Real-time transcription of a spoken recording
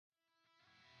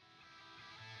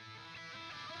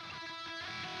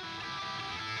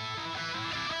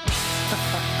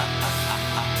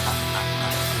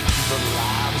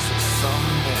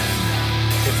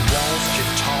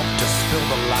spill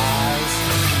the lies.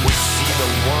 We see the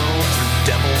world through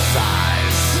devil's eyes.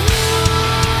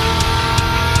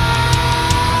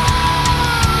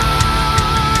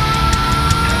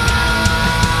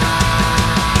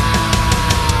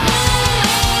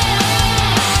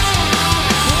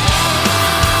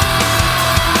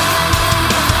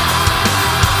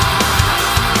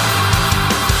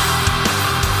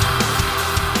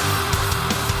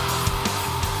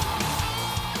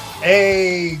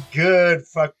 Hey, good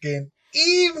fucking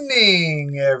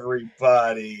evening,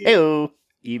 everybody. Hey-o.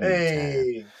 Evening time.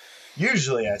 Hey,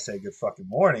 usually I say good fucking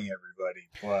morning, everybody,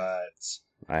 but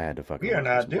I had to fucking we are work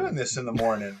not this morning. doing this in the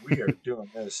morning. We are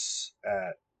doing this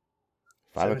at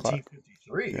 5 o'clock.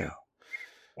 17:53. Yeah.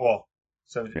 Well,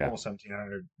 Yeah. almost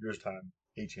 1700 your time,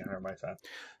 1800 my time.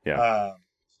 Yeah.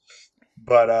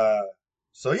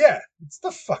 So yeah, it's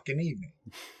the fucking evening.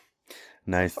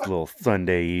 Nice little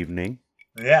Sunday evening.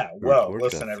 Yeah, well, George,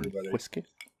 listen, got some everybody. whiskey.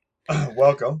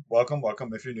 Welcome.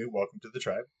 If you're new, welcome to the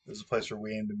tribe. This is a place where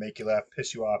we aim to make you laugh,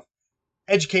 piss you off,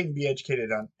 educate and be educated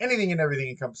on anything and everything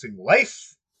encompassing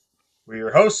life. We're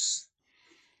your hosts.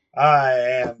 I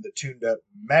am the tuned up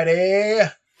Matty.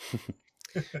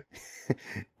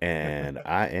 And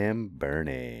I am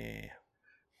Bernie.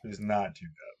 Who's not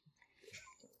tuned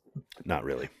up. Not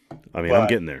really. I mean, I'm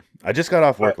getting there. I just got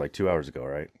off work like 2 hours ago,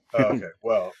 right? Okay,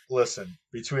 well, listen,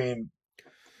 between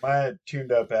my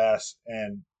tuned up ass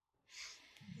and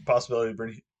the possibility of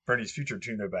Bernie's future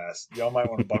tuned up ass, y'all might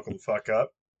want to buckle the fuck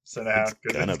up. So now,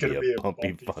 because it's going to be a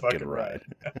bumpy fucking ride.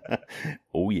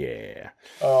 Oh, yeah.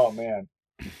 Oh, man.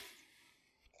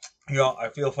 You know, I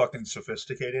feel fucking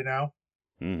sophisticated now.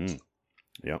 Mm-hmm.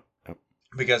 Yep.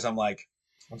 Because I'm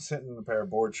sitting in a pair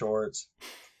of board shorts,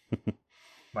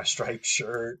 my striped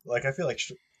shirt. Like, I feel like,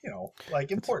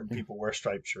 like important people wear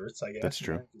striped shirts, I guess. That's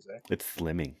true. It's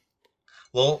slimming.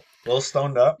 Little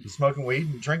stoned up, smoking weed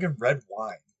and drinking red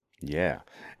wine. Yeah.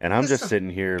 And I'm just sitting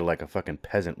here like a fucking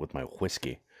peasant with my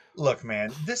whiskey. Look,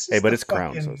 man, this is Hey, but it's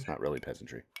Crown, so it's not really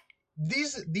peasantry.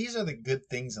 These are the good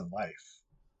things in life,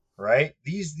 right?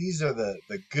 These are the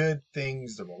good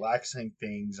things, the relaxing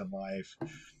things in life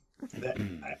that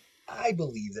I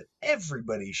believe that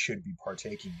everybody should be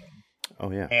partaking in. Oh,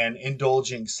 yeah. And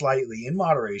indulging slightly in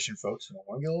moderation, folks. I don't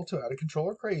want to get a little too out of control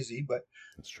or crazy, but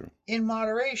that's true. In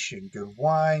moderation. Good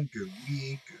wine, good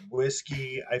weed, good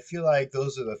whiskey. I feel like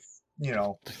those are the,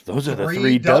 those are the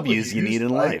three W's you need in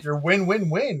like, life. You're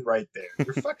win-win-win right there.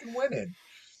 You're fucking winning.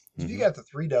 If you got the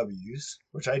three W's,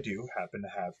 which I do happen to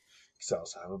have, because I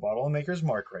also have a bottle of Maker's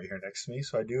Mark right here next to me,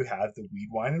 so I do have the weed,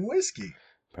 wine, and whiskey.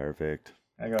 Perfect.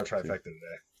 I got a trifecta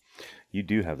today. You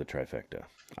do have the trifecta.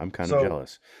 I'm kind of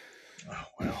jealous. Oh,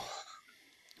 well.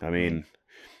 I mean,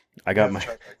 I got my...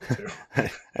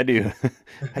 I do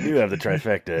have the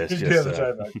trifecta. It's just, have the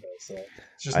trifecta, so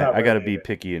it's just not I got to be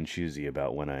picky and choosy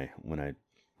about when I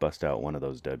bust out one of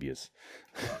those W's.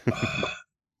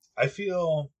 I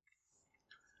feel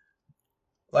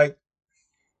like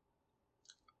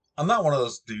I'm not one of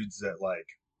those dudes that like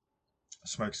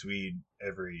smokes weed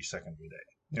every second of the day.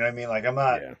 You know what I mean? Like I'm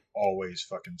not always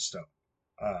fucking stoned.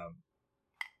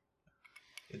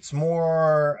 It's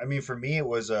more. I mean, for me, it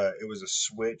was a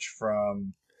switch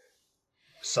from,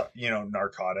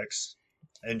 narcotics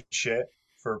and shit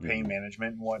for pain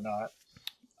management and whatnot.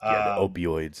 Yeah, the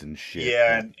opioids and shit.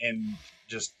 Yeah, and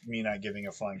just me not giving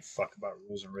a flying fuck about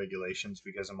rules and regulations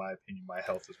because, in my opinion, my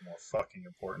health is more fucking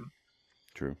important.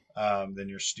 True. Than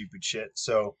your stupid shit.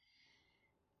 So,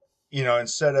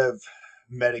 instead of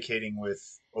medicating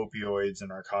with opioids and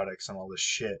narcotics and all this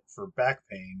shit for back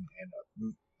pain and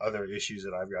other issues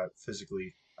that I've got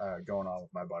physically going on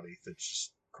with my body, that's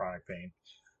just chronic pain.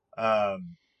 I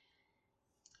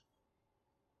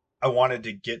wanted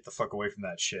to get the fuck away from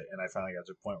that shit, and I finally got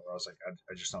to a point where I was like,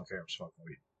 I just don't care. I'm smoking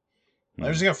weed.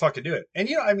 I'm just gonna fucking do it. And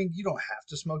you don't have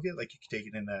to smoke it. Like you could take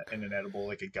it in an edible,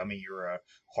 like a gummy or a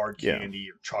hard candy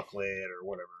or chocolate or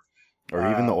whatever,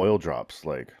 or even the oil drops,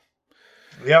 like.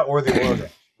 Yeah, or the oil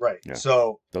drops, right? Yeah.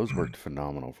 So those worked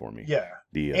phenomenal for me. Yeah,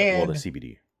 the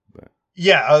CBD, but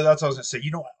yeah, that's what I was gonna say.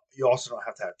 You also don't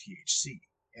have to have THC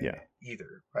in it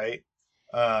either, right?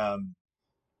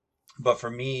 But for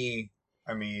me,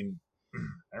 I mean,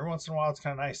 every once in a while it's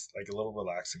kind of nice, like a little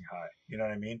relaxing high. You know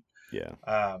what I mean? Yeah.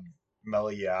 Mellow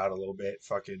you out a little bit,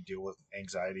 fucking deal with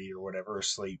anxiety or whatever, or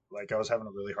sleep. Like I was having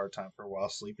a really hard time for a while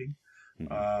sleeping.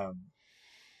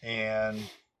 And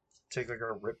take like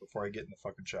a rip before I get in the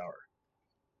fucking shower.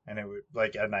 And it would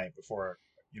like at night before,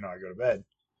 I go to bed.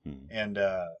 And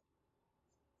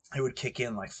it would kick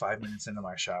in like 5 minutes into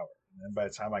my shower. And then by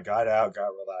the time I got out, got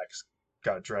relaxed,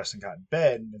 got dressed and got in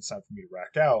bed, and it's time for me to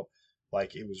rack out,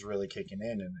 like it was really kicking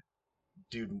in. And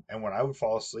dude, and when I would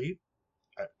fall asleep,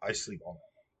 I sleep all night.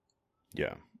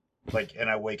 Yeah. Like, and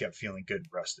I wake up feeling good and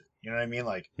rested. You know what I mean?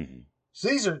 Like, Mm-hmm. so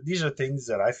these are things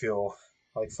that I feel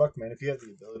like, fuck, man, if you have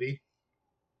the ability,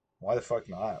 why the fuck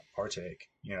not partake?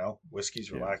 You know, whiskey's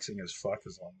Yeah. relaxing as fuck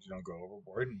as long as you don't go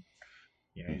overboard. And,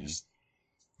 you know, you just,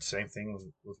 same thing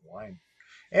with wine.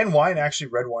 And wine,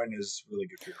 actually, red wine is really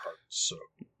good for your heart. So,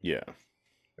 yeah.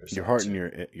 there's Your that heart too.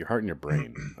 and your heart and your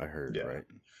brain, I heard, Yeah. right?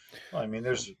 Well, I mean,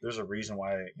 there's a reason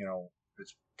why, you know,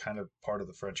 it's kind of part of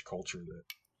the French culture that,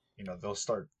 you know, they'll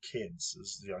start kids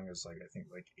as young as, like, I think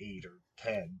like 8 or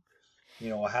 10, you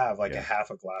know, will have like a Yeah. half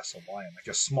a glass of wine, like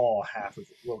a small half of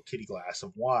a little kitty glass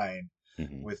of wine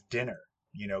Mm-hmm. with dinner.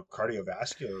 You know,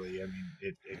 cardiovascularly, I mean,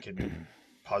 it can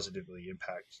positively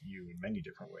impact you in many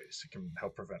different ways. It can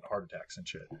help prevent heart attacks and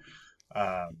shit.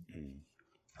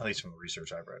 At least from the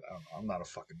research I've read. I don't know. I'm not a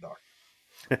fucking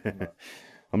doctor.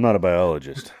 I'm not a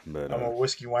biologist, but I'm a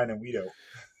whiskey, wine, and Weedo.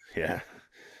 yeah.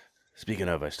 Speaking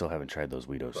of, I still haven't tried those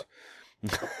Weedos.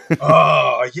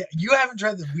 Oh, yeah. You haven't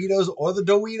tried the Weedos or the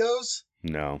Doritos?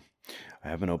 No, I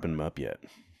haven't opened them up yet.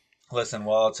 Listen,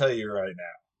 well, I'll tell you right now.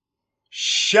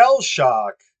 Shell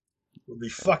Shock would be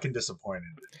fucking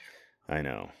disappointed. I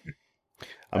know.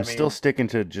 I'm still sticking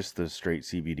to just the straight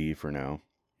CBD for now.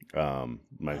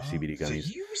 My CBD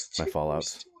gummies, my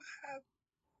Fallouts. You still have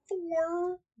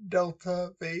 4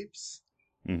 Delta vapes.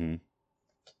 Mm-hmm.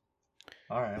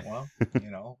 All right, well, you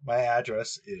know, my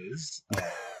address is.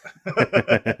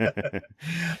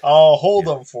 I'll hold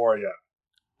them for you.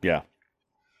 Yeah.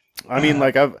 I mean,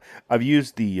 like I've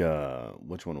used the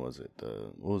which one was it?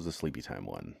 What was the Sleepy Time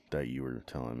one that you were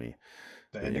telling me?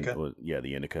 The Indica?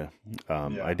 The Indica.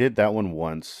 Yeah. I did that one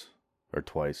once or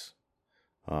twice,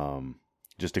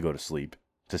 just to go to sleep,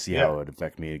 to see how it would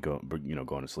affect me going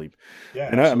to sleep. Yeah.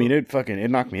 And I mean, it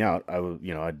knocked me out.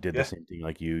 I did the same thing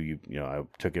like you. I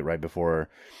took it right before.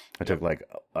 I took like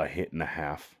a hit and a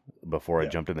half before I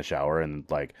jumped in the shower, and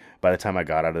like by the time I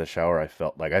got out of the shower, I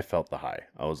felt the high.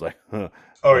 I was like, huh.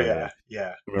 Oh yeah.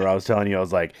 Remember I was telling you, I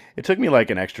was like, it took me like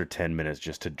an extra 10 minutes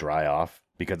just to dry off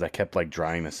because I kept like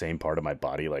drying the same part of my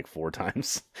body like 4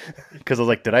 times. Because I was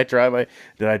like, did I dry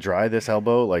this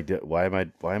elbow? Like, why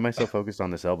am I so focused on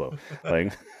this elbow?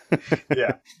 Like,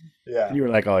 yeah. And you were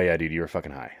like, oh yeah, dude, you were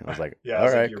fucking high. I was like,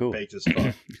 all right, you're cool. baked as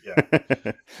fuck. Yeah.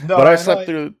 No, but I slept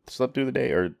through the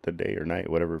day or night,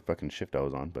 whatever fucking shift I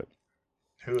was on. But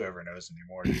whoever knows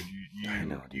anymore, dude.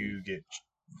 You get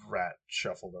rat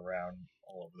shuffled around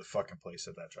all over the fucking place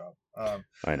at that job.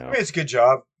 I know. I mean, it's a good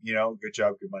job, good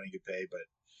job, good money, good pay, but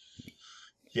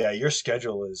yeah, your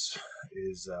schedule is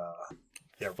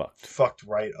fucked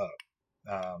right up,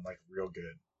 like real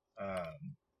good.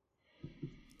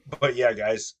 But yeah,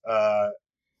 guys,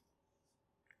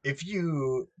 if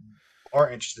you are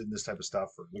interested in this type of stuff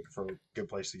or looking for a good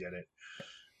place to get it,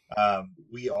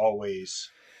 we always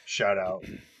shout out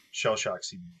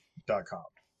shellshockcbd.com.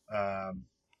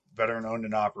 Veteran owned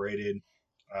and operated,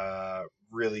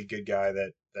 really good guy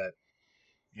that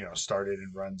started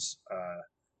and runs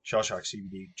Shell Shock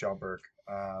CBD, John Burke.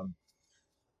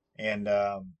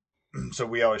 So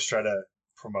we always try to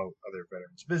promote other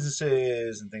veterans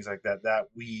businesses and things like that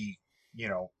we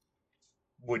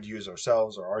would use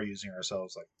ourselves or are using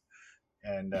ourselves,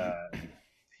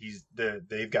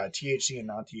 they've got THC and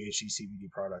non-THC CBD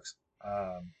products,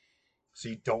 so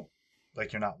you don't,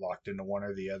 like, you're not locked into one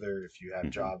or the other. If you have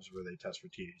jobs where they test for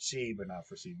THC but not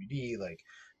for CBD,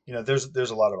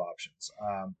 there's a lot of options.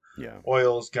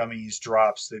 Oils, gummies,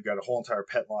 drops. They've got a whole entire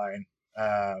pet line.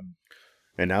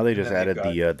 And now they just added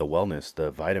the wellness,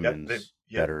 the vitamins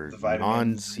that are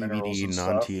non-CBD,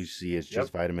 non-THC. It's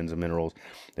just vitamins and minerals.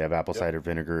 They have apple cider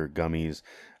vinegar gummies.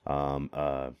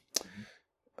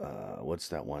 What's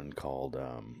that one called?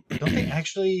 Don't they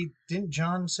actually? Didn't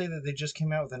John say that they just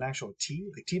came out with an actual tea,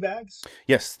 like tea bags?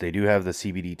 Yes, they do have the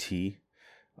CBD tea.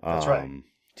 That's right.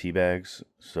 Tea bags,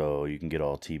 so you can get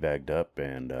all tea bagged up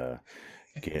and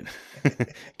get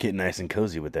nice and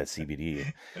cozy with that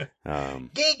CBD.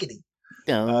 Giggity.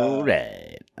 All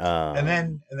right. And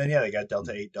then they got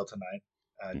Delta 8, Delta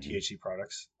 9 THC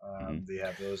products. They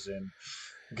have those in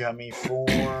gummy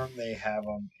form. They have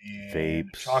them in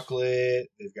vapes, chocolate.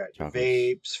 They've got your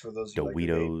vapes for those who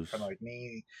Doritos, kind of like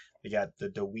me. They got the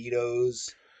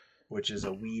Doritos, which is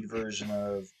a weed version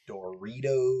of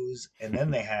Doritos, and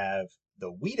then they have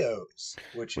the Weedos,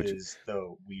 which is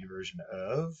the weed version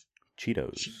of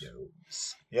Cheetos.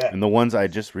 Yeah. And the ones I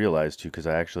just realized too, because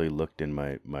I actually looked in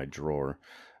my drawer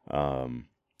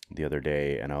the other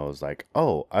day, and I was like,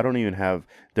 oh, I don't even have.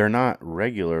 They're not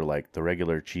regular like the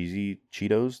regular cheesy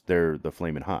Cheetos. They're the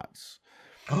Flamin' Hots.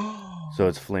 So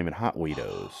it's Flamin' Hot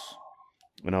Weedos.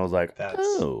 And I was like, that's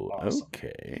awesome.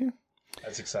 Okay.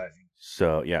 That's exciting.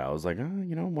 So yeah, I was like, oh,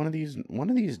 one of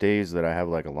these days that I have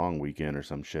like a long weekend or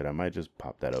some shit, I might just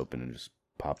pop that open and just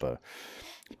pop a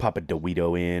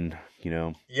Dorito in,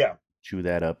 Yeah. chew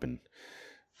that up and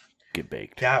get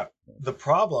baked. Yeah. The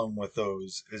problem with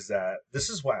those is that this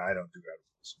is why I don't do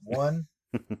edibles. One,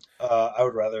 I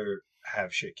would rather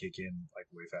have shit kick in like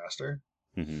way faster,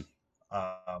 Mm-hmm.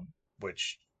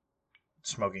 which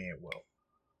smoking it will.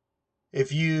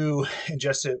 If you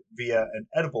ingest it via an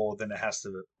edible, then it has to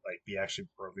like be actually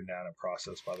broken down and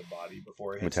processed by the body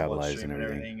before it hits the Metabolize bloodstream and and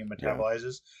everything. everything and Yeah.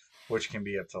 metabolizes, which can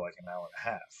be up to like an hour and a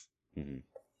half. Mm-hmm.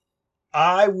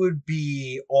 I would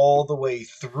be all the way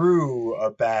through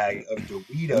a bag of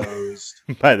Doritos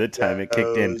By the time it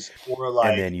kicked in, or and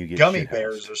like then you get gummy shit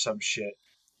bears housed. or some shit.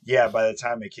 Yeah, by the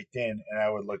time it kicked in, and I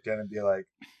would look down and be like,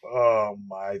 "Oh,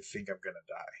 I think I'm gonna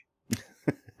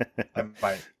die. I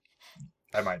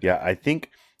might." Yeah, I think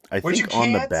Which you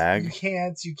on the can't, bag. you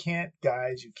can't,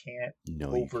 guys, you can't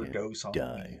No, you overdose on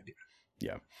die. weed.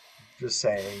 Yeah. Just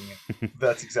saying.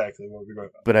 That's exactly what we're going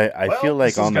on. But I feel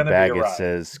like this is on the gonna be bag a it ride.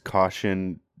 says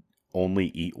caution, only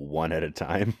eat one at a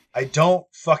time. I don't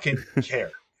fucking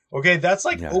care. Okay, that's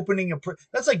like Yeah.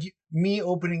 that's like me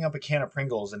opening up a can of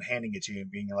Pringles and handing it to you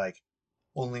and being like,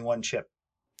 only one chip.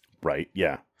 Right,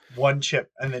 yeah. One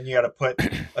chip. And then you got to put,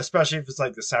 especially if it's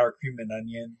like the sour cream and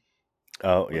onion.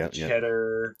 Oh, or yeah, the yeah.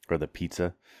 cheddar. Or the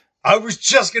pizza. I was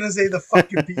just going to say the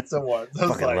fucking pizza one. I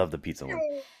was Fucking like, love the pizza one.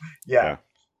 Yeah.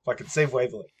 Fucking save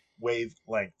wavelength.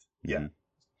 Yeah. Mm-hmm.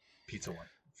 Pizza one.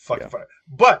 Fucking fire.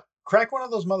 But crack one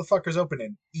of those motherfuckers open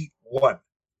and eat one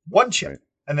chip. Right.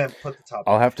 And then put the top.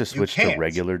 I'll have to switch to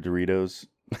regular Doritos.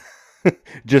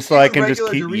 Just so I can just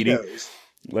keep eating.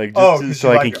 Like, just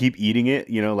so I can keep eating it,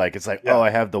 like it's like, oh, I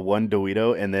have the one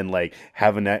Dorito, and then like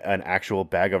have an actual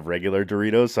bag of regular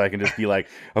Doritos, so I can just be like,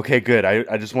 okay, good.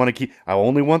 I just want to keep. I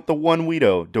only want the one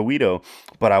Dorito,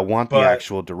 but I want the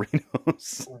actual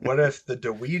Doritos. What if the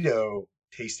Dorito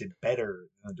tasted better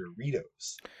than the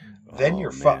Doritos? Then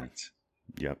you're fucked.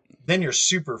 Yep. Then you're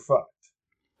super fucked.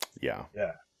 Yeah.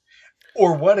 Yeah.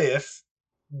 Or what if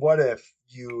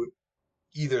you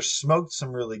either smoked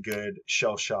some really good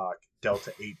Shell Shock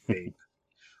Delta 8 vape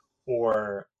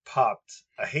or popped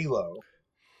a Halo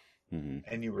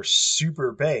and you were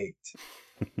super baked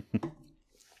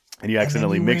and you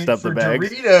accidentally mixed up the bags.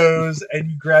 Doritos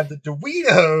and you grabbed the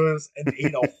Doritos and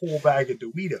ate a whole bag of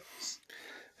Doritos.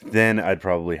 Then I'd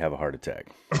probably have a heart attack.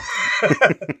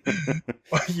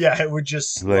 Yeah, it would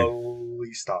just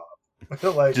slowly stop.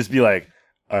 Like, just be like,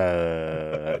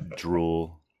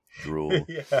 drool.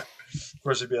 Yeah. Of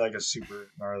course, it'd be like a super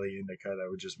gnarly indica that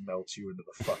would just melt you into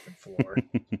the fucking floor.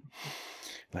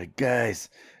 Like, guys,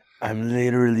 I'm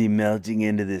literally melting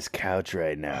into this couch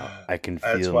right now. I can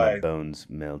feel my bones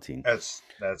melting. That's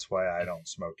why I don't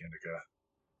smoke indica.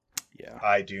 Yeah.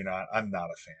 I'm not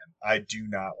a fan. I do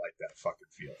not like that fucking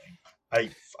feeling.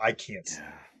 I can't.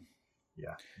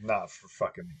 Yeah. Not for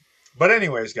fucking me. But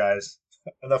anyways, guys,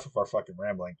 enough of our fucking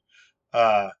rambling.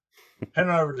 Head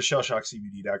on over to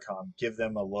shellshockcbd.com. Give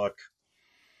them a look.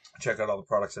 Check out all the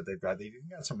products that they've got. They've even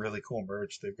got some really cool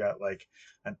merch. They've got like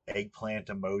an eggplant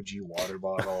emoji water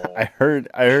bottle. I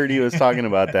heard he was talking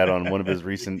about that on one of his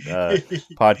recent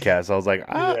podcasts. I was like,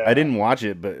 I didn't watch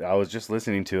it, but I was just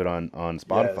listening to it on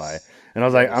Spotify, and I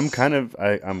was like, I'm kind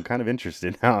of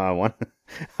interested now. I want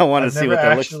to see what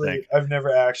that looks like. I've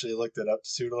never actually looked it up to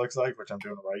see what it looks like, which I'm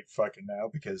doing right fucking now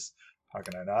because how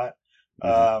can I not?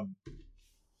 Mm-hmm.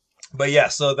 But yeah,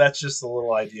 so that's just a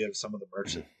little idea of some of the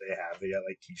merch that they have. They got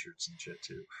like t-shirts and shit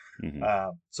too.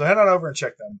 Mm-hmm. So head on over and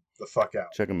check them the fuck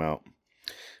out. Check them out.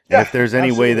 Yeah, and if there's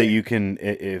any way that you can,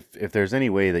 if there's any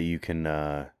way that you can,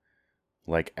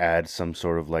 like add some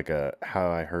sort of like a how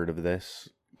I heard of this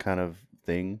kind of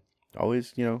thing,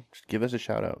 always just give us a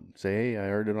shout out. Say, hey, I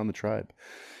heard it on the Tribe.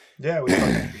 Yeah, we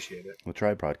fucking appreciate it. The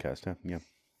Tribe podcast, yeah.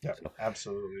 Yeah, so.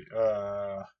 Absolutely.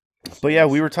 But yeah,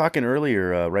 we were talking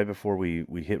earlier, right before we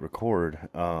hit record,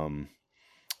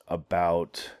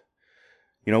 about,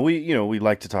 we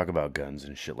like to talk about guns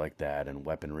and shit like that, and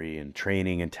weaponry and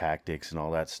training and tactics and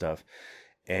all that stuff.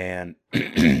 And,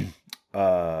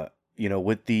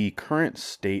 with the current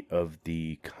state of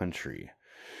the country,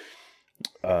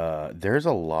 there's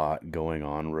a lot going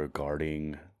on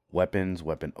regarding weapons,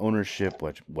 weapon ownership,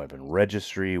 weapon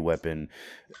registry, weapon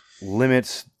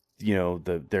limits.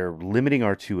 They're limiting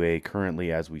R2A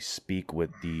currently as we speak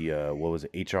with the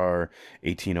HR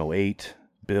 1808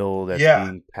 bill that's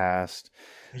being passed.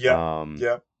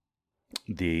 Yeah.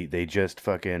 They just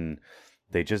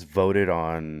voted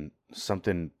on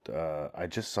something. I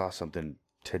just saw something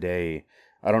today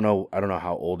I don't know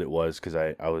how old it was because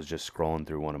I was just scrolling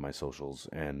through one of my socials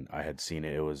and I had seen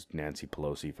it. It was Nancy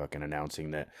Pelosi fucking announcing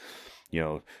that,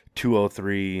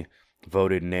 203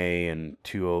 voted nay and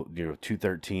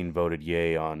 213 voted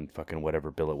yay on fucking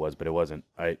whatever bill it was, but it wasn't.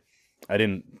 I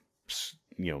didn't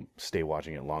stay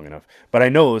watching it long enough, but I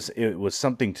know it was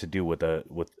something to do with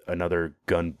another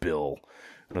gun bill,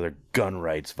 another gun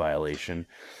rights violation.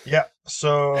 Yeah.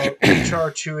 So HR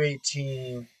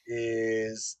 218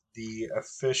 is the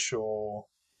official.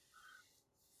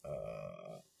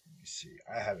 Let me see.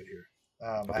 I have it here.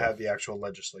 Okay. I have the actual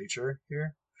legislature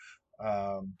here.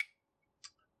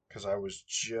 Because I was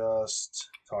just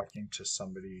talking to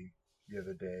somebody the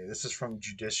other day. This is from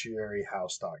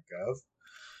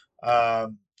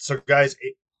judiciaryhouse.gov. So, guys,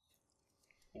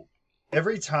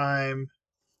 every time.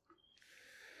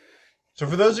 So,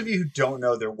 for those of you who don't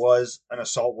know, there was an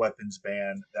assault weapons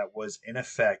ban that was in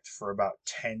effect for about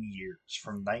 10 years,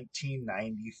 from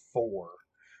 1994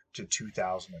 to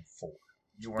 2004.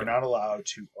 You were not allowed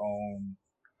to own,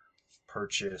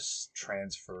 purchase,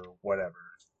 transfer,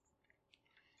 whatever,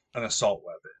 an assault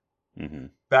weapon. Mm-hmm.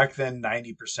 Back then,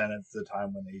 90% of the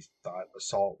time when they thought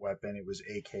assault weapon, it was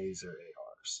AKs or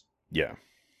ARs. Yeah.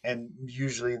 And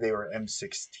usually they were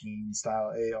M16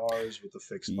 style ARs with a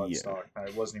fixed buttstock. Yeah.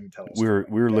 It wasn't even telescopic.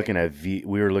 We were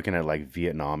looking at like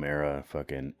Vietnam era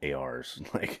fucking ARs,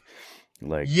 like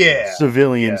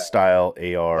civilian style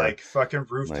AR, like fucking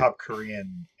rooftop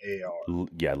Korean AR.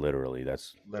 Yeah, literally. I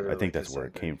think that's where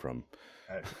it came from.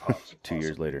 2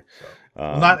 years later. So.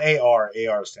 Well, not AR.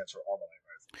 AR stands for armor light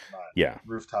rifle. Not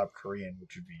rooftop Korean,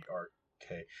 which would be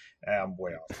RK. I'm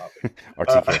way off topic.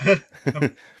 RTK.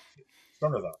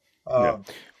 Remember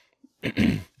that.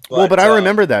 But I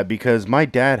remember that because my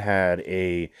dad had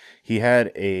it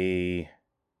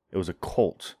was a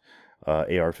Colt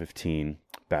AR-15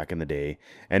 back in the day,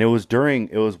 and it was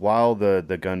while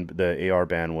the AR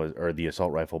ban was, or the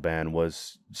assault rifle ban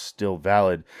was still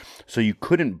valid, so you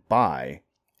couldn't buy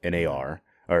an AR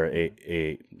or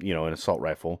an assault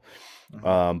rifle.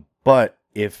 But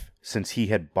since he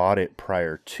had bought it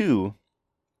prior to,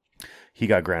 he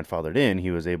got grandfathered in,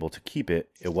 he was able to keep it.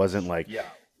 It wasn't like,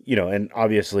 and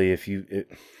obviously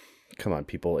come on,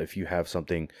 people, if you have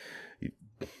something,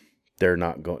 they're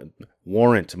not going,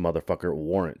 warrant, motherfucker,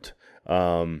 warrant.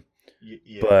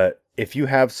 But if you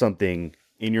have something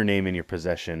in your name, in your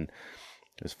possession,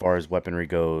 as far as weaponry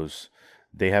goes,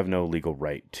 they have no legal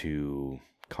right to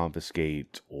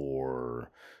confiscate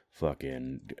or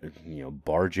fucking,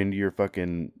 barge into your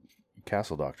fucking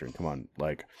castle doctrine. Come on,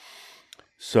 like,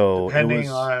 so depending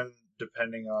on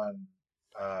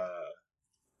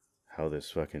how this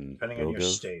fucking depending on your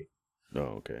goes? state.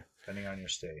 Oh, okay. Depending on your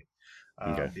state,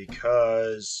 Okay.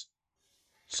 Because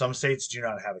some states do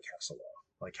not have a castle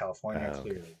law, like California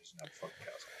clearly doesn't have a fucking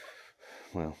castle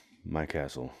law. Well, my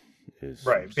castle is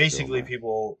right. Basically,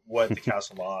 what the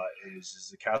castle law is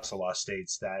the castle law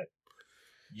states that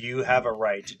you have a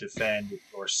right to defend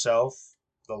yourself,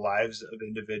 the lives of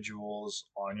individuals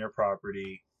on your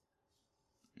property,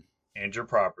 and your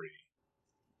property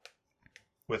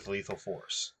with lethal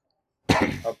force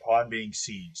upon being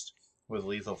seized with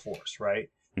lethal force, right?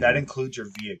 Mm-hmm. That includes your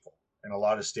vehicle. In a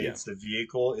lot of states, the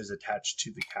vehicle is attached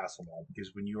to the castle wall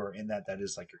because when you are in that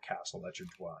is like your castle, that's your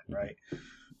dwelling, right?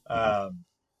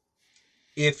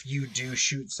 If you do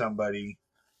shoot somebody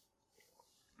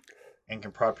and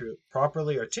can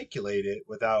properly articulate it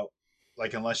without,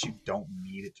 like, unless you don't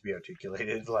need it to be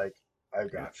articulated, like,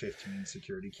 I've got 15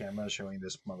 security cameras showing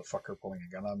this motherfucker pulling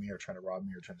a gun on me or trying to rob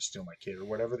me or trying to steal my kid or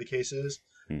whatever the case is.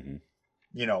 Mm-hmm.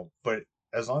 But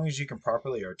as long as you can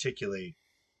properly articulate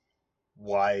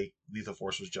why lethal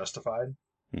force was justified,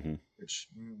 mm-hmm. which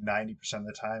 90% of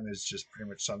the time is just pretty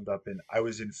much summed up in, I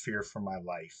was in fear for my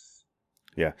life.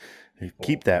 Yeah.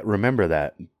 Keep that. Remember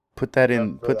that. Put that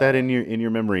in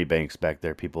your memory banks back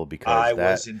there, people, because I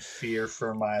was in fear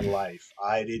for my life.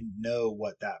 I didn't know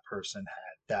what that person had.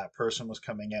 That person was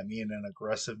coming at me in an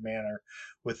aggressive manner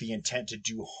with the intent to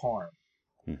do harm.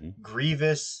 Mm-hmm.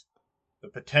 The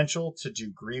potential to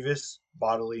do grievous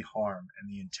bodily harm, and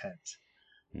the intent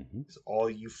is all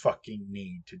you fucking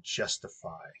need to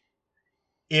justify.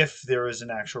 If there is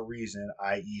an actual reason,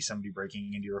 i.e. somebody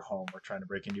breaking into your home or trying to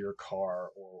break into your car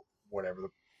or whatever the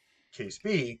case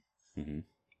be,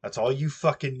 that's all you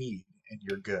fucking need, and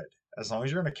you're good. As long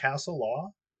as you're in a castle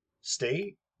law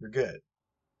state, you're good.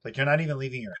 Like, you're not even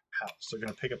leaving your house. They're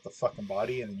going to pick up the fucking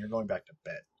body, and then you're going back to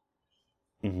bed.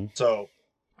 Mm-hmm. So,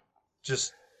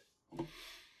 just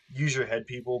use your head,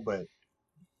 people, but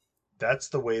that's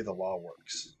the way the law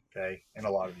works, okay, in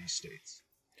a lot of these states.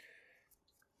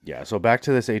 Yeah. So back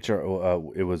to this HR.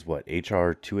 It was what,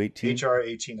 HR 218 HR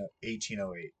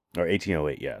 1808. or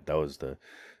 1808? Yeah, that was the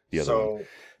other So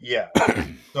yeah,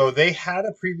 so they had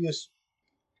a previous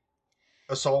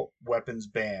assault weapons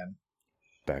ban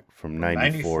back from from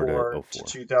 94 to 04.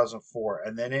 2004,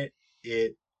 and then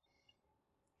it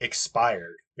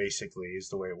expired. Basically, is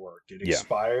the way it worked. It Yeah.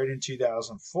 expired in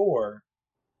 2004,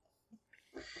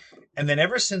 and then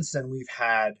ever since then we've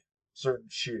had certain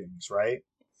shootings. Right?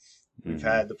 We've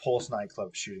had the Pulse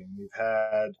nightclub shooting. We've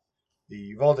had the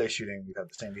Uvalde shooting. We've had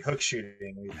the Sandy Hook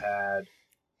shooting. We've had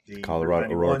the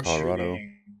Aurora, Colorado.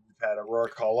 shooting. We've had Aurora,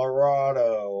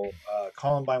 Colorado.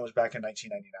 Columbine was back in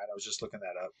 1999. I was just looking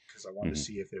that up because I wanted to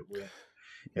see if it went,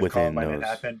 if Within Columbine those. had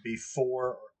happened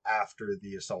before or after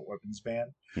the assault weapons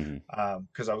ban. Mhm.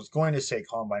 Because I was going to say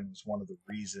Columbine was one of the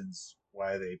reasons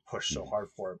why they pushed so hard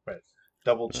for it, but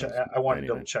double check. I wanted to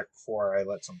double check before I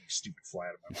let something stupid fly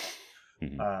out of my mouth.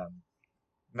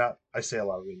 Mhm. I say a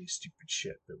lot of really stupid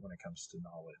shit, but when it comes to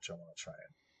knowledge, I want to try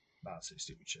and not say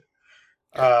stupid shit.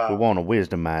 We want to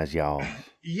wisdomize y'all.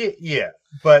 Yeah,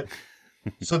 but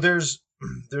so there's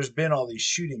been all these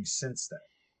shootings since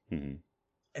then, Mhm.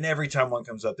 and every time one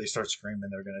comes up, they start screaming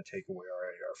they're going to take away our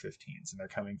AR-15s and they're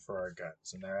coming for our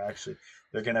guns, and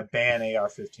they're going to ban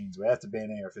AR-15s. We have to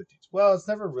ban AR-15s. Well,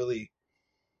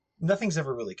 nothing's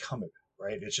ever really come of it,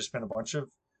 right? It's just been a bunch of,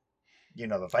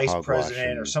 the vice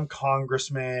president or some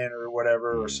congressman or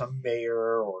whatever, or some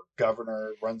mayor or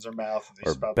governor runs their mouth and they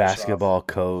or spout basketball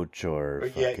coach or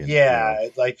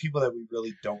like people that we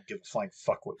really don't give a flying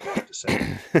fuck what you have to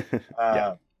say.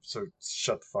 So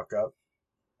shut the fuck up.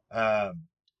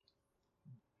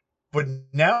 But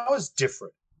now is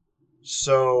different.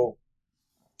 So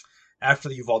after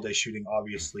the Uvalde shooting,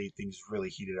 obviously things really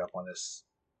heated up on this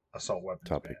assault weapons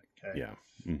topic. ban. Okay? Yeah.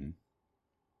 Mm-hmm.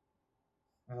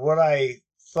 What I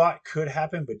thought could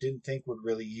happen but didn't think would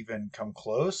really even come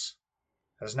close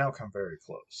has now come very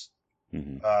close.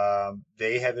 Mm-hmm.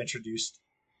 They have introduced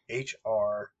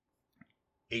HR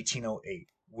 1808,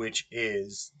 which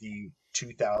is the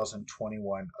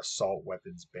 2021 assault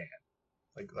weapons ban.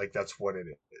 Like that's what it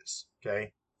is.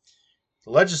 Okay.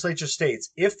 The legislature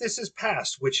states if this is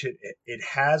passed, which it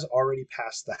has already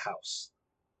passed the House,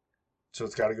 so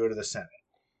it's got to go to the Senate.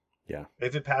 Yeah.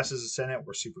 If it passes the Senate,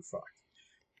 we're super fucked.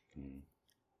 Mm-hmm.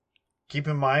 Keep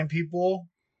in mind, people,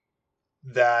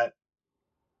 that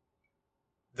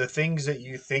the things that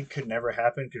you think could never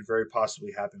happen could very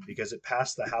possibly happen because it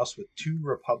passed the House with 2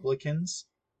 Republicans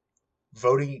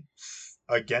voting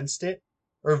against it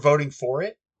or voting for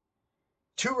it.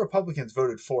 2 Republicans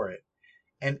voted for it,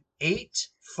 and 8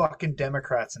 fucking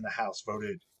Democrats in the House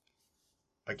voted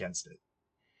against it.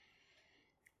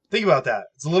 Think about that.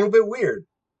 It's a little bit weird,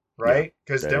 right?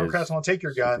 Because Democrats won't take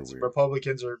your guns.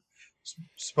 Republicans are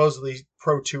supposedly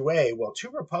pro 2A. Well,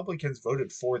 2 Republicans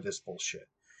voted for this bullshit,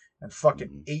 and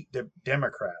fucking 8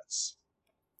 Democrats,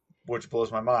 which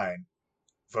blows my mind,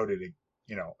 voted,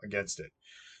 against it.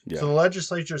 Yeah. So the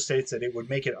legislature states that it would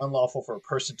make it unlawful for a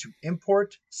person to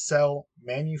import, sell,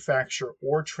 manufacture,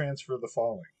 or transfer the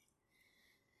following.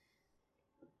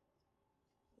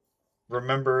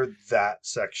 Remember that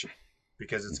section,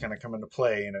 because it's going to come into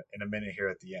play in a minute here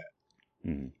at the end.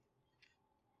 Mm-hmm.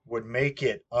 Would make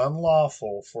it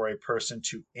unlawful for a person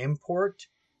to import,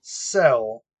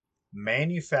 sell,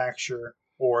 manufacture,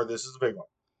 or, this is a big one,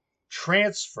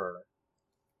 transfer,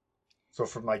 so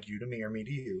from like you to me or me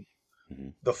to you,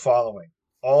 the following: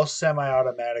 all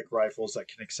semi-automatic rifles that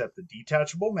can accept a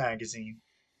detachable magazine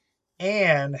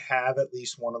and have at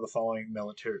least one of the following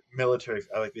military.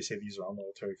 I like they say these are all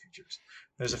military features.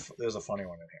 There's a funny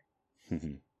one in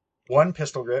here. 1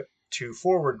 pistol grip, 2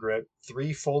 forward grip,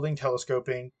 3 folding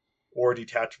telescoping or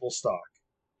detachable stock.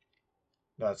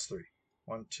 No, that's 3.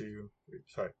 1, 2, 3.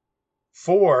 Sorry.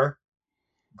 4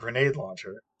 grenade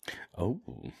launcher. Oh.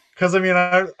 Because I mean,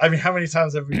 how many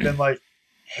times have we been like,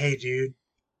 "Hey, dude,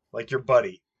 like your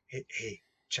buddy, hey,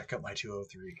 check out my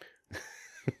 203."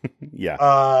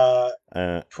 Yeah.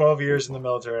 12 years in the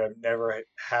military, I've never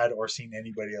had or seen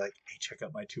anybody like, "Hey, check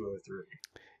out my 203."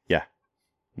 Yeah.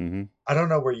 Mm-hmm. I don't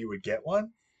know where you would get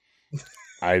one.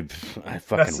 I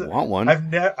fucking want one.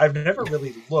 I've never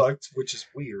really looked, which is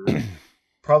weird.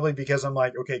 Probably because I'm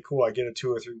like, okay, cool, I get a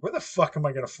 203. Where the fuck am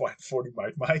I going to find 40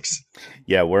 mics?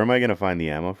 Yeah, where am I going to find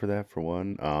the ammo for that, for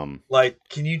one? Like,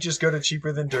 can you just go to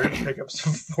Cheaper Than Dirt and pick up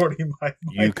some 40 mics?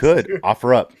 You could. Dude?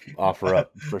 Offer up,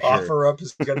 for sure. Offer Up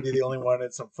is going to be the only one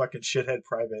at some fucking shithead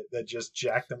private that just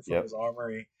jacked them from his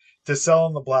armory to sell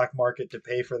on the black market to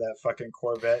pay for that fucking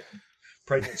Corvette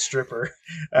pregnant stripper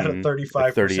at a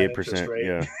 35% 38% interest rate.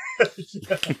 Yeah.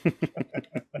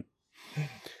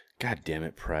 God damn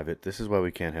it, Private. This is why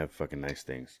we can't have fucking nice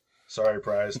things. Sorry,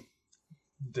 Prize.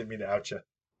 Didn't mean to out you.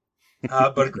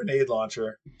 But a grenade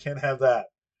launcher. Can't have that.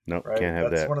 Nope, Right? can't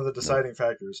have That's that. one of the Nope. deciding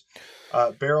factors.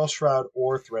 Barrel shroud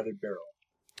or threaded barrel.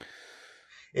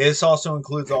 This also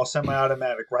includes all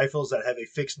semi-automatic rifles that have a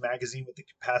fixed magazine with the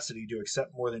capacity to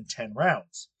accept more than 10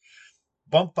 rounds.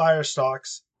 Bump fire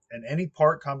stocks and any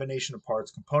part, combination of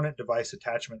parts, component, device,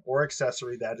 attachment, or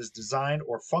accessory that is designed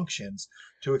or functions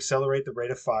to accelerate the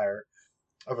rate of fire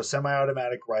of a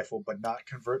semi-automatic rifle but not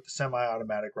convert the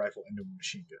semi-automatic rifle into a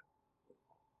machine gun.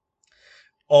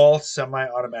 All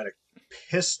semi-automatic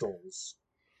pistols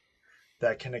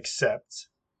that can accept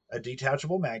a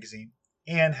detachable magazine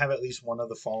and have at least one of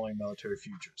the following military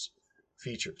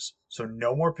features. So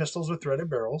no more pistols with threaded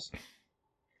barrels.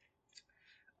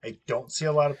 I don't see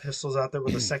a lot of pistols out there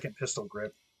with a second pistol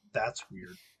grip. That's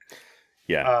weird.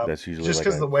 Yeah, that's usually just like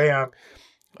because the way I'm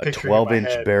a picturing in my 12-inch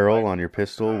head, barrel like, on your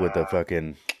pistol with a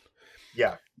fucking...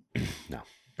 Yeah. No.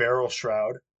 Barrel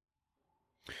shroud.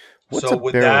 What's So a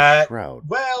would barrel that, shroud?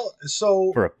 Well,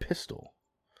 so For a pistol?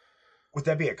 would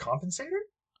that be a compensator?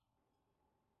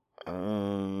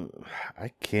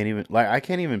 I can't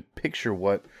even picture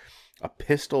what a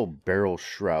pistol barrel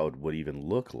shroud would even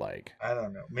look like. I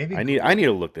don't know. Maybe I need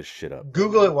to look this shit up.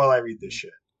 Google it while I read this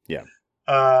shit. Yeah.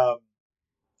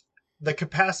 The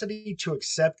capacity to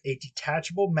accept a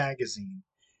detachable magazine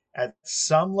at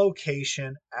some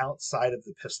location outside of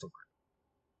the pistol grip.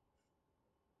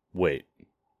 Wait.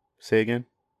 Say again?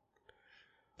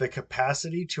 The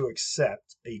capacity to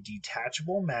accept a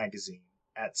detachable magazine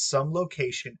at some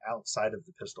location outside of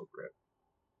the pistol grip.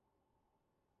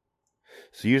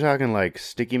 So you're talking like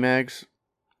sticky mags?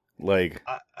 Like...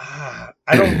 I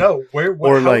don't know. How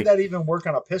would that even work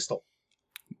on a pistol?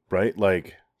 Right?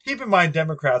 Like... Keep in mind,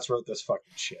 Democrats wrote this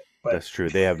fucking shit. But That's true.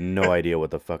 They have no idea what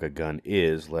the fuck a gun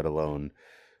is, let alone...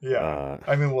 Yeah.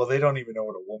 I mean, well, they don't even know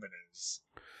what a woman is.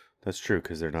 That's true,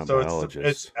 because they're not So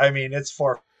biologists. it's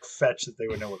far-fetched that they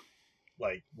would know what,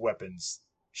 like, weapons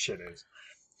shit is.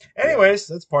 Anyways,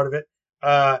 that's part of it.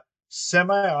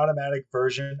 Semi-automatic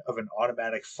version of an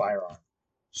automatic firearm.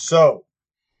 So,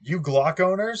 you Glock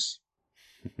owners,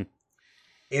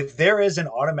 if there is an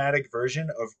automatic version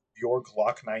of your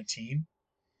Glock 19,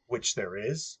 which there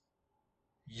is,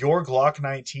 your Glock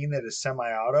 19 that is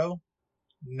semi-auto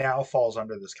now falls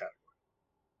under this category.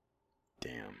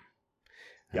 Damn.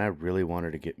 And I really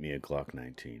wanted to get me a Glock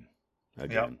 19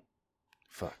 again. Yep.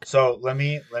 Fuck. So let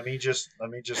me just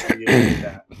reiterate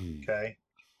that. Okay.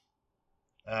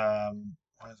 What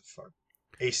the fuck?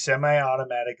 A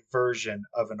semi-automatic version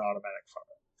of an automatic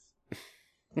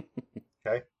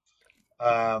firearm.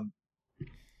 Okay.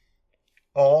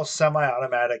 All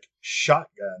semi-automatic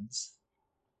shotguns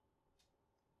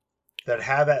that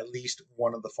have at least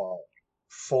one of the following: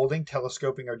 folding,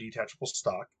 telescoping, or detachable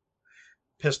stock,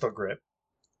 pistol grip,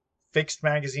 fixed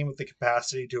magazine with the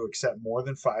capacity to accept more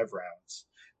than 5 rounds,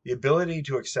 the ability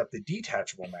to accept the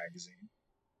detachable magazine.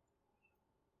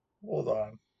 Hold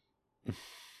on.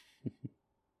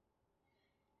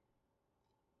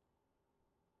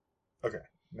 Okay,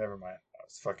 never mind. I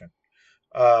was fucking.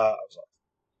 I was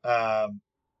off.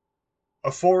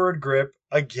 A forward grip,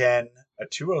 again, a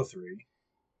 203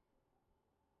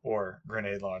 or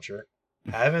grenade launcher.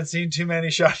 I haven't seen too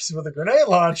many shots with a grenade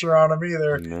launcher on them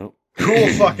either. Nope. Cool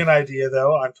fucking idea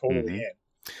though. I'm totally in.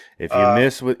 If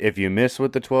you miss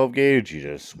with the 12 gauge, you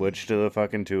just switch to the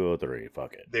fucking 203.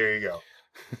 Fuck it. There you go.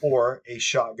 Or a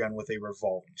shotgun with a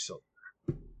revolving cylinder.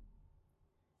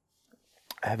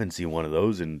 I haven't seen one of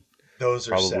those in Those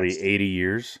are probably sexy. 80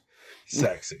 years.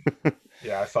 Sexy.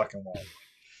 Yeah, I fucking want one.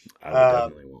 I would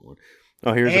definitely want one.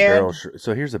 Oh, here's a barrel.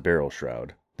 So here's a barrel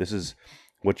shroud. This is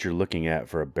what you're looking at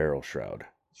for a barrel shroud.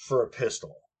 For a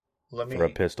pistol. For a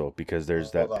pistol, because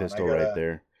there's that pistol right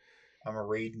there. I'm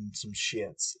reading some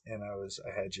shits, and I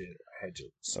had you.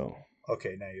 Small. Oh.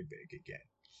 Okay, now you're big again.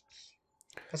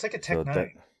 That's like a Tech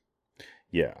 9.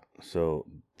 Yeah. So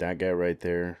that guy right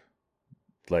there,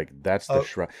 like that's the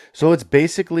shroud. So it's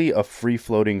basically a free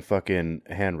floating fucking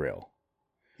handrail.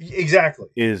 Exactly.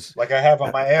 Is like I have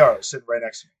on my AR sitting right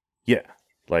next to me. Yeah.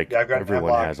 Like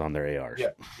everyone has on their ARs.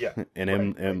 Yeah.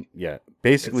 And yeah.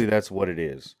 Basically that's what it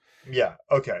is. Yeah,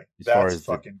 okay. As far as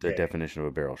the definition of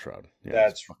a barrel shroud. Yeah,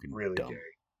 that's fucking really dumb.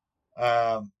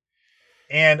 Gay.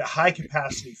 And high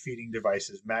capacity feeding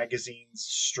devices, magazines,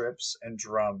 strips, and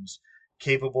drums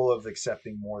capable of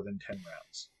accepting more than 10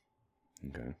 rounds.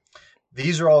 Okay.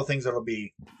 These are all things that'll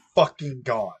be fucking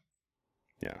gone.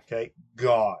 Yeah. Okay,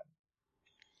 gone.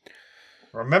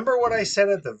 Remember what I said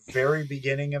at the very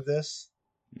beginning of this?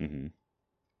 Mm-hmm.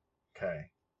 Okay,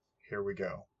 here we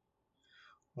go.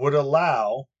 Would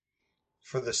allow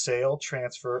for the sale,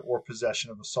 transfer, or possession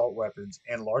of assault weapons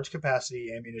and large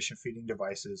capacity ammunition feeding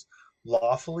devices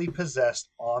lawfully possessed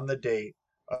on the date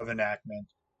of enactment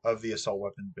of the assault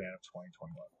weapons ban of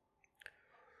 2021.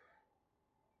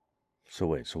 So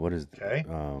wait, so what is Okay.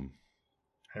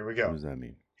 Here we go. What does that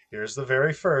mean? Here's the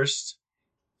very first.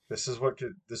 This is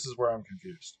where I'm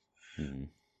confused. Mm-hmm.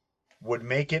 Would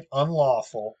make it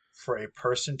unlawful for a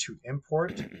person to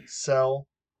import, sell,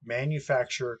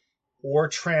 manufacture, or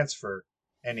transfer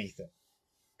anything.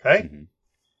 Okay? Mm-hmm.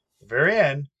 The very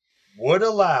end would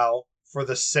allow for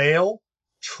the sale,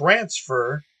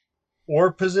 transfer,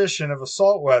 or possession of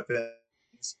assault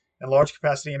weapons and large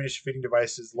capacity ammunition feeding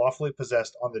devices lawfully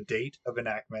possessed on the date of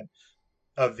enactment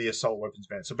of the assault weapons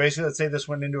ban. So basically, let's say this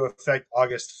went into effect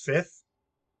August 5th.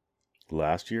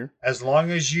 Last year? As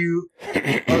long as you,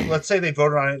 let's say they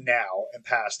voted on it now and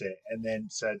passed it and then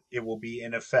said it will be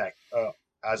in effect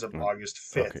as of August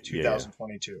 5th,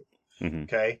 2022. Yeah. Mm-hmm.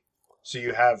 Okay? So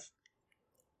you have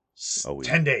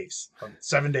 10 days,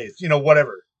 7 days,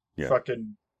 whatever. Yeah.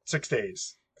 Fucking 6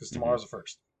 days. Because tomorrow's the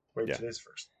 1st. Wait, Yeah. today's the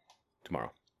 1st.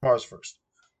 Tomorrow's 1st.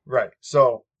 Right.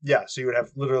 So, yeah. So you would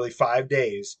have literally 5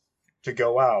 days to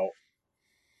go out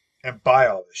and buy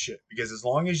all this shit. Because as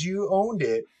long as you owned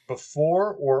it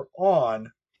before or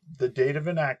on the date of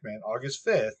enactment, August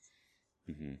 5th,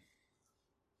 Mm-hmm.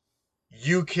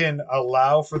 you can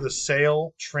allow for the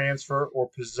sale, transfer, or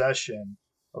possession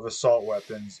of assault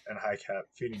weapons and high cap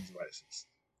feeding devices.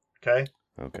 Okay?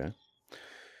 Okay.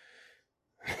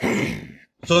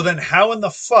 So then how in the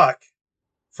fuck,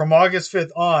 from August 5th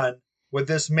on, would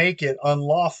this make it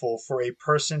unlawful for a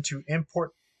person to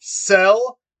import,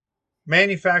 sell,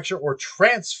 manufacture, or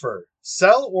transfer?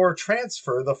 Sell or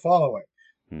transfer the following.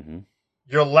 Mm-hmm.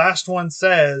 Your last one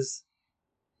says,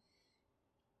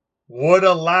 would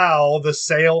allow the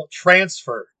sale,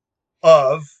 transfer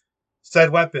of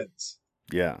said weapons.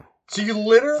 Yeah. So you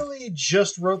literally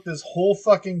just wrote this whole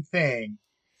fucking thing,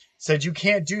 said you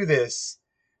can't do this,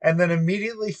 and then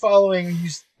immediately following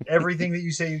everything that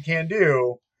you say you can't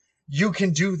do, you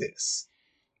can do this.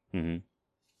 Mm-hmm.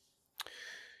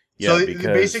 Yeah, so because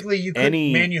basically you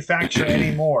couldn't manufacture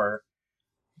anymore,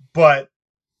 but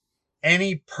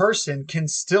any person can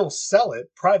still sell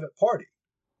it private party.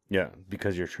 Yeah,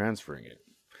 because you're transferring it.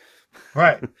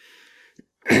 Right.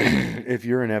 If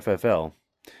you're an FFL,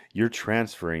 you're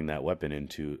transferring that weapon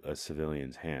into a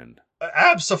civilian's hand.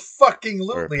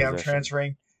 Absolutely, I'm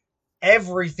transferring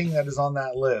everything that is on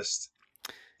that list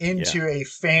into a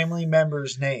family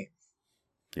member's name.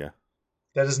 Yeah.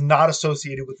 That is not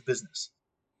associated with the business.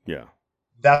 Yeah.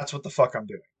 That's what the fuck I'm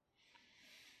doing.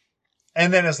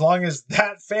 And then as long as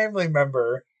that family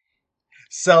member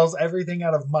sells everything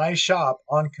out of my shop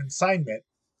on consignment,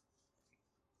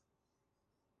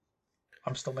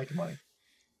 I'm still making money.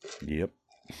 Yep.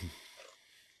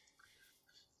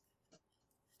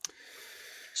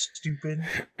 Stupid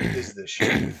is this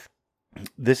shit.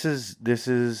 This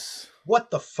is what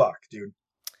the fuck, dude?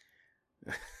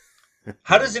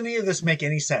 How does any of this make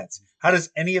any sense? How does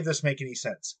any of this make any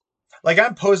sense? Like,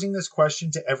 I'm posing this question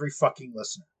to every fucking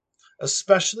listener,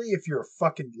 especially if you're a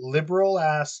fucking liberal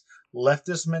ass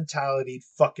leftist mentality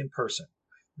fucking person.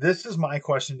 This is my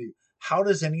question to you. How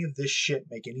does any of this shit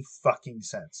make any fucking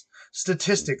sense?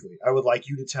 Statistically, I would like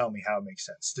you to tell me how it makes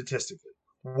sense. Statistically.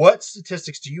 What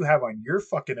statistics do you have on your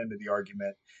fucking end of the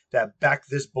argument that back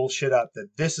this bullshit up,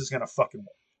 that this is going to fucking work?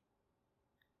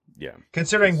 Yeah.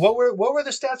 Considering what were the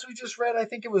stats we just read? I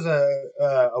think it was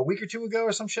a week or two ago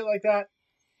or some shit like that.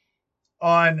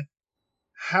 On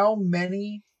how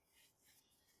many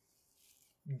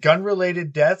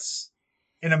gun-related deaths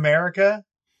in America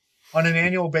on an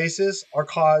annual basis are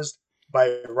caused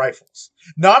by rifles.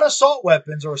 Not assault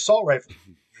weapons or assault rifles.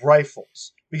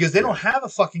 Rifles. Because they don't have a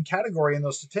fucking category in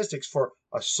those statistics for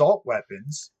assault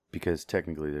weapons. Because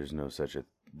technically there's no such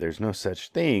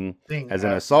thing as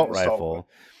an assault rifle.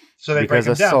 So they break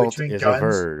them down between is guns a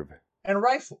verb. and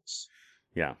rifles.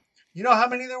 Yeah. You know how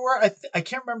many there were? I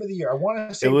can't remember the year. I want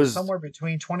to say it was somewhere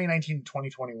between 2019 and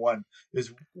 2021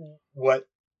 is what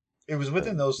it was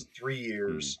within those 3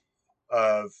 years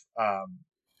of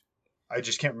I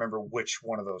just can't remember which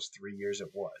one of those 3 years it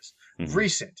was. Mm-hmm.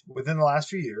 Recent, within the last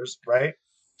few years, right?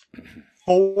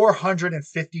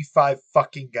 455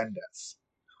 fucking gun deaths.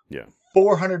 Yeah.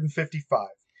 455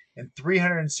 in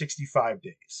 365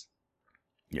 days.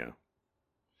 Yeah.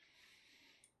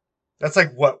 That's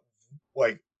like what?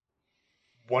 Like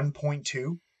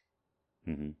 1.2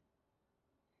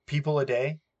 people a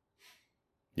day?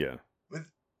 Yeah.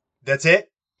 That's it?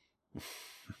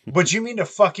 But you mean to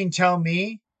fucking tell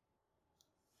me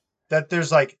that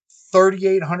there's like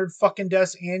 3,800 fucking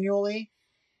deaths annually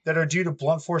that are due to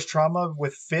blunt force trauma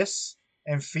with fists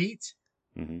and feet.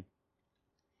 Mm-hmm.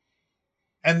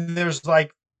 And there's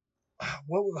like,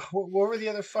 what were the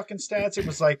other fucking stats? It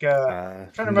was like,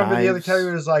 I'm trying to remember the other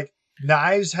category. It was like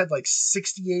knives had like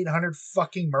 6,800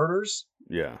 fucking murders.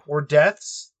 Yeah. Or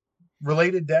deaths,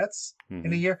 related deaths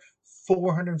in a year.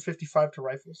 455 to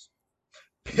rifles.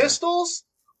 Pistols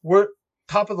were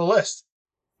top of the list.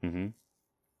 Mm-hmm.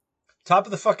 Top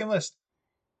of the fucking list.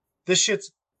 This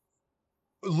shit's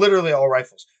literally all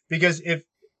rifles. Because if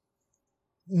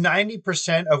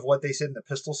 90% of what they said in the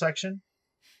pistol section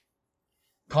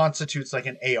constitutes like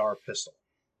an AR pistol.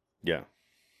 Yeah.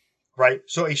 Right?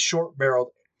 So a short-barreled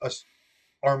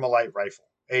Armalite rifle.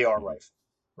 AR rifle.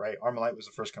 Right? Armalite was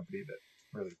the first company that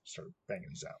really started banging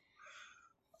these out.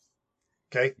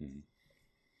 Okay? Mm-hmm.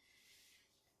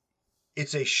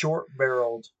 It's a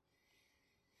short-barreled,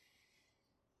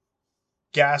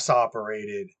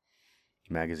 gas-operated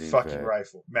magazine-fed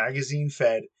rifle.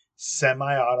 Magazine-fed,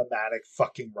 semi-automatic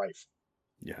fucking rifle.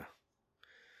 Yeah.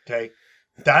 Okay?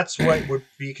 That's what would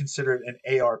be considered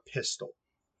an AR pistol.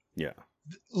 Yeah.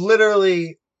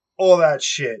 Literally, all that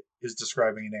shit is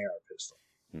describing an AR pistol.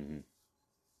 Mm-hmm.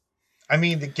 I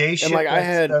mean, the gay shit like,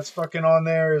 that's fucking on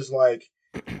there is like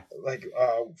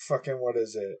fucking, what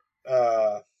is it?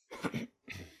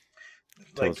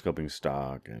 Telescoping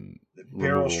stock and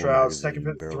barrel shrouds,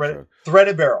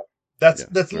 threaded barrel. That's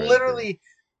literally.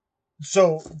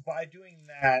 So by doing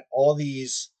that, all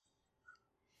these,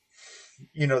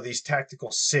 these tactical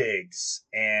SIGs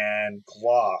and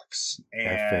Glocks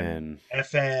and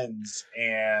FNs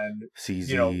and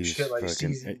CZs, shit like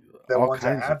CZ, the ones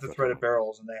that have the threaded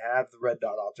barrels and they have the red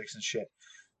dot optics and shit.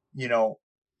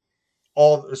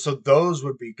 So those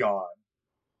would be gone.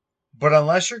 But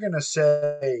unless you're gonna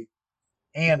say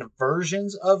and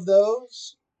versions of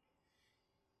those,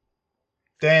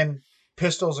 then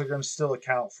pistols are gonna still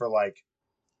account for like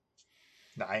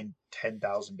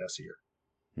 9,000-10,000 deaths a year.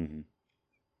 Mm-hmm.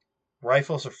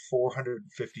 Rifles are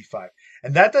 455,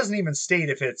 and that doesn't even state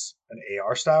if it's an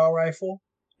AR style rifle,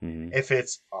 if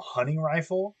it's a hunting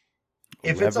rifle,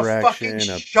 if it's a fucking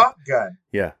shotgun.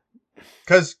 Yeah,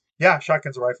 because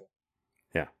shotgun's a rifle.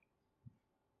 Yeah,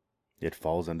 it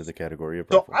falls under the category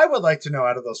of rifle. So I would like to know,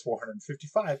 out of those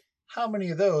 455, how many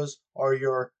of those are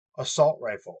your assault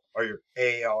rifle or your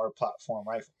AR platform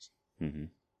rifles? Mm-hmm.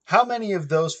 How many of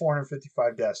those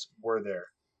 455 deaths were there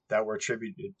that were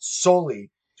attributed solely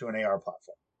to an AR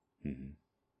platform?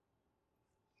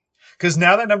 Because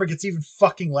now that number gets even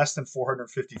fucking less than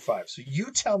 455. So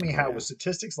you tell me how, with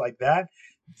statistics like that,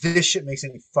 this shit makes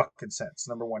any fucking sense.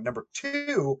 Number one. Number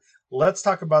two, let's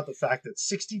talk about the fact that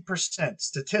 60%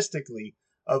 statistically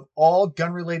of all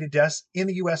gun-related deaths in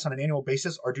the U.S. on an annual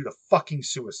basis are due to fucking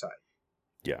suicide.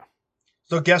 Yeah.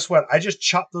 So guess what? I just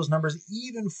chopped those numbers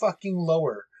even fucking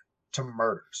lower to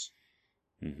murders.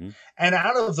 Mm-hmm. And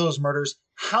out of those murders,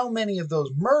 how many of those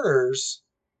murders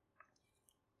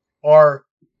are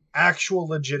actual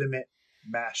legitimate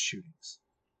mass shootings?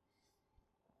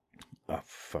 A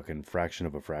fucking fraction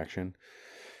of a fraction.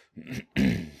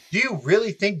 Do you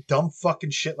really think dumb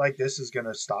fucking shit like this is going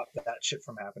to stop that shit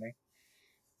from happening?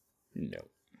 No.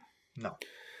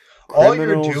 All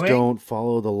criminals you're doing, don't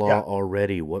follow the law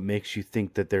already. What makes you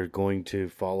think that they're going to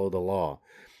follow the law?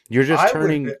 You're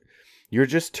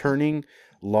just turning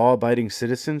law-abiding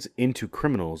citizens into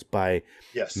criminals by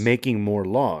making more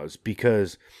laws,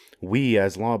 because we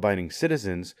as law-abiding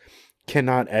citizens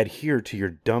cannot adhere to your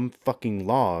dumb fucking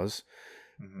laws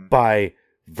by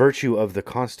virtue of the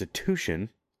Constitution,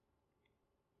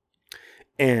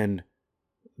 and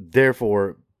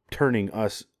therefore turning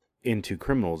us into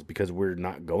criminals because we're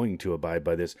not going to abide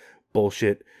by this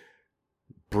bullshit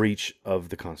breach of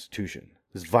the Constitution.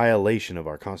 This violation of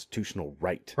our constitutional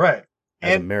right. Right.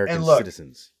 As American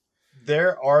citizens.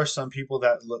 There are some people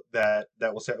that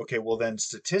will say, okay, well then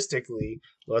statistically,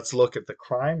 let's look at the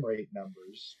crime rate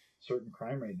numbers, certain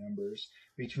crime rate numbers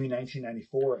between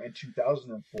 1994 and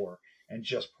 2004 and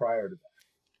just prior to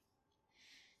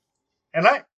that. And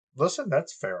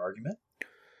that's a fair argument.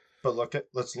 But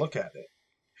let's look at it.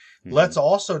 Mm-hmm. Let's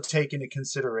also take into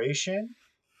consideration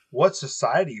what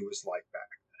society was like back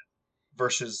then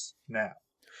versus now.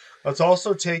 Let's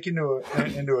also take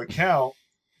into account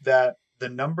that the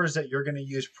numbers that you're going to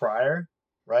use prior,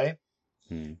 right?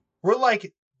 We're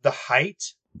like the height,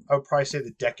 I would probably say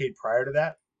the decade prior to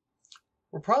that,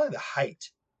 we're probably the height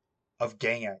of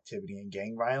gang activity and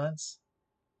gang violence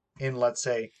in, let's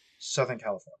say, Southern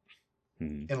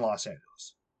California, in Los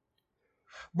Angeles.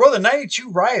 Bro, the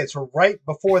 92 riots were right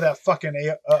before that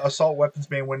fucking assault weapons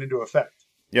ban went into effect.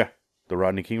 Yeah, the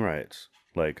Rodney King riots.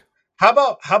 Like, how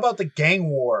about the gang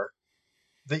war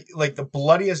the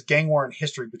bloodiest gang war in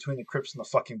history between the Crips and the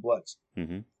fucking Bloods.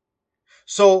 Mm-hmm.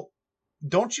 So,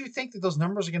 don't you think that those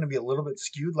numbers are going to be a little bit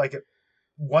skewed? Like,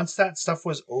 once that stuff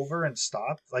was over and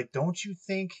stopped, like, don't you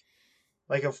think,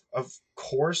 like, of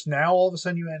course, now all of a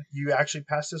sudden you actually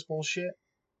pass this bullshit?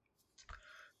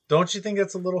 Don't you think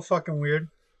that's a little fucking weird?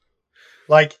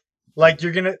 Like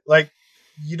you're gonna, like,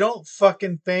 you don't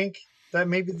fucking think that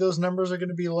maybe those numbers are going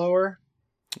to be lower?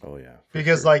 Oh, yeah.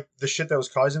 Because, sure. like, the shit that was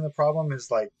causing the problem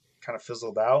is, like, kind of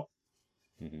fizzled out.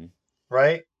 Mm-hmm.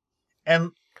 Right?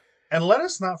 And let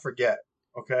us not forget,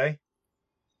 okay?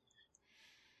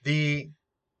 The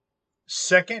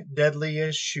second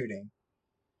deadliest shooting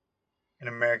in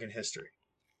American history.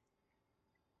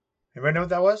 Anybody know what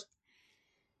that was?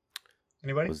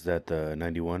 Anybody? Was that the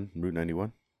 91? Route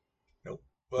 91? Nope.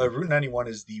 Well, Route 91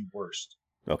 is the worst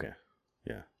Okay.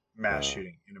 Yeah. mass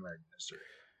shooting in American history.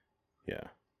 Yeah.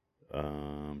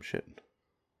 Shit.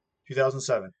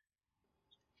 2007.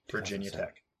 Virginia 2007.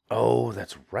 Tech. Oh,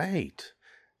 that's right.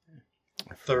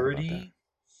 I forgot about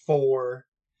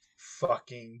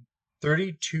that.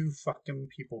 32 fucking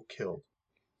people killed.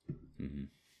 Mhm.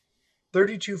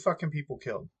 32 fucking people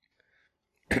killed.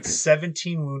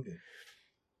 17 wounded. You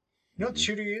know what the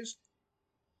shooter used?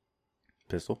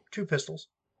 Pistol? 2 pistols.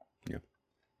 Yeah,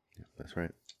 that's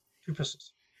right. 2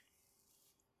 pistols.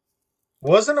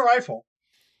 Wasn't a rifle.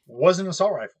 Wasn't an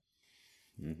assault rifle.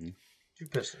 Mm-hmm. 2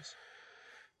 pistols.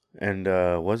 And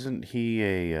wasn't he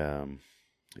a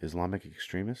Islamic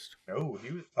extremist? No,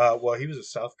 he was. Well, he was a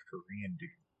South Korean dude.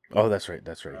 Oh, that's right.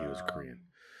 That's right. He was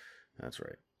Korean. That's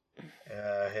right.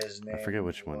 His name. I forget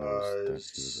which one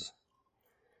was.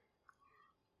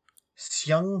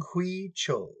 Seung-Hui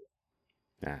Cho.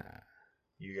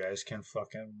 You guys can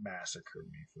fucking massacre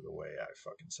me for the way I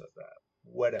fucking said that.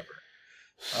 Whatever.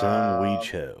 Seung-Hui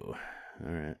Cho.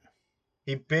 All right.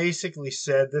 He basically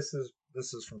said, this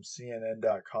is from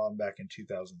CNN.com back in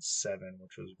 2007,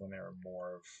 which was when they were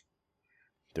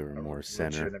more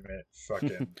center. Legitimate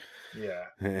fucking, yeah.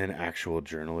 And actual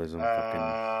journalism.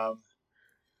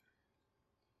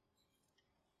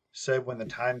 Said when the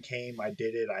time came, I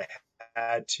did it. I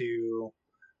had to.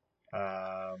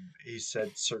 He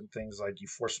said certain things like, you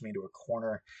forced me to a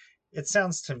corner. It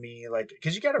sounds to me like,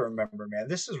 because you got to remember, man,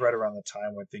 this is right around the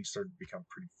time when things started to become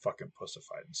pretty fucking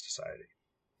pussified in society.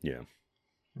 Yeah.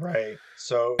 Right.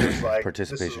 So it was like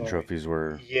participation trophies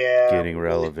were getting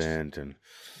relevant, and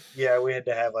we had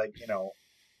to have, like, you know,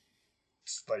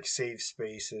 like safe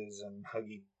spaces and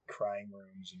huggy crying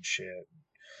rooms and shit.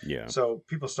 Yeah. So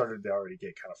people started to already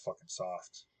get kind of fucking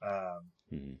soft.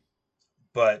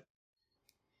 But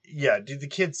yeah, dude, the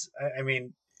kids, I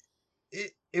mean,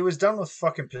 it was done with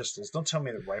fucking pistols. Don't tell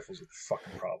me that rifles are the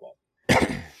fucking problem.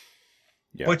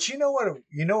 Yeah. But you know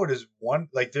what is one,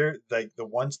 like, they're like the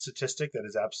one statistic that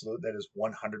is absolute, that is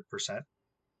 100%.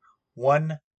 100%.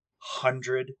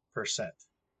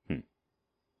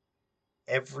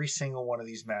 Every single one of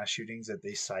these mass shootings that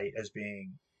they cite as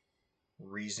being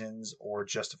reasons or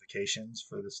justifications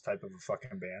for this type of a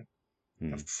fucking ban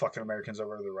of fucking Americans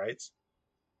over their rights,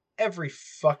 every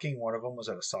fucking one of them was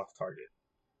at a soft target.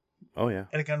 Oh, yeah.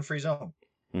 At a gun-free zone.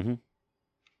 Mm-hmm.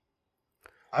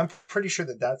 I'm pretty sure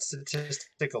that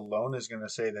statistic alone is going to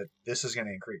say that this is going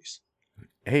to increase.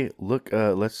 Hey, look,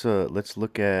 let's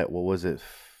look at, what was it,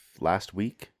 last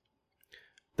week?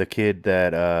 The kid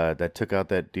that took out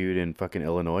that dude in fucking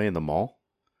Illinois in the mall?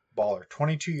 Baller.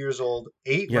 22 years old,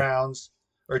 10 rounds.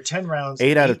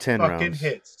 8 out of 10 fucking rounds.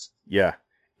 Hits. Yeah.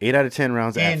 8 out of 10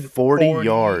 rounds at 40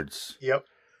 yards. Yep.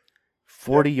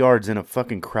 40 yards in a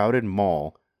fucking crowded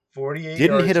mall. 48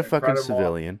 Didn't yards hit a fucking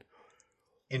civilian.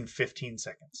 In 15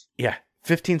 seconds. Yeah.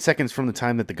 15 seconds from the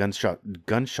time that the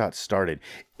gunshot started.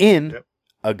 In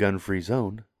a gun-free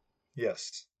zone.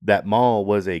 Yes. That mall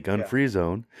was a gun-free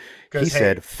zone. He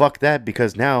said, fuck that,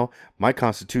 because now my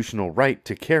constitutional right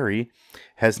to carry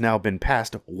has now been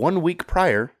passed 1 week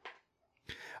prior.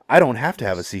 I don't have to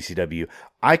have a CCW.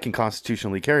 I can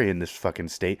constitutionally carry in this fucking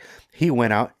state. He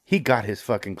went out. He got his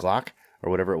fucking Glock, or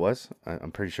whatever it was.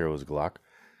 I'm pretty sure it was a Glock.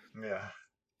 Yeah.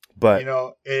 But you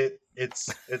know,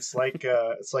 it's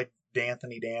like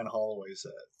D'Anthony Dan Holloway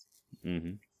said.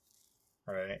 Mm-hmm.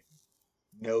 Right.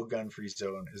 No gun-free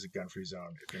zone is a gun-free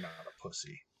zone if you're not a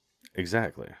pussy.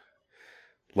 Exactly.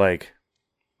 Like.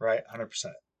 Right.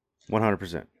 100%.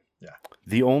 100%. Yeah.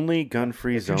 The only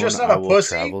gun-free zone I will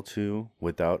travel to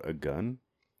without a gun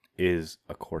is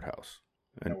a courthouse.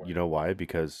 And you know why?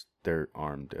 Because they're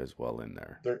armed as well in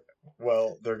there.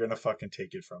 They're gonna fucking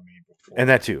take it from me before. And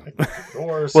that too.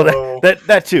 Door, well,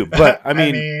 that too. But I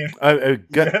mean, a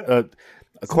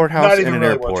courthouse and an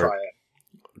airport.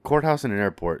 Courthouse and an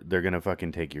airport, they're gonna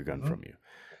fucking take your gun from you.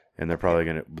 and they're probably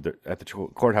gonna at the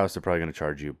courthouse. They're probably gonna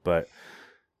charge you, but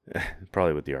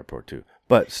probably with the airport too.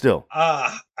 But still,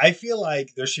 I feel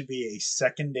like there should be a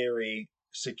secondary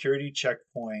security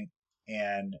checkpoint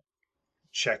and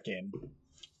check-in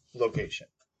location.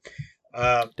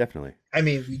 definitely. I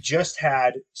mean, we just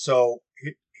had. So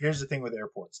here's the thing with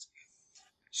airports.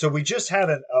 So we just had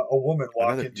a woman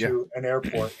walk into an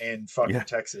airport in fucking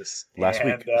Texas last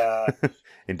week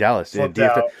in Dallas,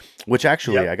 out. Which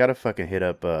actually I gotta fucking hit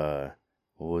up. What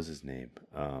was his name?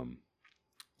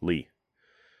 Lee.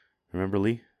 Remember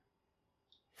Lee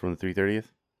from the 330th?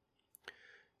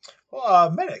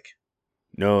 Medic.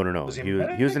 No. He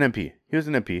was an MP. He was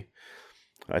an MP.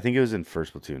 I think it was in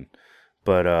first platoon.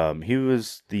 But he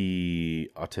was the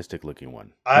autistic looking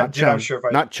one. Not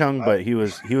Chung, but he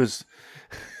was Chung! He was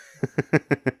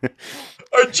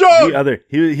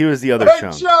the other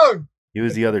Chung. Chung! He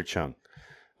was the other Chung.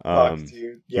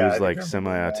 Dude. He was like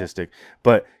semi-autistic.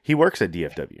 But he works at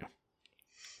DFW.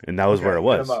 And that was where it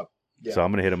was. Yeah. So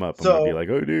I'm gonna hit him up. I'm gonna be like,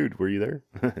 "Oh, dude, were you there?"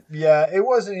 Yeah, it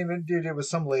wasn't even, dude. It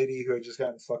was some lady who had just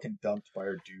gotten fucking dumped by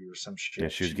her dude or some shit. Yeah,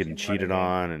 she was getting cheated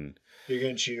on, and you're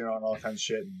getting cheated on, all kinds of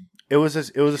shit. And it was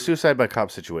a suicide by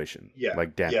cop situation. Yeah,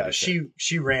 like Dan. Yeah,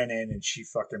 she ran in and she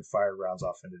fucking fired rounds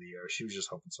off into the air. She was just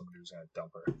hoping somebody was gonna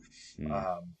dump her,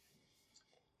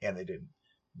 and they didn't.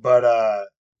 But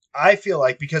I feel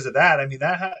like because of that, I mean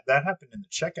that happened in the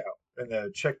checkout, in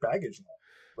the check baggage line.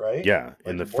 Right? Yeah, like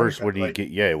in the first when you get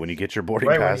your boarding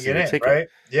pass and your ticket. Right?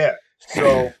 Yeah.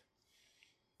 So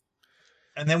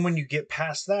and then when you get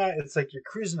past that, it's like you're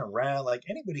cruising around. Like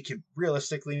anybody can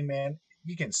realistically, man,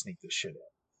 you can sneak this shit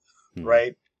in.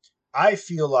 Right? I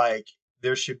feel like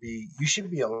you should be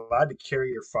allowed to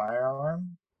carry your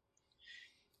firearm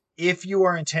if you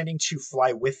are intending to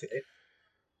fly with it.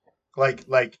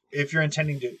 Like if you're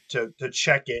intending to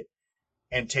check it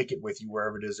and take it with you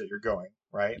wherever it is that you're going,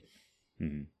 right?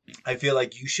 I feel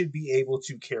like you should be able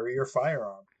to carry your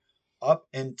firearm up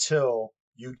until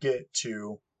you get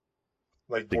to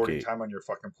like boarding time on your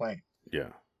fucking plane.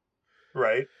 Yeah.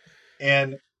 Right?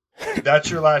 And that's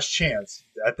your last chance.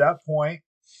 At that point,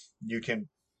 you can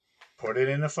put it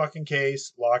in a fucking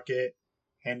case, lock it,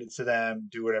 hand it to them,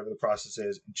 do whatever the process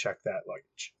is, and check that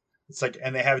luggage. It's like,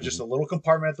 and they have just a little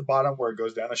compartment at the bottom where it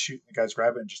goes down a chute, and the guys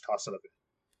grab it and just toss it up in.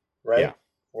 Right? Yeah.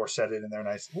 Or set it in there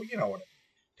nice. Well, you know what I mean.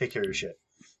 Take care of your shit.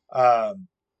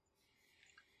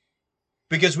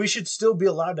 Because we should still be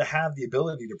allowed to have the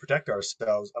ability to protect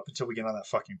ourselves up until we get on that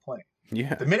fucking plane.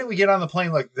 Yeah. The minute we get on the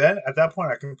plane, like then at that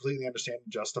point, I completely understand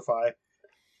and justify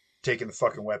taking the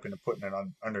fucking weapon and putting it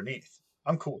on underneath.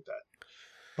 I'm cool with that.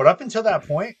 But up until that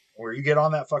point where you get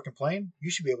on that fucking plane, you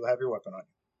should be able to have your weapon on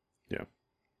you. Yeah.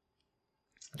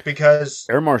 Because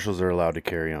air marshals are allowed to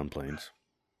carry on planes.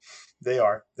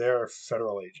 They're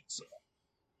federal agents. So.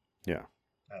 Yeah.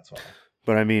 That's why.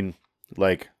 But I mean,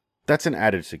 like, that's an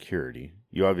added security.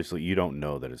 You don't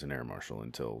know that it's an air marshal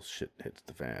until shit hits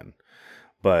the fan.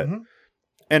 But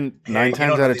and 9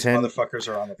 times out of 10, motherfuckers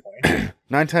are on the plane.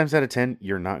 9 times out of 10,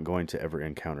 you're not going to ever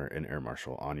encounter an air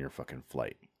marshal on your fucking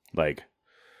flight. Like,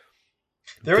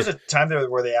 there was a time there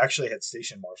where they actually had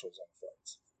station marshals on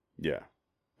flights. Yeah.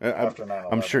 After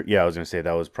 9/11. I'm sure. Yeah, I was going to say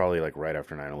that was probably like right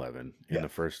after 9/11 in the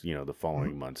first, the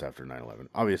following months after 9/11.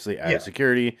 Obviously, added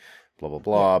security, blah blah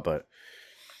blah, but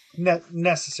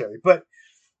necessary. But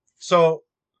so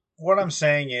what I'm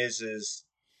saying is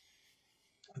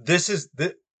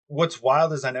what's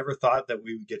wild is I never thought that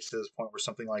we would get to this point where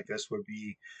something like this would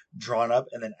be drawn up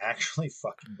and then actually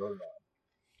fucking voted on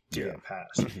to get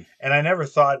passed. And I never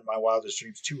thought in my wildest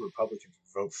dreams 2 Republicans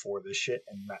would vote for this shit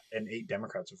and 8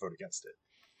 Democrats would vote against it.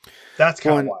 That's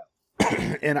kind of wild.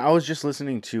 And I was just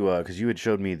listening to because you had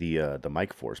showed me the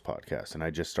Mike Force podcast, and I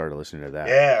just started listening to that.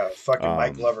 Yeah, fucking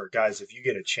Mike Glover, guys. If you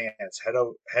get a chance, head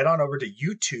on over to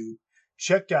YouTube.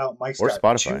 Check out Mike's or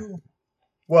Spotify.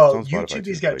 YouTube,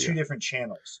 he's got 2 different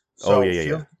channels. So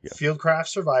Fieldcraft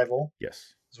Survival.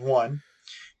 Yes, is one.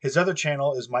 His other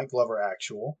channel is Mike Glover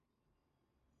Actual.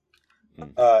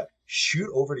 Shoot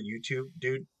over to YouTube,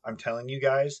 dude. I'm telling you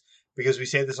guys. Because we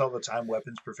say this all the time,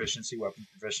 weapons proficiency,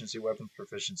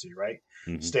 right?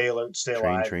 Stay alert, stay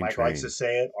alive. Mike likes to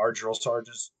say it. Our drill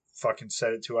sergeants fucking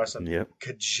said it to us a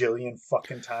cajillion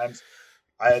fucking times.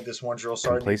 I had this one drill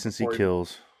sergeant. Complacency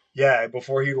kills. Yeah,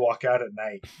 before he'd walk out at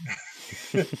night.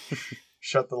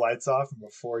 Shut the lights off, and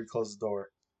before he closed the door,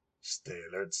 stay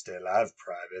alert, stay alive,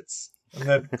 privates. And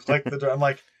then click the door. I'm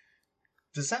like,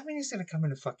 does that mean he's going to come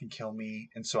in and fucking kill me?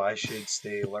 And so I should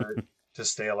stay alert to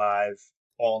stay alive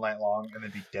all night long and then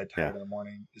be dead tired in the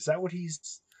morning. Is that what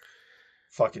he's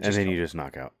fucking And just then come. you just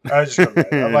knock out. I just come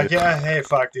back. I'm like, yeah, hey,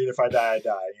 fuck, dude. If I die, I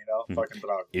die. You know, fucking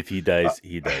Drago. If he dies,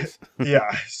 he dies.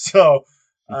 Yeah. So,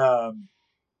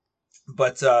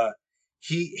 but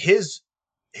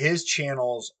his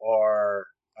channels are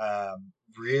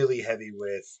really heavy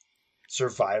with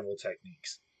survival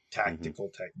techniques, tactical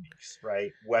techniques,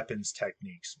 right? Weapons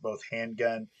techniques, both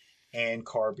handgun and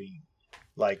carbine,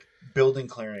 like building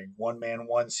clearing, 1-man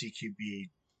 1 CQB,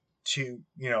 two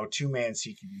man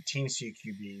CQB, team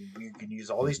CQB. You can use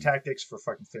all these tactics for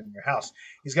fucking clearing your house.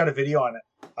 He's got a video on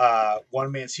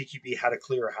 1-man CQB, how to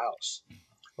clear a house,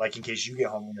 like in case you get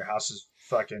home and your house is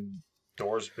fucking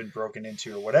doors been broken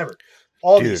into or whatever.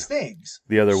 All Dude, these things.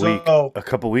 The other week, a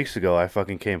couple weeks ago, I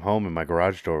fucking came home and my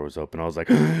garage door was open. I was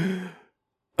like,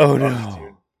 oh no.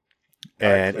 Dude.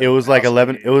 And it was like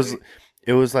 11. It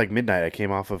was like midnight. I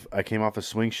came off a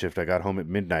swing shift. I got home at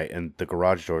midnight and the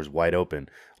garage door is wide open.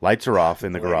 Lights are off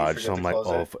in the garage. So I'm like,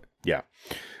 oh, yeah.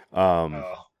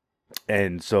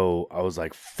 And so I was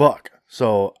like, fuck.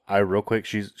 So I real quick,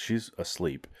 she's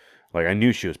asleep. Like I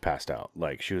knew she was passed out.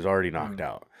 Like she was already knocked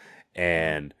out.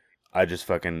 And I just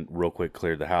fucking real quick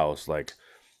cleared the house. Like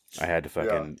I had to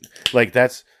fucking like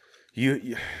that's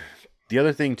you. The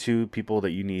other thing too, people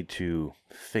that you need to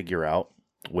figure out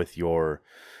with your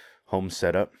home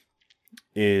setup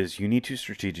is you need to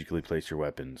strategically place your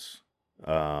weapons.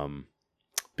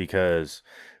 Because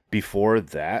before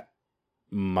that,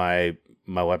 my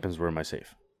weapons were in my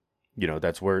safe. You know,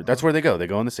 that's where they go. They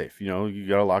go in the safe. You know, you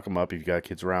gotta lock them up. If you got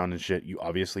kids around and shit, you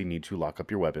obviously need to lock up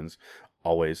your weapons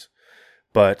always.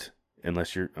 But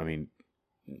unless you're, I mean,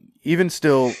 even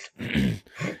still,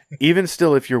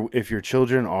 if your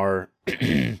children are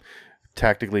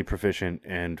tactically proficient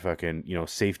and fucking, you know,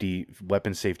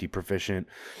 weapon safety proficient,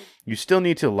 you still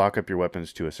need to lock up your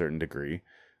weapons to a certain degree.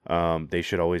 They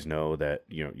should always know that,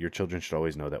 you know, your children should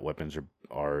always know that weapons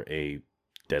are a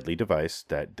deadly device,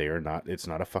 that they are not, it's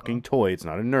not a fucking toy, it's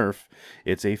not a Nerf,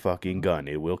 it's a fucking gun.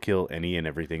 It will kill any and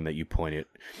everything that you point it.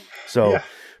 So, yeah.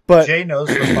 But Jay knows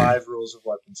the 5 rules of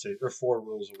weapon safety, or 4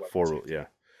 rules of weapon safety. 4 rules, yeah.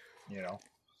 You know,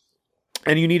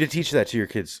 and you need to teach that to your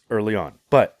kids early on.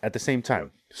 But at the same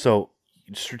time, so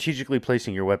strategically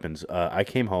placing your weapons. I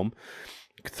came home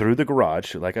through the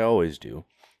garage like I always do.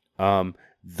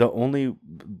 The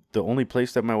only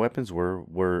place that my weapons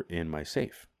were in my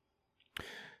safe.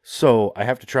 So I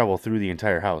have to travel through the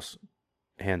entire house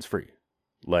hands free,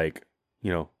 like,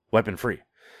 you know, weapon free.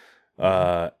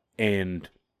 And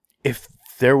if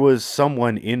there was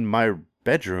someone in my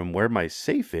bedroom where my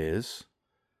safe is,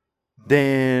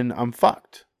 then I'm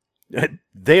fucked.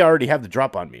 They already have the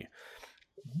drop on me.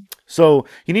 So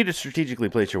you need to strategically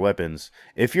place your weapons.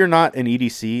 If you're not an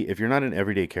EDC, if you're not an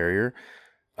everyday carrier,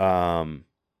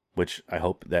 which I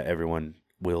hope that everyone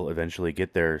will eventually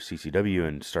get their CCW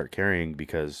and start carrying,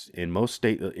 because in most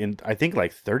I think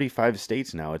like 35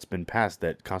 states now, it's been passed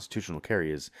that constitutional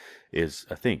carry is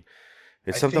a thing.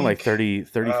 It's something like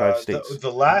 35 states.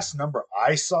 The last number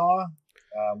I saw,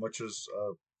 which was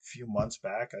a few months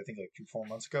back, I think like 2-4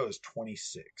 months ago, is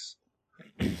 26.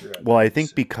 Well, I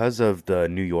think because of the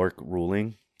New York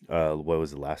ruling, what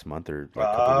was it, last month or like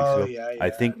a couple weeks ago? Yeah.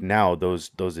 I think now those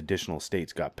additional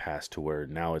states got passed to where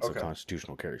now it's a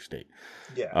constitutional carry state.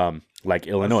 Yeah. Like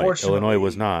Illinois. Illinois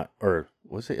was not, or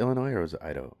was it Illinois or was it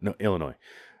Idaho? No, Illinois.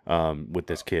 With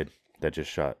this kid that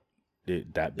just shot,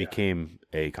 that became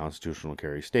a constitutional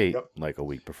carry state like a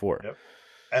week before. Yep.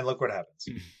 And look what happens.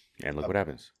 What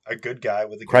happens. A good guy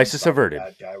with a gun. Crisis averted. A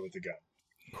bad guy with a gun.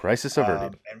 Crisis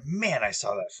averted. And man, I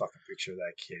saw that fucking picture of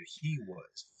that kid. He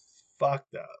was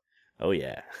fucked up. Oh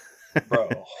yeah, bro.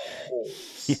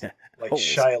 Holes. Yeah, like holes.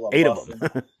 Shia LaBeouf. 8 of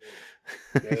them.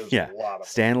 Yeah, a lot of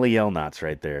Stanley Yelnats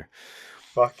right there.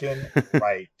 Fucking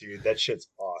right, dude. That shit's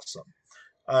awesome.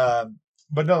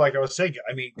 But no, like I was saying,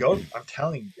 I mean, go. I'm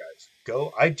telling you guys,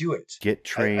 go. I do it. Get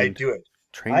trained. I do it.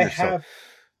 Train yourself.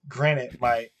 Granted,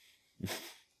 my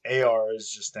AR is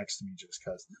just next to me just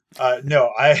because.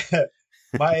 No,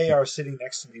 my AR is sitting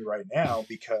next to me right now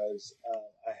because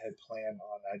I had planned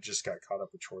on. I just got caught up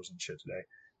with chores and shit today.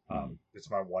 It's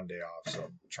my one day off, so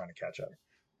I'm trying to catch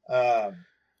up.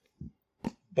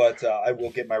 But I will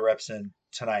get my reps in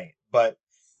tonight. But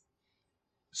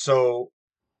so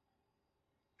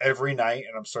every night,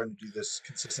 and I'm starting to do this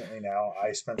consistently now,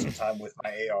 I spend some time with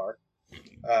my AR,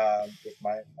 with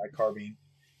my carbine,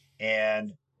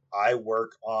 and I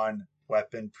work on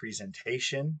weapon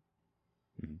presentation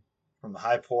from the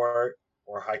high port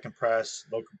or high compress,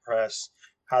 low compress,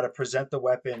 how to present the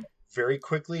weapon very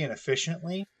quickly and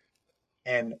efficiently,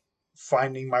 and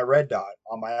finding my red dot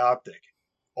on my optic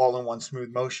all in one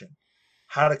smooth motion.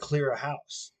 How to clear a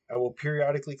house. I will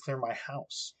periodically clear my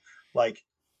house. Like,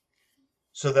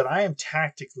 so that I am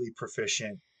tactically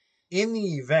proficient in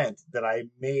the event that I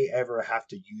may ever have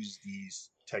to use these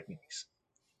techniques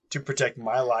to protect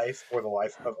my life or the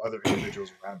life of other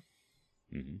individuals around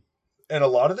me. Mm-hmm. And a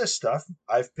lot of this stuff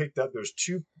I've picked up. There's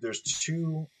two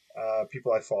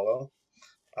people I follow.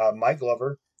 Mike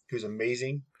Glover, who's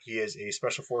amazing. He is a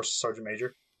Special Forces Sergeant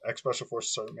Major, ex-Special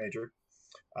Forces Sergeant Major.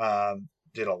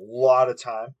 Did a lot of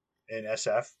time in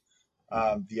SF.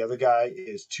 The other guy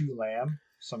is 2Lamb.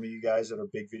 Some of you guys that are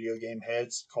big video game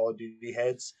heads, Call of Duty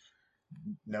heads,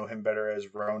 know him better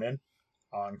as Ronin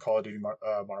on Call of Duty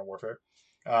Modern Warfare.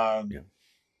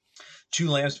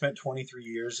 2Lamb spent 23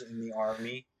 years in the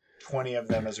Army, 20 of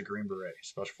them as a Green Beret,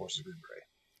 Special Forces Green Beret.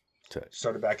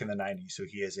 Started back in the 90s, so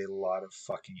he has a lot of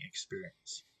fucking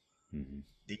experience. Mm-hmm.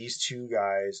 These two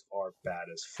guys are bad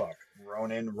as fuck.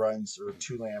 2Lamb runs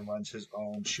his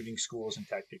own shooting schools and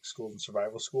tactics schools and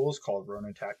survival schools called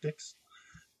Ronin Tactics,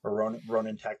 or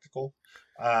Ronin Tactical.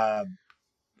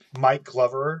 Mike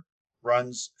Glover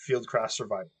runs Fieldcraft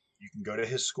Survival. You can go to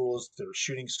his schools. They're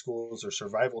shooting schools, or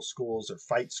survival schools, or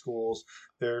fight schools.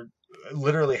 They're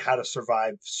literally how to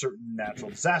survive certain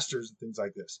natural disasters and things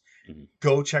like this. Mm-hmm.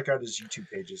 Go check out his YouTube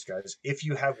pages, guys. If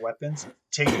you have weapons,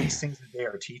 take these things that they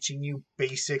are teaching you,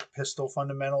 basic pistol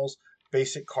fundamentals,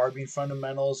 basic carbine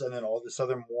fundamentals, and then all this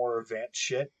other more advanced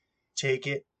shit. Take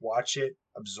it, watch it,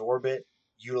 absorb it,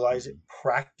 utilize it,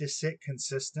 practice it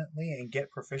consistently, and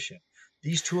get proficient.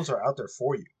 These tools are out there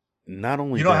for you. Not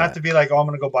only you don't have to be like, oh, I'm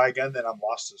going to go buy a gun, then I'm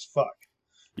lost as fuck.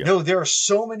 Yeah. No, there are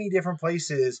so many different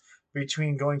places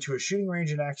between going to a shooting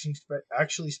range and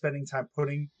actually spending time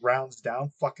putting rounds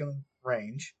down fucking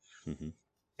range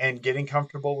and getting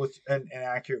comfortable with and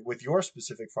accurate with your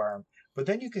specific firearm. But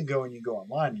then you can go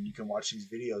online and you can watch these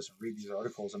videos and read these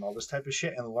articles and all this type of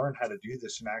shit and learn how to do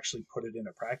this and actually put it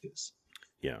into practice.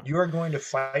 Yeah. You are going to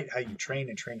fight how you train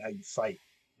and train how you fight.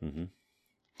 Mm-hmm.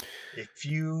 If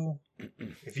you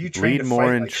train bleed to more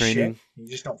fight in like training, shit, you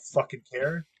just don't fucking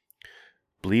care.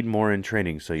 Bleed more in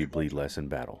training, so you bleed less in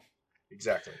battle.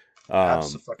 Exactly.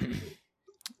 Absolutely.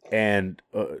 And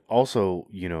also,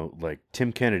 like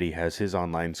Tim Kennedy has his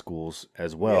online schools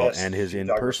as well, yes, and his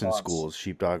in-person schools,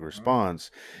 Sheepdog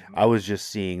Response. Mm-hmm. I was just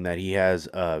seeing that he has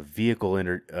vehicle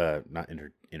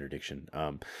interdiction.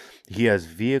 He has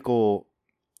vehicle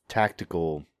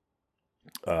tactical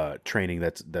training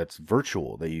that's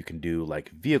virtual, that you can do,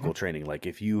 like vehicle training. Like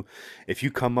if you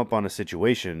come up on a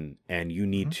situation and you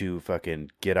need to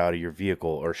fucking get out of your vehicle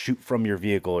or shoot from your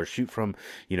vehicle or shoot from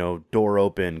door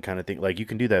open kind of thing, like you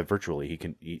can do that virtually.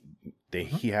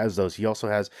 He has those.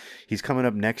 He's coming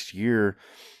up next year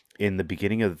in the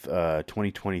beginning of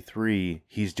 2023.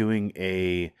 He's doing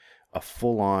a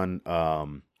full on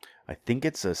I think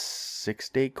it's a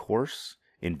 6-day course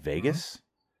in Vegas.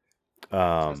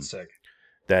 That's sick.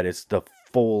 That it's the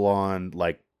full on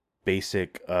like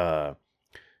basic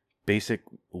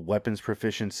weapons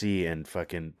proficiency and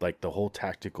fucking like the whole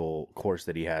tactical course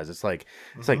that he has. It's like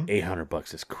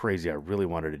 $800. It's crazy. I really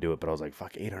wanted to do it, but I was like,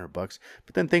 fuck, $800. But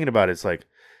then thinking about it, it's like,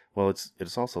 well,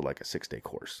 it's also like a 6-day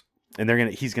course. And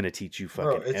he's gonna teach you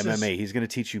fucking MMA. He's gonna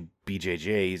teach you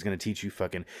BJJ. He's gonna teach you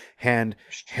fucking hand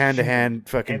to hand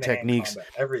fucking techniques,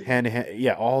 hand to hand,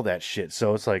 yeah, all that shit.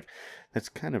 So it's like, that's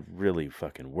kind of really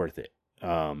fucking worth it.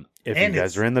 If you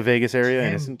guys are in the Vegas area,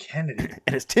 and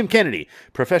it's Tim Kennedy,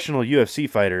 professional UFC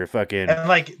fighter, fucking, and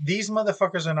like these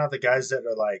motherfuckers are not the guys that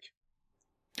are like,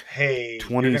 hey,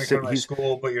 you're gonna come to my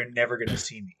school, but you're never gonna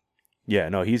see me. Yeah,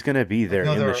 no, he's gonna be there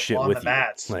in the shit with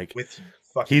you, like with you.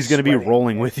 He's going to be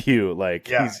rolling with you.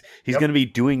 Like he's going to be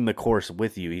doing the course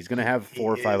with you. He's going to have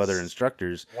 4 or 5 other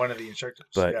instructors. One of the instructors.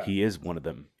 But he is one of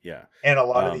them. Yeah. And a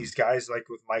lot of these guys, like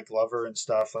with Mike Glover and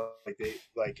stuff,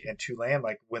 and 2Lamb,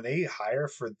 like when they hire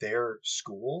for their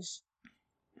schools,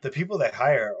 the people they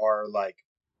hire are like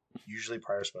usually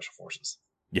prior special forces.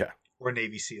 Yeah. Or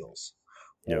Navy SEALs.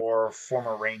 Yep. Or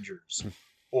former Rangers.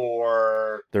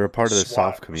 Or they're a part of the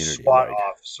SOF community. SWAT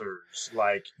officers,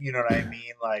 like, you know what I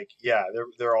mean? Like, yeah,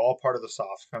 they're all part of the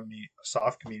SOF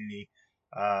community.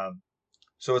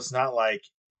 So it's not like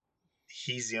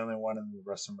he's the only one, and the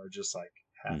rest of them are just like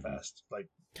half-assed. Like,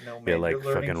 no, man, yeah, like you're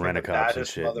learning fucking from the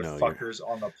baddest shit. motherfuckers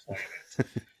on the planet.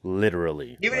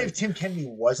 Literally. Even if Tim Kennedy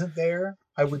wasn't there,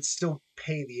 I would still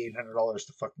pay the $800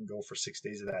 to fucking go for 6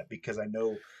 days of that, because I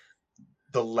know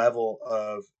the level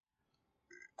of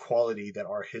quality that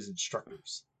are his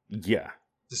instructors. Yeah.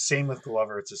 The same with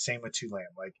Glover. It's the same with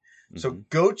 2Lamb. Like, so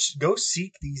go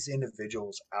seek these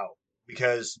individuals out,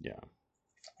 because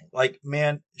like,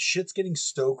 man, shit's getting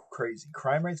so crazy.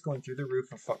 Crime rate's going through the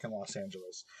roof in fucking Los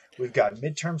Angeles. We've got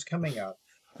midterms coming up.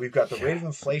 We've got the rate of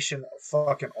inflation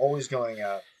fucking always going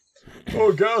up.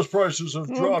 Oh, gas prices have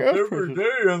dropped every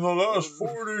day in the last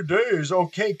 40 days.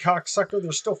 Okay, cocksucker,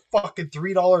 they're still fucking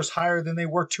 $3 higher than they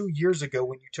were 2 years ago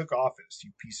when you took office,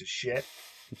 you piece of shit.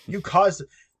 You caused...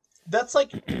 That's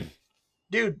like...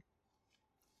 Dude.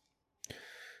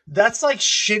 That's like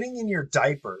shitting in your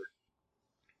diaper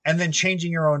and then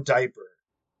changing your own diaper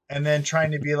and then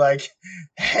trying to be like,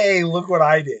 hey, look what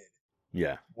I did.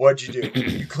 Yeah. What'd you do?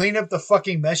 You cleaned up the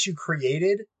fucking mess you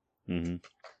created? Mm-hmm.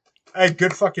 Hey,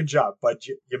 good fucking job, bud.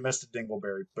 You missed a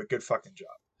dingleberry, but good fucking job.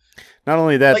 Not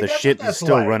only that, Like, the that's shit what is that's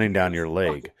still like. running down your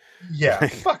leg. Yeah,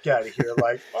 fuck out of here.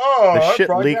 Like, oh, The I shit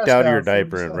brought leaked gas out of down your 40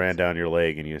 diaper and cents. ran down your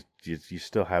leg, and you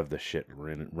still have the shit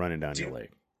running down Dude, your leg.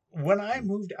 When I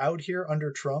moved out here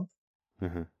under Trump,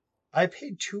 Mm-hmm. I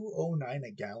paid $2.09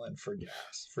 a gallon for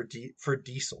gas for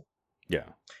diesel. Yeah.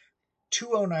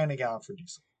 $2.09 a gallon for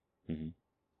diesel. Mm-hmm.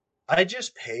 I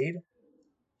just paid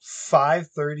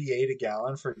 $5.38 a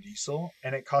gallon for diesel,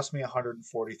 and it cost me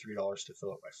 $143 to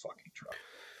fill up my fucking truck.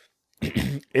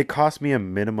 It costs me a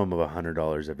minimum of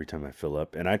 $100 every time I fill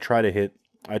up, and I try to hit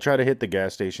the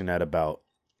gas station at about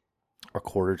a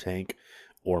quarter tank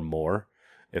or more.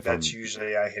 That's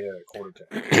usually I hit at a quarter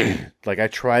tank. Like I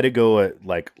try to go at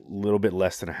like a little bit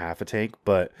less than a half a tank,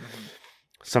 but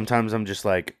sometimes I'm just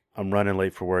like I'm running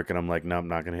late for work and I'm like, no, I'm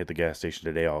not gonna hit the gas station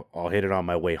today. I'll hit it on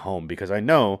my way home because I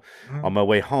know on my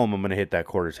way home I'm gonna hit that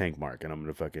quarter tank mark and I'm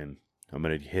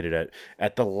gonna hit it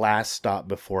at the last stop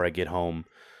before I get home.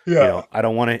 Yeah. You know, I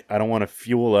don't want to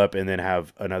fuel up and then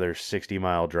have another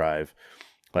 60-mile drive.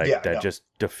 Like that just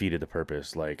defeated the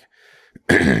purpose. Like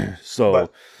so,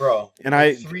 but, bro, and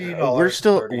we're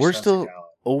still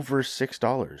over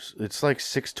 $6. It's like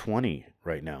 $6.20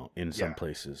 right now in some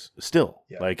places. Still,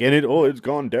 like, and it's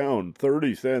gone down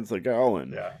 30 cents a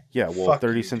gallon. Yeah. Well, fuck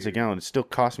 30 cents a gallon. It still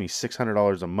costs me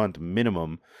 $600 a month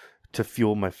minimum to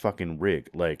fuel my fucking rig.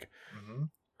 Like,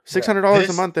 $600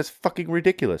 a month. That's fucking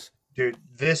ridiculous. Dude,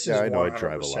 this is I know 100% I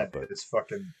drive a lot, but it's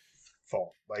fucking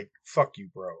fault. Like, fuck you,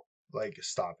 bro. Like,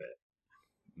 stop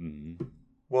it. Mm-hmm.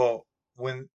 Well,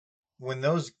 when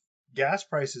those gas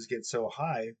prices get so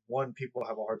high, one, people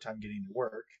have a hard time getting to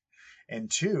work, and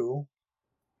two,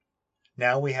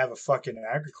 now we have a fucking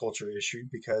agriculture issue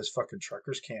because fucking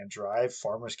truckers can't drive,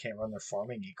 farmers can't run their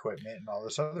farming equipment, and all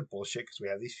this other bullshit because we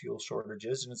have these fuel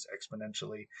shortages, and it's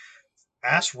exponentially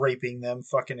ass raping them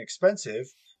fucking expensive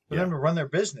for them to run their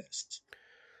business.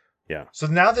 Yeah. So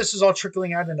now this is all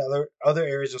trickling out into other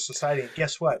areas of society, and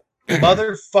guess what?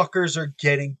 Motherfuckers are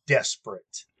getting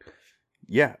desperate.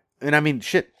 Yeah. And I mean,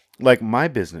 shit, like my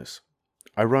business,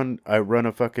 I run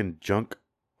a fucking junk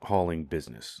hauling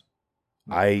business.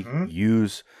 I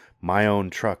use my own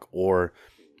truck or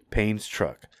Payne's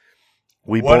truck.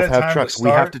 We both have trucks. We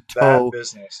have to tow.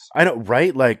 Business. I know,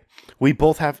 right? Like we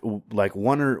both have, like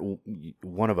one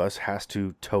of us has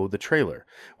to tow the trailer.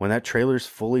 When that trailer's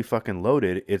fully fucking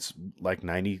loaded, it's like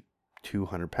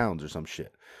 9,200 pounds or some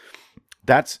shit.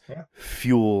 That's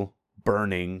fuel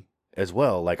burning as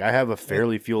well. Like I have a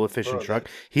fairly fuel efficient truck.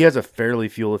 He has a fairly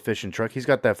fuel efficient truck. He's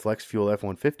got that Flex Fuel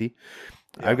F-150.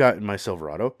 I've got my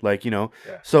Silverado. Like, you know,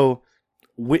 so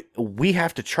we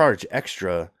have to charge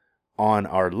extra on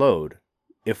our load.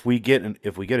 If we get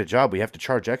a job, we have to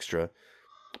charge extra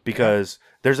because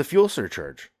there's a fuel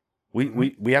surcharge.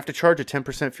 We have to charge a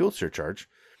 10% fuel surcharge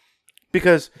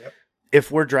because if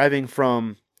we're driving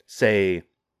from, say,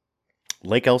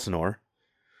 Lake Elsinore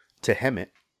to Hemet,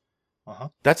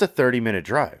 that's a 30-minute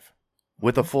drive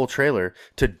with a full trailer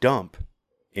to dump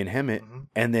in Hemet,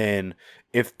 and then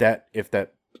if that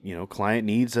you know client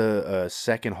needs a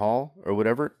second haul or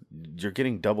whatever, you're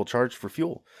getting double charged for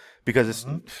fuel because it's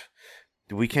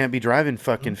we can't be driving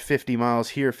fucking 50 miles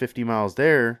here, 50 miles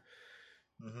there,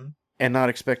 and not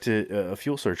expect a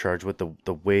fuel surcharge with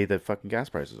the way that fucking gas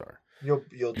prices are.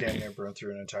 You'll damn near burn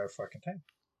through an entire fucking tank.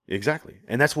 Exactly.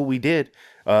 And that's what we did.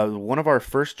 One of our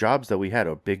first jobs that we had,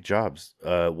 big jobs,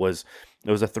 was a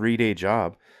 3-day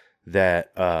job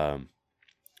that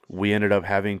we ended up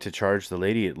having to charge the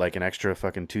lady like an extra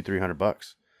fucking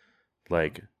 $200-300.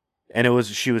 Like, and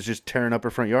she was just tearing up her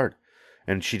front yard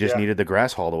and she just needed the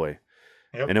grass hauled away.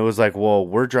 Yep. And it was like, well,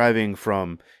 we're driving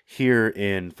from here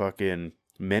in fucking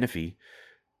Menifee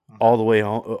all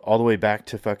the way back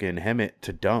to fucking Hemet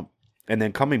to dump, and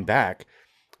then coming back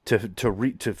to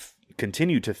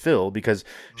continue to fill because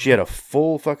she had a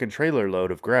full fucking trailer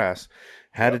load of grass,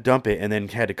 had to dump it, and then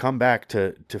had to come back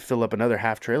to fill up another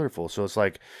half trailer full. So it's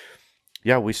like,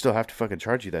 yeah, we still have to fucking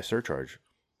charge you that surcharge.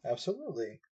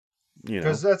 Absolutely. You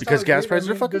know, because gas prices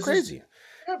are fucking crazy.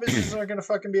 Yeah, businesses aren't going to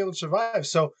fucking be able to survive.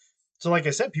 So like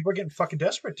I said, people are getting fucking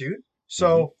desperate, dude.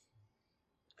 So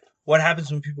what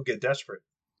happens when people get desperate?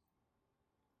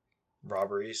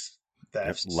 robberies,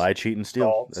 thefts, Lie, cheat, and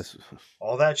steal. assaults,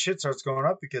 all that shit starts going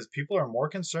up because people are more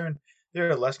concerned.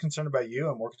 They're less concerned about you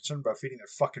and more concerned about feeding their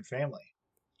fucking family.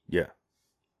 Yeah.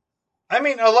 I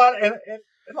mean, a lot and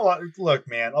a lot. Look,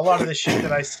 man, a lot of the shit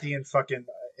that I see in fucking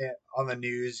on the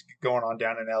news going on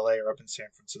down in LA or up in San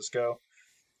Francisco,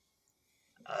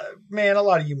 man, a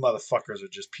lot of you motherfuckers are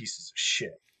just pieces of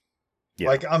shit. Yeah.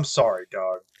 Like, I'm sorry,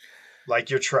 dog. Like,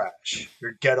 you're trash.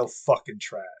 You're ghetto fucking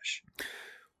trash.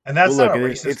 And that's not a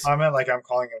racist comment. Like, I'm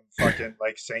calling them fucking,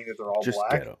 like, saying that they're all just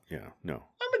black. Ghetto. Yeah, no.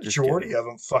 A majority of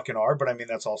them fucking are, but I mean,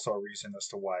 that's also a reason as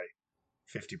to why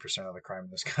 50% of the crime in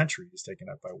this country is taken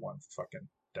up by one fucking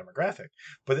demographic.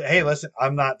 But hey, listen,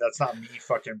 that's not me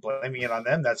fucking blaming it on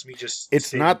them. That's me just.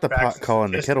 It's not the pot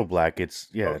calling the kettle black. It's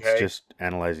it's just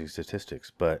analyzing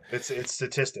statistics. But it's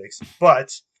statistics.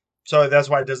 But so that's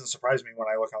why it doesn't surprise me when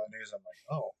I look on the news. I'm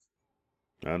like, oh.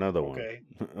 Another one. Okay.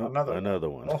 Another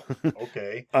one. Oh,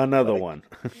 okay. Another one.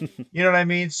 You know what I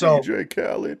mean? So DJ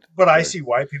Khaled. But I see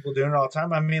white people doing it all the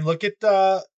time. I mean, look at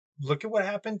what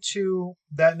happened to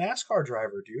that NASCAR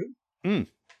driver, dude.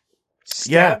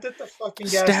 Stabbed at the fucking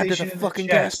gas station. Stabbed at the fucking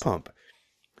gas pump.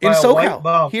 In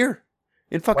SoCal. Here.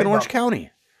 In fucking Orange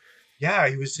County. Yeah,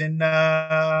 he was in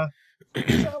out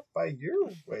by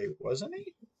your way, wasn't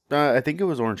he? I think it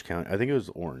was Orange County. I think it was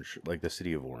Orange, like the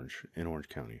city of Orange in Orange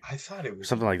County. I thought it was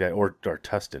something like that, or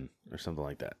Tustin, or something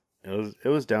like that. It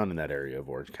was down in that area of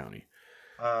Orange County.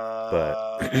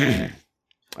 But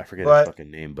I forget his fucking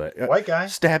name. But white guy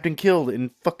stabbed and killed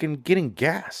in fucking getting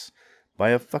gas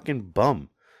by a fucking bum.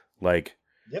 Like,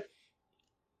 yep.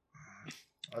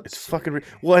 It's fucking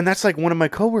well, and that's like one of my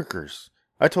coworkers.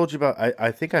 I told you about.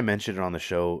 I think I mentioned it on the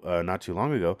show not too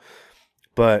long ago.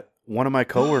 But one of my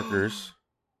coworkers.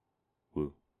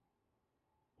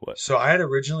 What? So I had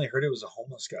originally heard it was a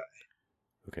homeless guy.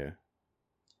 Okay.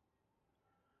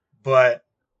 But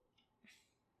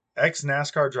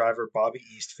ex-NASCAR driver Bobby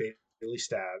East fatally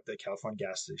stabbed at California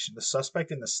gas station. The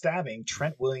suspect in the stabbing,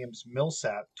 Trent Williams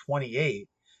Millsap, 28,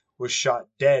 was shot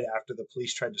dead after the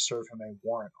police tried to serve him a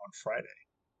warrant on Friday.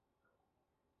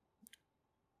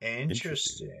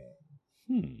 Interesting.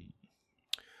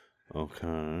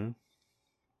 Okay.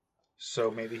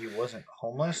 So maybe he wasn't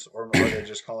homeless, or were they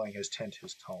just calling his tent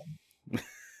his home?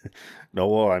 No,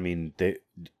 well, I mean, it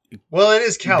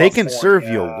is California. They can serve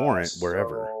you a warrant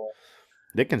wherever.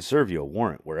 They can serve you a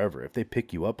warrant wherever. If they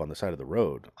pick you up on the side of the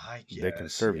road, they can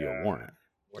serve you a warrant.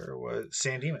 Where was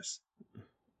San Dimas?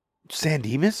 San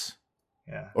Dimas?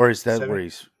 Yeah. Or is that where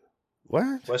he's...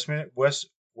 What?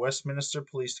 Westminster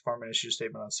Police Department issued a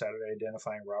statement on Saturday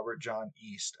identifying Robert John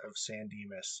East of San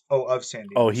Dimas. Of San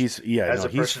Dimas. Oh, he's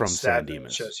from San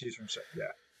Dimas. He's from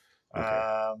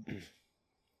Okay.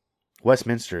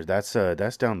 Westminster, that's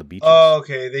down the beach. Oh,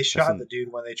 okay. They shot the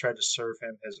dude when they tried to serve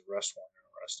him his arrest warrant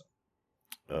and arrest him.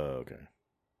 Oh, okay.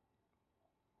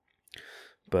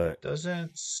 But it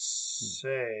doesn't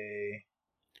say.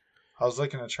 I was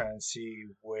looking to try and see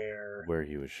where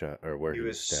he was shot or where he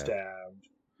was stabbed.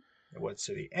 In what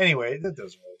city? Anyway, that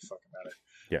doesn't really fucking matter.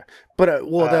 Yeah, but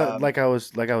like I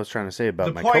was trying to say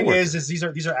about my coworker. The point is these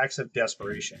are acts of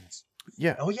desperation.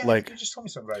 Yeah. Oh yeah. Like, you just told me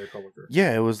something about your coworker.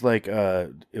 Yeah, it was like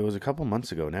it was a couple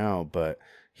months ago now, but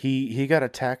he got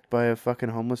attacked by a fucking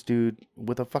homeless dude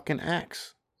with a fucking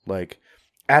axe, like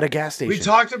at a gas station. We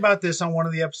talked about this on one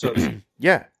of the episodes.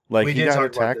 Yeah, like we he did got talk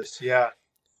attacked. About this. Yeah.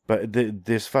 But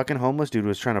this fucking homeless dude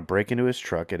was trying to break into his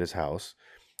truck at his house.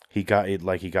 He got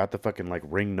the fucking like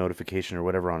ring notification or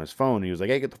whatever on his phone. And he was like,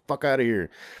 "Hey, get the fuck out of here!"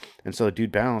 And so the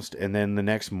dude bounced. And then the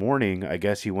next morning, I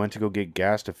guess he went to go get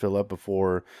gas to fill up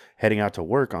before heading out to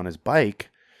work on his bike.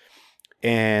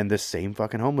 And the same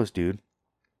fucking homeless dude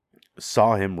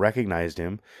saw him, recognized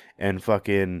him, and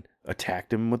fucking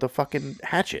attacked him with a fucking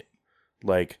hatchet,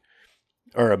 like,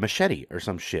 or a machete or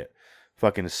some shit.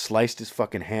 Fucking sliced his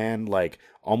fucking hand, like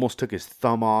almost took his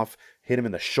thumb off, hit him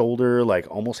in the shoulder, like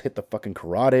almost hit the fucking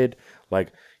carotid.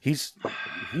 Like he's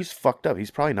fucked up.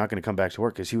 He's probably not going to come back to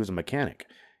work because he was a mechanic.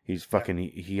 He's fucking,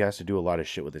 he has to do a lot of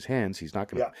shit with his hands. He's not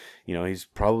going to, he's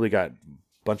probably got a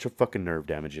bunch of fucking nerve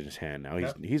damage in his hand now.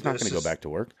 He's not going to go back to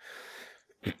work.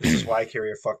 This is why I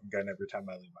carry a fucking gun every time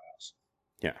I leave my house.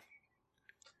 Yeah.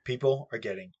 People are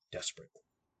getting desperate.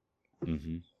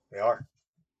 Mm-hmm. They are.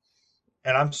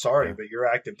 And I'm sorry, but your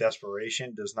act of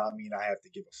desperation does not mean I have to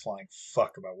give a flying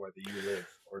fuck about whether you live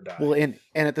or die. Well, and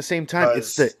at the same time,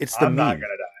 it's the I'm meme. not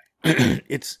gonna die.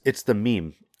 It's the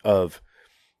meme of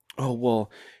oh well,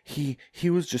 he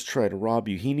was just trying to rob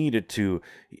you. He needed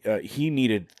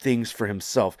things for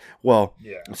himself. Well,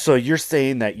 Yeah, so you're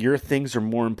saying that your things are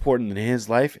more important than his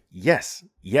life? Yes,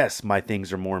 my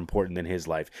things are more important than his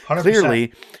life.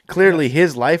 100%. Clearly, Yes.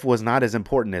 his life was not as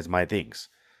important as my things.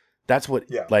 That's what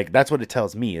Yeah. that's what it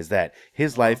tells me, is that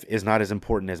his Uh-huh. life is not as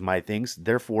important as my things.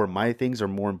 Therefore, my things are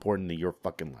more important than your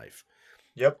fucking life.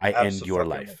 Yep. I end your Absolutely.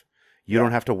 life. You Yeah.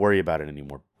 don't have to worry about it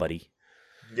anymore, buddy.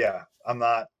 Yeah. I'm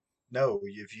not. No,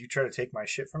 if you try to take my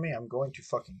shit from me, I'm going to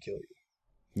fucking kill you.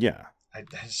 Yeah.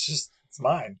 It's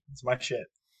mine. It's my shit.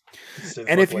 Stay the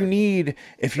And fuck if away you from me. need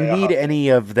Stay off me. any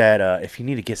of that, if you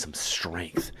need to get some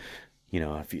strength, you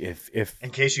know,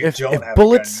 In case you don't have a gun,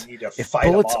 bullets you need to fight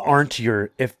them off.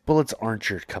 if bullets aren't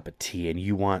your cup of tea, and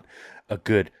you want a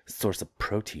good source of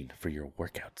protein for your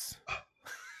workouts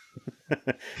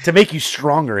to make you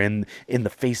stronger in the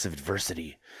face of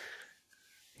adversity,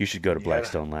 you should go to Yeah.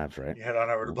 Blackstone Labs, right? You head on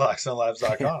over to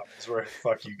blackstonelabs.com. Is where the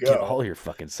fuck you Get go. all your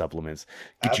fucking supplements.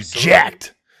 Get Absolutely. you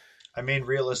jacked. I mean,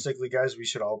 realistically, guys, we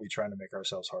should all be trying to make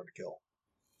ourselves hard to kill.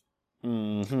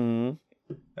 Mm-hmm.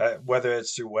 Whether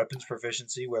it's through weapons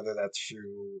proficiency, whether that's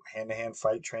through hand-to-hand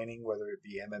fight training, whether it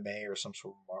be MMA or some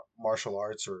sort of martial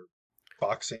arts or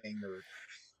boxing or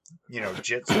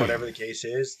jits, whatever the case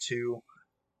is, to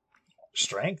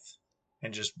strength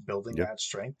and just building Yep. that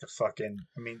strength to fucking.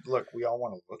 I mean, look, we all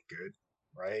want to look good,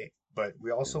 right? But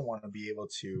we also want to be able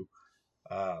to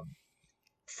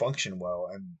function well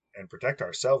and protect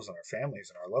ourselves and our families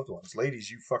and our loved ones. Ladies,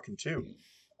 you fucking too.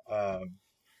 Um,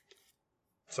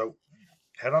 so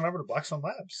head on over to Blackstone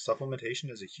Labs. Supplementation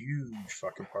is a huge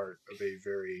fucking part of a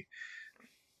very,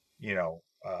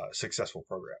 successful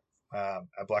program.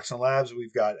 At Blackstone Labs,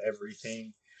 we've got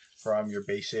everything from your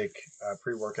basic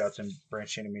pre-workouts and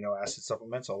branched chain amino acid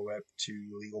supplements all the way up to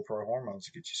legal pro hormones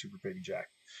to get you super baby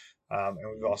jacked. And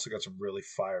we've also got some really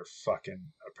fire fucking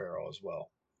apparel as well.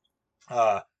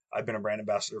 I've been a brand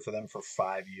ambassador for them for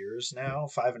 5 years now,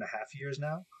 5.5 years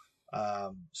now.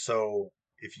 So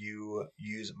if you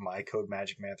use my code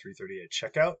MagicMan330 at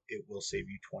checkout, it will save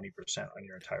you 20% on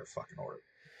your entire fucking order.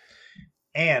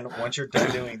 And once you're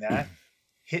done doing that,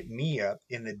 hit me up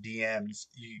in the DMs.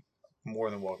 You're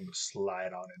more than welcome to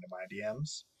slide on into my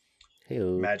DMs.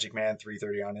 Hey-o.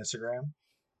 MagicMan330 on Instagram.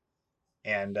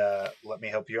 And let me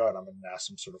help you out. I'm an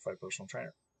awesome certified personal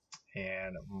trainer.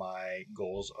 And my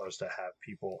goals are to have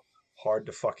people hard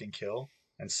to fucking kill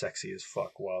and sexy as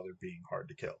fuck while they're being hard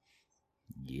to kill.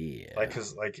 Yeah.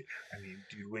 Dude,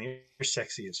 when you're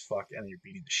sexy as fuck and you're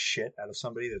beating the shit out of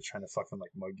somebody that's trying to fucking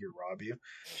mug you or rob you, it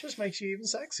just makes you even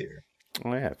sexier.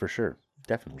 Oh yeah, for sure, I'm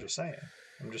definitely. just saying.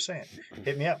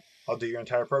 Hit me up. I'll do your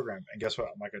entire program. And guess what?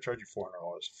 I'm not gonna charge you $400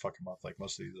 a fucking month like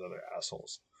most of these other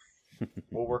assholes.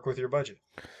 We'll work with your budget,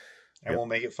 and we'll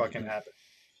make it fucking happen.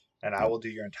 And I will do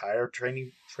your entire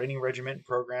training regimen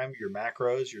program, your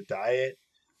macros, your diet,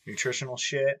 nutritional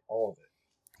shit, all of it.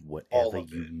 Whatever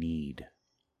you need.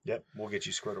 Yep, we'll get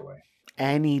you squared away.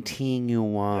 Anything you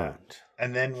want. Yeah.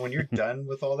 And then when you're done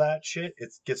with all that shit,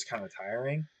 it gets kind of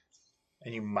tiring.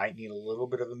 And you might need a little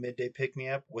bit of a midday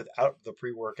pick-me-up without the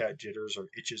pre-workout jitters or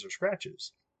itches or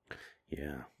scratches.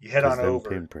 Yeah. You head on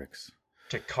over pinpricks.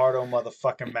 to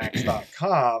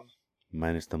cardomotherfuckingmax.com.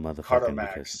 Minus the motherfucking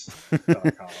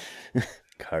Cardomax.com.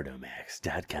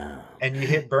 Cardomax.com. And you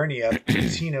hit Bernie up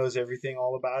because he knows everything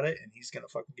all about it, and he's going to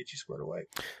fucking get you squared away.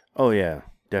 Oh, yeah.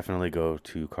 Definitely go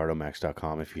to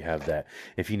cardomax.com if you have that.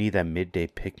 If you need that midday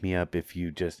pick-me-up, if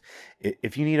you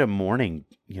need a morning,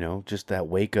 just that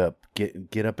wake up,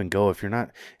 get up and go. If you're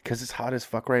not, because it's hot as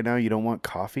fuck right now, you don't want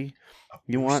coffee.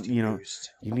 You want,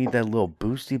 boost. You need that little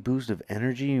boost of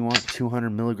energy. You want 200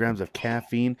 milligrams of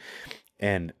caffeine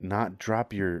and not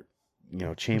drop your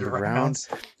chambered rounds.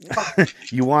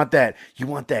 You want that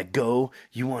go.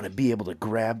 You want to be able to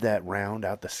grab that round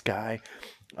out the sky.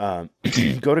 Go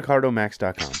to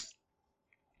cardomax.com.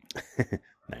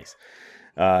 Nice.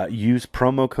 Use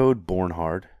promo code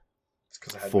BORNHARD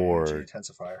for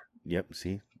intensifier. Yep,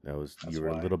 see? You were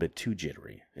a little bit too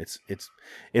jittery. It's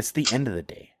the end of the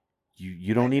day.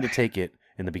 You don't need to take it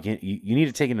in the beginning. You need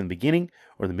to take it in the beginning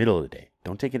or the middle of the day.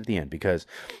 Don't take it at the end, because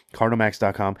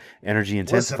cardomax.com energy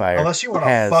intensifier. Listen, unless you want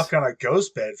to fuck on a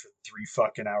ghost bed for 3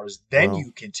 fucking hours, then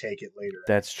you can take it later.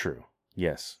 That's true.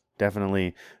 Yes,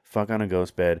 definitely fuck on a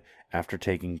ghost bed after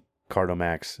taking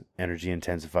Cardomax energy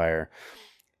intensifier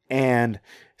and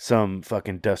some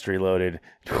fucking dust reloaded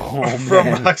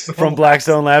from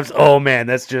Blackstone Labs. Oh man,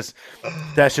 that's just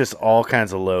all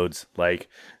kinds of loads. Like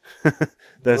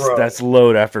that's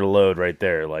load after load right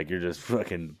there. Like you're just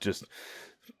fucking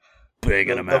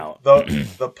bigging them out.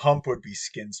 The pump would be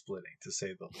skin splitting, to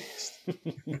say the least.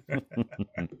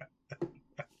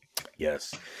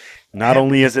 Yes. Not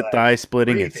only is it Like, thigh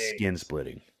splitting, three it's skin things.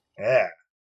 splitting. Yeah,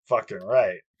 fucking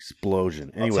right.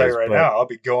 Explosion. I'll tell you Anyways, right but now, I'll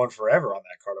be going forever on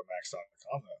that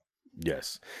cardomax.com though.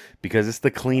 yes, because it's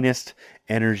the cleanest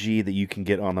energy that you can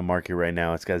get on the market right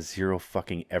now. It's got zero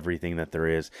fucking everything that there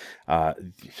is.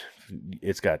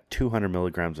 It's got 200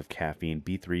 milligrams of caffeine,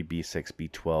 B3, B6,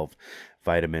 B12,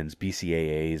 vitamins,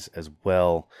 BCAAs as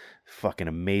well. Fucking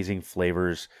amazing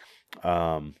flavors.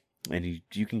 And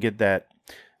you can get that.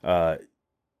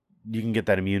 You can get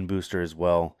that immune booster as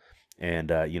well. And,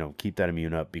 keep that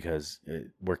immune up because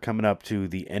we're coming up to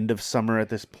the end of summer at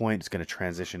this point. It's going to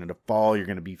transition into fall. You're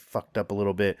going to be fucked up a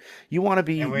little bit. You want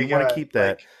to keep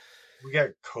that. Like, we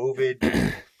got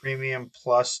COVID premium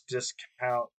plus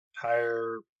discount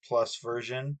tire plus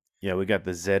version. Yeah, we got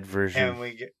the Z version. And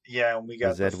we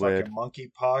got the fucking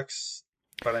monkeypox.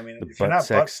 But I mean, the if you're not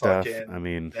butt stuff,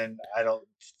 fucking, then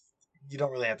you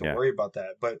don't really have to worry about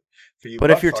that. But for you,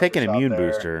 but if you're taking immune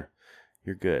booster,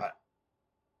 you're good.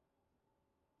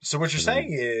 So what you're saying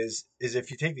is if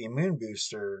you take the immune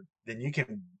booster, then you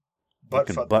can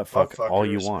butt fuck all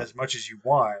you want, as much as you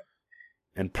want,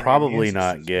 and probably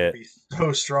not get be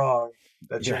so strong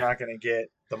that you're not going to get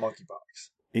the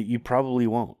monkeypox. You probably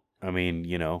won't. I mean,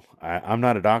 I'm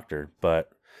not a doctor,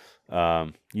 but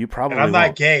you probably. And I'm not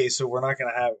won't. gay, so we're not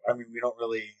going to have. I mean, we don't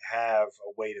really have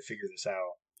a way to figure this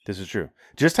out. This is true.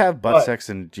 Just have butt sex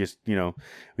and just you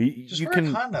wear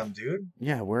a condom, dude.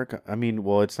 Yeah, I mean,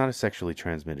 well, it's not a sexually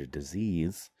transmitted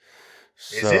disease,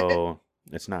 is it?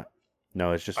 It's not.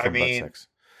 No, it's just from butt sex,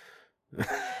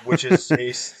 which is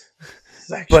a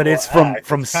sexual but it's act.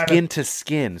 from skin to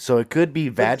skin, so it could be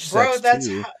vag sex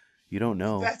too. You don't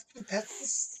know. That's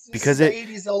because the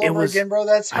 80s all over again, bro.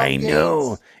 That's how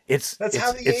that's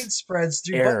how the AIDS spreads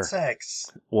through butt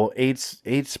sex. Well, AIDS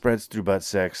spreads through butt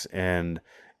sex, and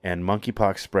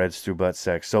monkeypox spreads through butt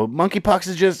sex. So monkeypox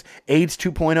is just AIDS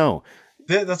 2.0.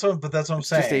 That's what I'm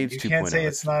saying. You can't say 2.0.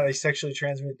 it's not a sexually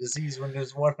transmitted disease when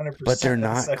there's 100%. But they're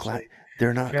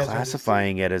not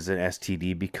classifying it as an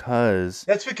STD because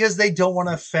that's because they don't want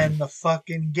to offend the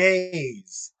fucking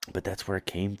gays. But that's where it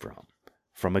came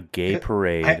from a gay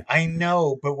parade. I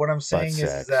know, but what I'm saying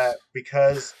is that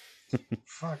because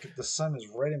fuck, the sun is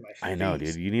right in my face. I know,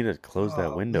 dude. You need to close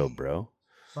that window, bro.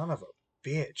 Son of a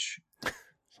bitch.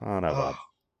 Son of a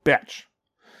bitch.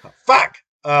 Fuck.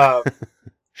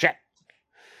 Shit.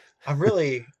 I'm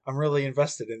really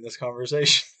invested in this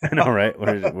conversation. I know, right?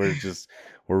 We're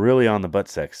really on the butt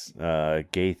sex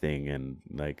gay thing, and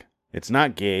like it's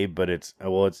not gay, but it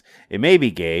may be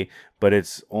gay, but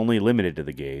it's only limited to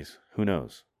the gays. Who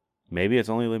knows? Maybe it's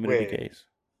only limited to gays.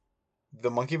 The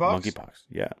monkeypox? Monkeypox,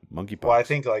 yeah, monkeypox. Well, I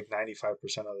think like 95%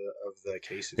 of the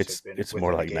cases have been. It's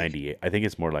more like 98. I think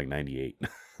it's more like 98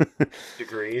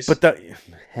 degrees. But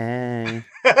hey,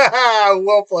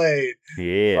 well played.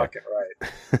 Yeah, fucking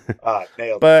right.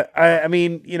 Nailed. But I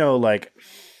mean, like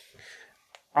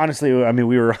honestly, I mean,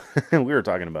 we were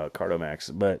talking about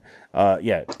Cardomax, but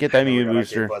get that immune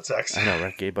booster. Butt sex. I know,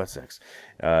 right? Gay butt sex.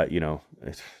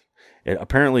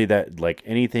 Apparently that like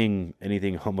anything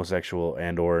homosexual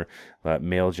and or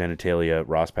male genitalia,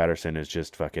 Ross Patterson is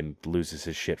just fucking loses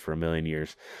his shit for a million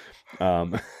years.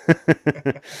 But go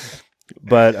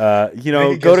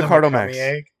to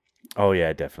Cardomax. Oh yeah,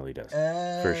 it definitely does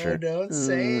for sure. Don't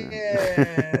say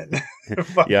it.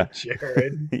 Fucking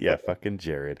Jared. Yeah, fucking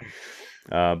Jared.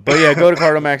 But yeah, go to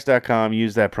cardomax.com,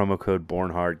 use that promo code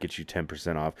Bornhard, get you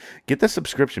 10% off. Get the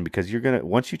subscription because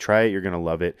once you try it, you're gonna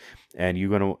love it. And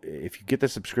if you get the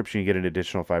subscription, you get an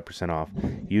additional 5% off.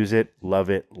 Use it, love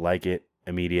it, like it,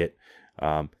 immediate.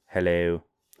 Hello.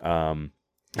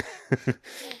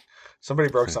 Somebody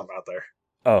broke something out there.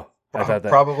 Oh, I thought that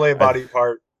probably a body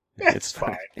part. It's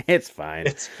fine. It's fine.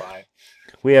 It's fine.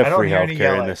 We have free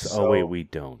healthcare in this. So wait, we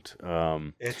don't.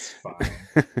 It's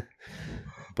fine.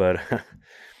 But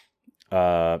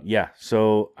yeah.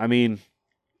 So I mean,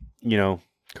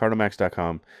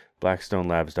 Cardomax.com,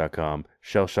 BlackstoneLabs.com,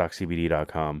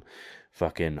 ShellShockCBD.com,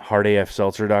 fucking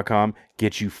HardAFSeltzer.com.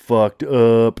 Get you fucked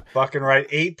up. Fucking right.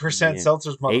 8%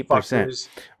 seltzers, motherfuckers. 8%.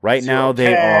 Right now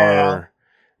they are.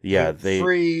 Yeah,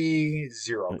 free,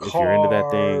 zero if you're into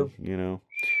that thing,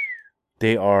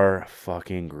 they are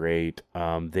fucking great.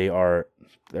 They're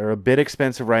a bit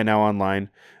expensive right now online,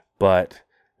 but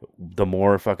the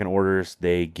more fucking orders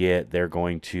they get, they're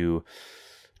going to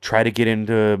try to get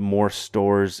into more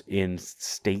stores in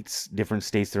different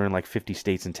states. They're in like 50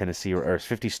 states in Tennessee, or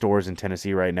 50 stores in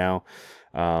Tennessee right now.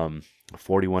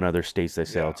 41 other states they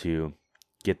sell to.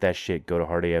 Get that shit. Go to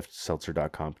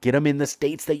hardafseltzer.com. Get them in the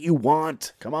states that you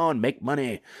want. Come on, make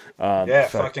money.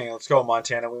 Fucking let's go,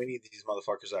 Montana. We need these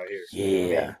motherfuckers out here.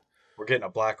 Yeah. We're getting a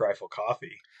Black Rifle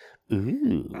coffee.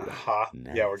 Ooh.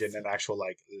 Nice. Yeah, we're getting an actual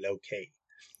like locate.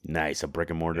 Nice, a brick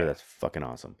and mortar. Yeah. That's fucking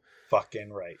awesome.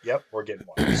 Fucking right. Yep, we're getting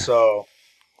one. So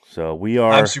we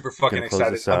are. I'm super fucking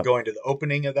excited. This I'm up. going to the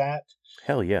opening of that.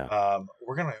 Hell yeah.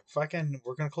 We're gonna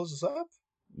close this up.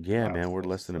 Yeah, man, we're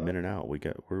less than a minute out.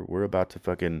 We're about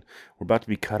to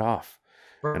be cut off.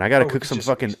 And I gotta cook some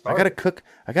I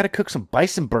gotta cook some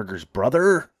bison burgers,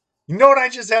 brother. You know what I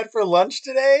just had for lunch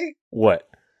today? What?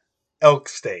 Elk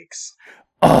steaks.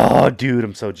 Oh, dude,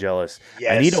 I'm so jealous.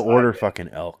 Yes, I need to order fucking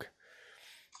elk.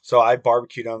 So I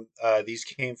barbecued them. These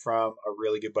came from a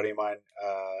really good buddy of mine,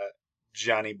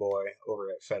 Johnny Boy over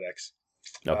at FedEx.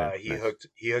 Okay,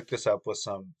 he hooked us up with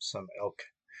some elk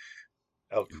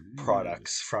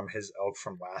products from his elk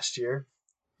from last year.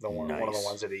 One of the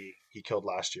ones that he killed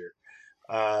last year.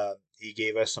 He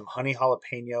gave us some honey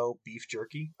jalapeno beef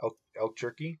jerky, elk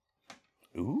jerky.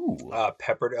 Ooh.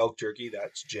 Peppered elk jerky.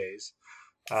 That's Jay's.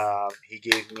 He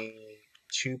gave me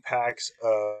 2 packs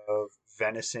of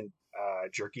venison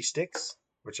jerky sticks,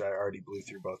 which I already blew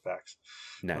through both packs.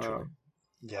 Naturally.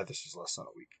 Yeah, this was less than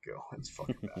a week ago. It's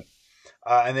fucking bad.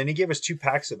 And then he gave us 2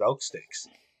 packs of elk steaks,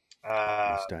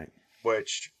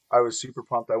 which I was super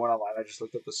pumped. I went online. I just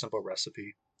looked up the simple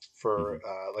recipe for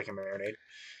like a marinade.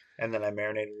 And then I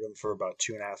marinated them for about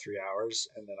 2.5, 3 hours.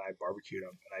 And then I barbecued them.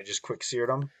 And I just quick seared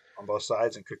them on both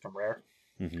sides and cooked them rare.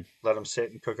 Mm-hmm. Let them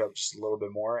sit and cook up just a little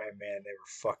bit more. And man, they were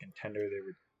fucking tender. They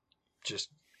were just...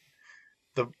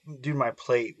 my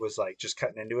plate was like just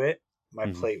cutting into it.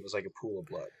 My plate was like a pool of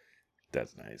blood.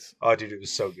 That's nice. Oh, dude, it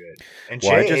was so good. And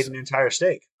Jay ate an entire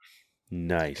steak.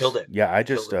 Nice. Killed it. Yeah, I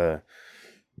just I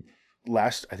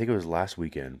think it was last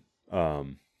weekend.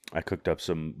 I cooked up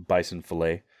some bison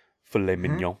filet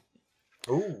mignon.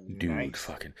 Ooh, dude, nice.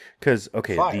 Fucking. Because,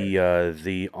 okay, Fire.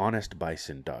 the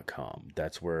honestbison.com,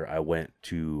 that's where I went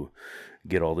to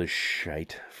get all this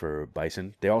shite for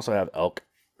bison. They also have elk.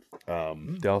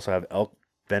 They also have elk,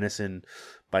 venison,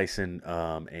 bison,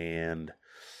 and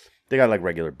they got like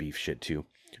regular beef shit too.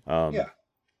 Yeah.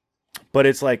 But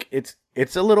it's like,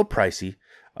 it's a little pricey.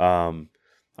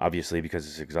 Obviously because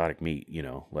it's exotic meat,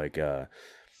 yeah.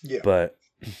 But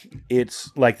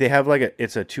it's like they have like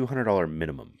it's a $200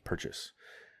 minimum purchase.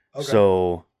 Okay.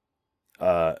 So,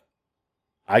 I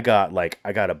got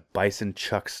a bison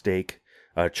chuck steak,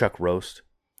 chuck roast.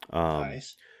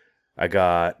 Nice. I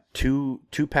got two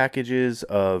packages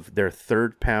of their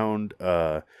 3rd pound.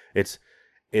 It's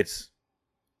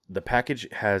the package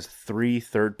has 3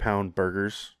 3rd pound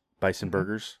burgers, bison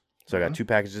burgers. So I got 2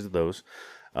 packages of those.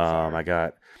 I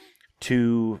got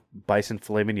 2 bison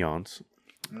filet mignons.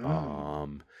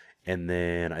 And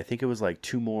then I think it was like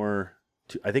 2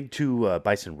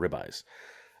 bison ribeyes.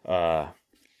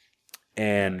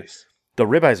 And nice. The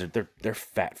ribeyes they're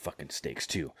fat fucking steaks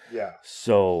too. Yeah.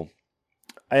 So,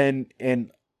 and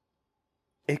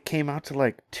it came out to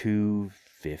like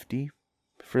 $250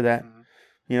 for that.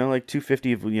 Like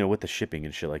 $250 with the shipping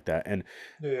and shit like that. And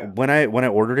when I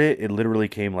ordered it, it literally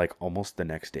came like almost the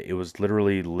next day. It was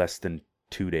literally less than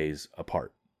 2 days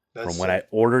apart. From when I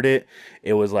ordered it,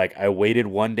 it was like I waited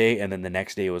 1 day and then the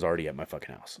next day it was already at my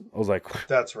fucking house. I was like,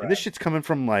 that's right. And this shit's coming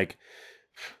from like,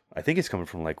 I think it's coming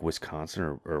from like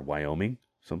Wisconsin or Wyoming,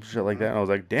 some shit like that. And I was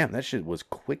like, damn, that shit was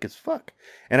quick as fuck.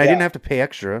 And I didn't have to pay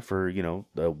extra for,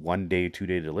 the 1 day, 2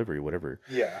 day delivery, whatever.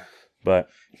 Yeah. But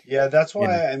yeah, that's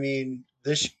why, I mean,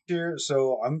 this year,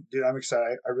 so I'm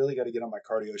excited. I really got to get on my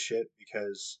cardio shit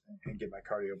and get my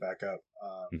cardio back up.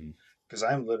 Because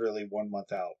I'm literally 1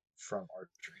 month out from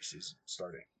archery season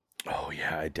starting. Oh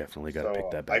yeah, I definitely got to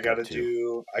pick that back up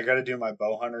too. I got to do my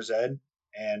bow hunter's ed,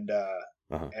 and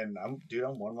I'm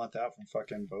 1 month out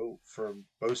from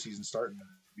bow season starting at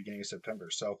the beginning of September.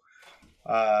 So,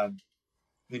 I've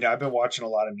been watching a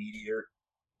lot of Meat Eater,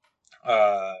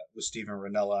 with Steven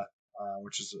Ranella,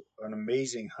 which is an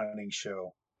amazing hunting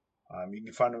show. You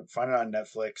can find it on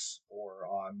Netflix or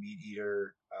on Meat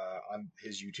Eater, on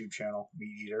his YouTube channel,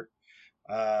 Meat Eater.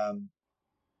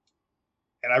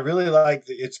 And I really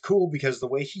it's cool because the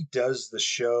way he does the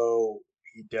show,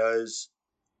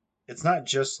 it's not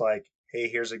just like, hey,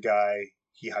 here's a guy,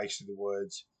 he hikes through the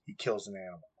woods, he kills an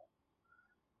animal.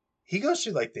 He goes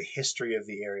through like the history of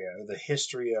the area, or the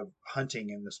history of hunting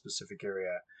in the specific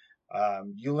area.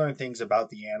 You learn things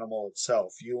about the animal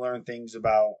itself. You learn things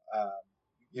about,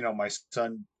 my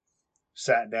son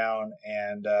sat down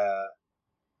and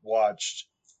watched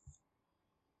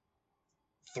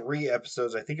 3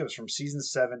 episodes. I think it was from season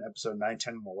 7, episode 9,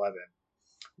 10, and 11,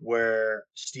 where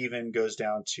Steven goes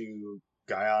down to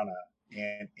Guyana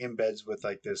and embeds with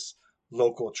like this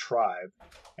local tribe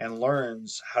and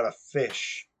learns how to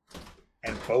fish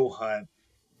and bow hunt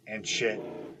and shit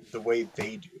the way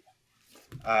they do.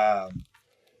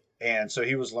 And so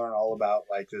he was learning all about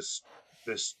like this,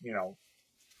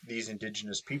 these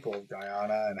indigenous people of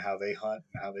Guyana and how they hunt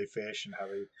and how they fish and how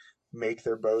they make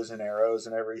their bows and arrows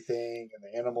and everything and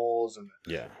the animals and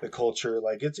Yeah. the culture.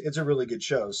 Like it's a really good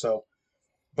show. So,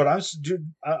 but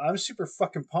I'm super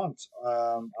fucking pumped.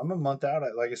 I'm a month out.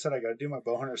 Like I said, I got to do my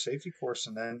bow hunter safety course,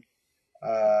 and then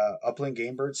Upland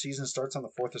Game Bird season starts on the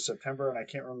 4th of September, and I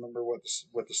can't remember what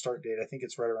the start date. I think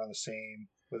it's right around the same,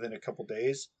 within a couple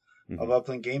days of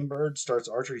Upland Game Bird starts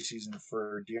archery season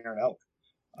for deer and elk.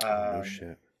 No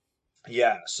shit.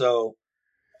 Yeah, so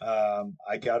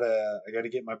I gotta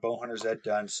get my bow hunter's ed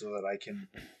done so that I can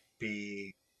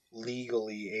be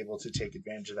legally able to take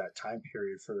advantage of that time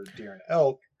period for deer and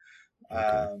elk.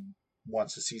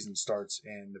 Once the season starts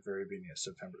in the very beginning of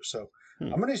September. So I'm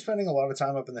going to be spending a lot of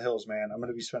time up in the hills, man. I'm going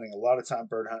to be spending a lot of time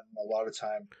bird hunting, a lot of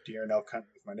time deer and elk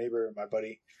hunting with my neighbor, my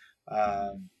buddy.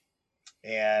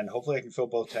 And hopefully I can fill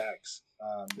both tags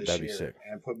this That'd be year sick.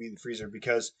 and put me in the freezer,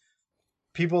 because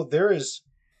people, there is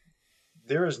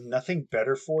nothing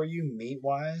better for you meat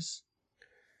wise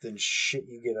than shit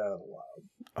you get out of the wild.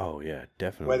 Oh yeah,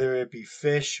 definitely. Whether it be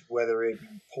fish, whether it be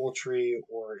poultry,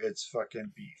 or it's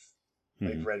fucking beef.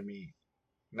 Like red meat,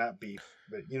 not beef,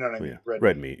 but you know what I mean. Yeah.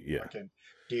 Red meat, yeah. Fucking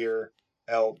deer,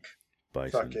 elk,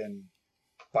 Bison. fucking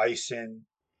bison,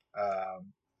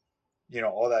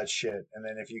 all that shit. And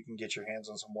then if you can get your hands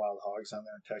on some wild hogs down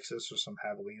there in Texas or some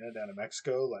javelina down in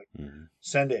Mexico, like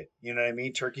send it. You know what I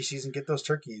mean? Turkey season, get those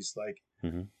turkeys. Like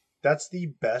that's the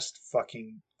best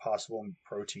fucking possible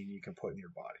protein you can put in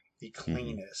your body. The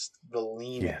cleanest, the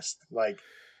leanest, like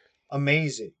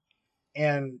amazing.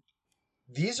 And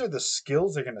these are the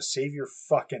skills that are going to save your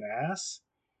fucking ass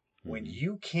when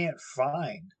you can't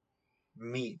find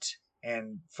meat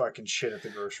and fucking shit at the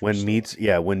grocery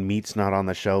store. When meat's not on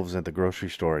the shelves at the grocery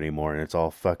store anymore and it's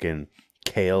all fucking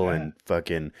kale and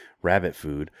fucking rabbit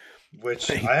food.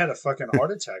 Which I had a fucking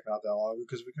heart attack not that long ago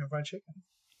because we couldn't find chicken.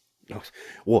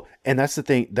 Well, and that's the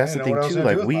thing. That's the thing too.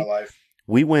 Like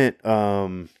we went.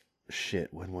 When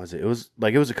was it? It was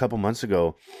a couple months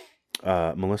ago.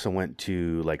 Melissa went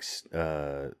to like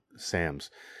Sam's,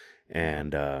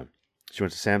 and she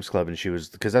went to Sam's Club, and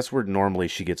because that's where normally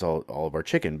she gets all of our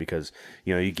chicken, because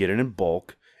you get it in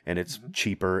bulk and it's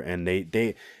cheaper, and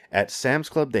they at Sam's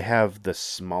Club they have the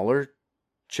smaller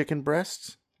chicken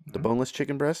breasts, the boneless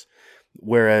chicken breasts,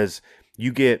 whereas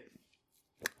you get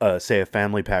say a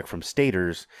family pack from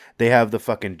Staters, they have the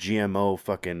fucking GMO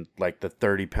fucking like the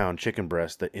 30-pound chicken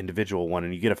breast, the individual one,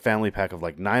 and you get a family pack of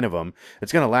like 9 of them.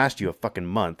 It's going to last you a fucking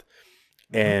month,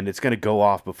 and it's going to go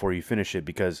off before you finish it,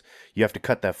 because you have to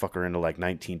cut that fucker into like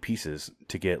 19 pieces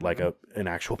to get like an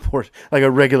actual portion, like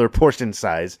a regular portion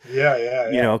size.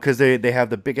 Yeah. Because they have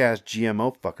the big ass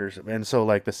GMO fuckers, and so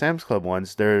like the Sam's Club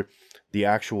ones, they're the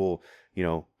actual,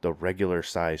 the regular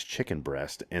size chicken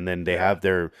breast, and then they have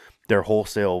their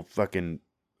wholesale fucking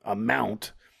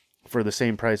amount for the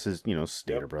same price as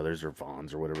Stater Brothers or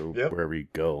Vaughn's or whatever, wherever you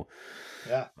go.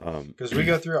 Yeah, because I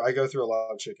go through a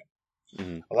lot of chicken,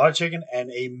 a lot of chicken, and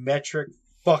a metric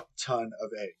fuck ton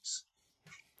of eggs.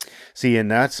 See,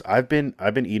 and I've been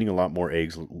eating a lot more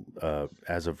eggs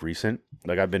as of recent.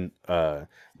 Like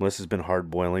Melissa's been hard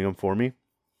boiling them for me.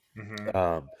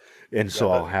 And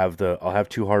so I'll have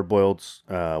 2 hard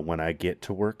boileds when I get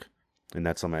to work, and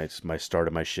that's on my start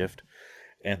of my shift.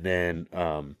 And then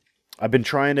I've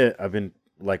been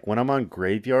like, when I'm on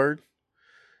graveyard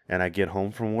and I get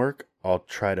home from work, I'll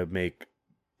try to make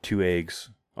 2 eggs.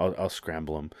 I'll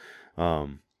scramble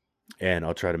them, and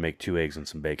I'll try to make 2 eggs and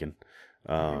some bacon,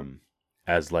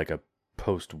 as like a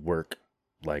post work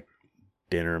like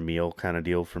dinner meal kind of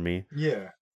deal for me. Yeah.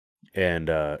 And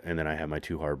then I have my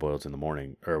 2 hard boileds in the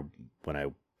morning, or when I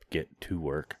get to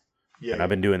work. Yeah, and I've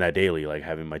been doing that daily, like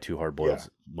having my 2 hard boils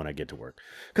when I get to work,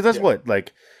 because that's what,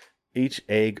 like, each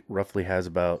egg roughly has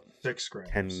about 6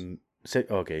 grams.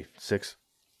 6.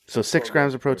 So 6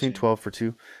 grams of protein, 12 for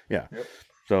 2. Yeah. Yep.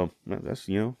 So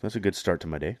that's a good start to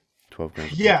my day. 12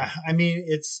 grams. Yeah, I mean,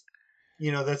 it's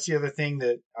that's the other thing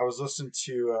that I was listening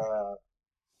to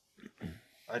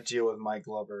a deal with Mike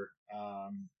Glover,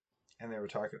 and they were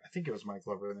talking. I think it was Mike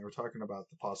Glover, and they were talking about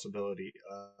the possibility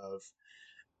of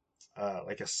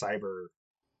like a cyber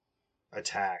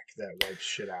attack that wipes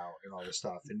shit out and all this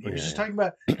stuff. And he was just talking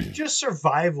about just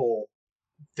survival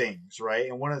things, right?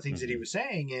 And one of the things that he was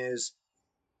saying is,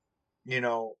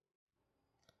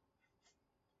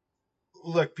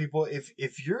 look, people,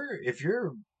 if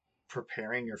you're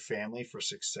preparing your family for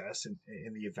success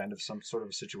in the event of some sort of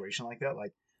a situation like that,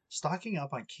 like stocking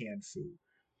up on canned food,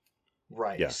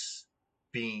 rice,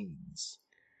 beans,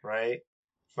 right?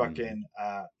 Fucking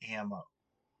ammo.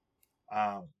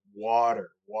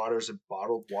 Water's a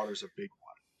bottled water's a big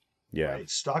one. Yeah. Right?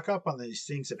 Stock up on these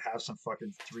things that have some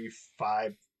fucking 3,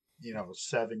 5,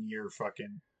 7-year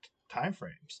fucking time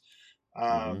frames.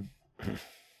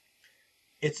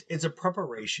 It's a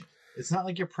preparation. It's not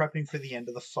like you're prepping for the end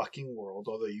of the fucking world,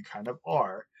 although you kind of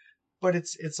are. But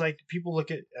it's like people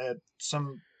look at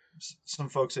some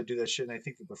folks that do that shit and they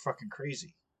think that they're fucking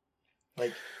crazy.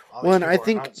 Like, all Well, these and I people are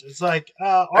think nuts. It's like,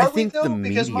 I are we think the though?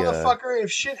 Because media, motherfucker, if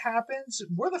shit happens,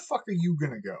 where the fuck are you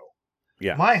gonna go?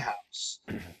 yeah, My house.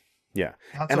 yeah,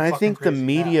 Not and so I fucking think the crazy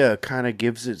media kind of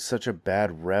gives it such a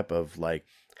bad rep of like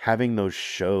having those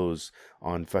shows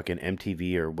on fucking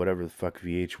MTV or whatever the fuck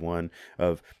VH1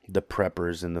 of the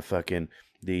preppers and the fucking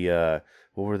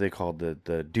what were they called,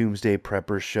 the Doomsday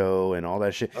Prepper show and all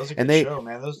that shit. That was a And good show,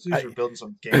 man. Those dudes were building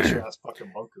some gangster ass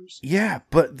fucking bunkers. Yeah,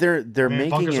 but they're I mean, making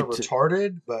bunkers it are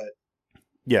retarded, but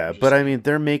yeah, but I mean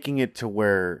they're making it to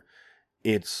where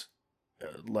it's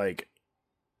like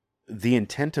the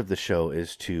intent of the show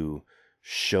is to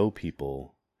show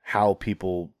people how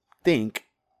people think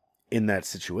in that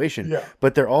situation. Yeah.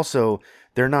 But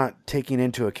they're not taking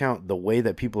into account the way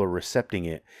that people are recepting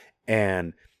it,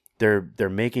 and they're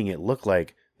making it look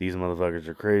like these motherfuckers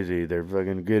are crazy. They're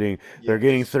fucking they're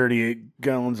getting 38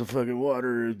 gallons of fucking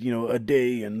water, a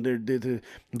day, and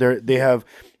they have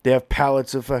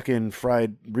pallets of fucking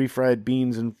refried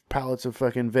beans and pallets of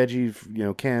fucking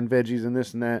veggie, canned veggies and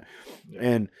this and that. Yeah.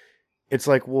 And it's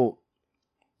like, well,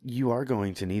 you are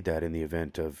going to need that in the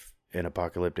event of an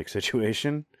apocalyptic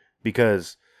situation,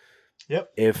 because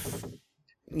if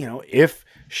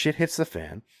shit hits the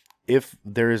fan, if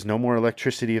there is no more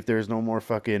electricity, if there is no more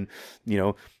fucking,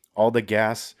 all the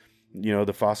gas,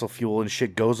 the fossil fuel and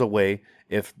shit goes away,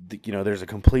 if there's a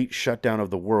complete shutdown of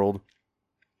the world,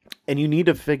 and you need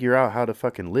to figure out how to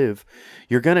fucking live,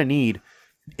 you're gonna need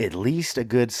at least a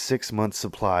good 6 month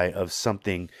supply of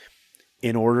something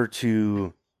in order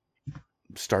to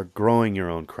start growing your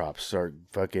own crops, start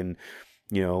fucking,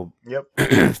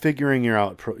 figuring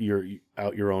out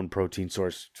your own protein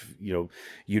source.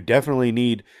 You definitely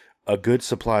need a good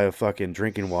supply of fucking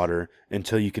drinking water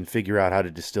until you can figure out how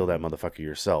to distill that motherfucker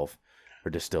yourself,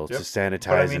 or distill to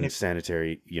sanitize and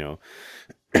sanitary.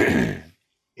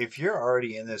 If you're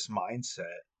already in this mindset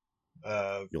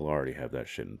of, you'll already have that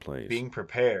shit in place, being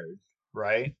prepared,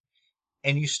 right?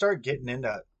 And you start getting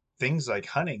into things like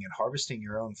hunting and harvesting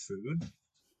your own food,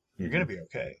 you're going to be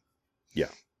okay. Yeah.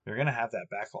 You're going to have that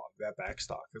backlog, that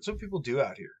backstock. That's what people do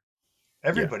out here.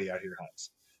 Everybody out here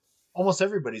hunts. Almost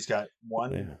everybody's got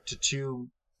one to two,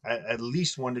 at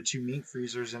least 1 to 2 meat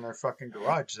freezers in their fucking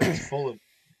garage that's full of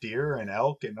deer and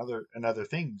elk and other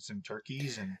things, and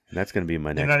turkeys. And that's going to be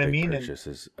my next big purchase,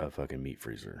 is a fucking meat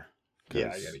freezer.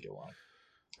 Yeah, I got to get one.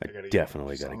 I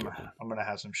definitely got to get one. I'm going to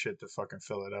have some shit to fucking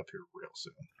fill it up here real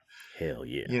soon. Hell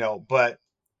yeah. But,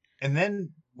 and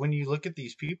then when you look at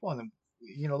these people, and then,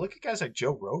 look at guys like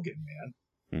Joe Rogan, man.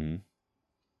 Mm-hmm.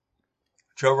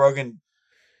 Joe Rogan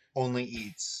only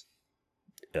eats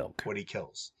elk, what he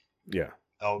kills. Yeah.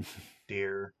 Elk,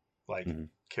 deer, like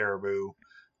caribou,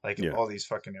 like all these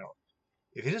fucking elk.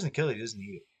 If he doesn't kill it, he doesn't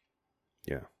eat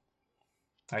it. Yeah.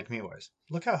 Like meat-wise.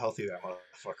 Look how healthy that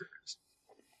motherfucker is.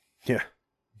 Yeah.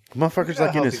 The motherfucker's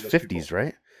like in his 50s,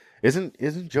 right?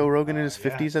 Isn't Joe Rogan in his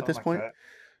 50s at this point?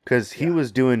 Because he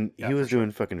was doing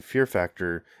doing fucking Fear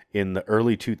Factor in the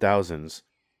early 2000s,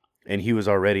 and he was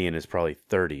already in his probably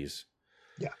 30s.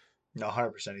 Yeah, no,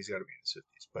 100%. He's got to be in his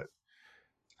 50s. But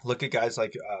look at guys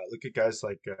like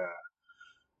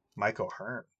Michael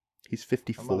Hearn. He's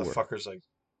 54. That motherfucker's like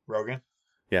Rogan.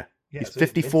 Yeah, he's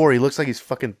 54. He looks like he's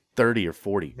fucking 30 or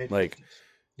 40. Mid-50s. Like,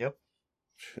 yep.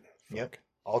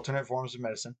 Alternate forms of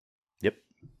medicine. Yep.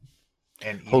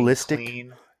 And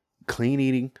holistic, clean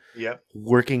eating. Yep.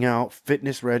 Working out,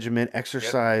 fitness regimen,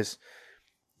 exercise.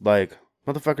 Yep. Like,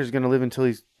 motherfucker's gonna live until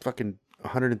he's fucking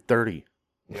 130.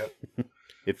 Yep.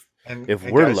 if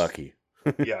we're guys, lucky.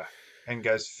 Yeah. And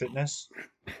guys, fitness,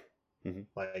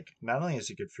 like, not only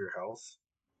is it good for your health,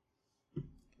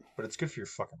 but it's good for your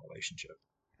fucking relationship.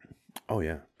 Oh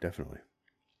yeah, definitely.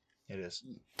 It is.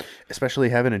 Especially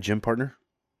having a gym partner.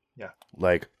 Yeah.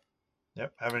 Like.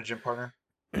 Yep. Having a gym partner.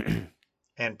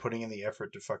 And putting in the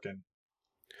effort to fucking.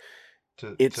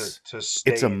 It's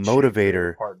stay a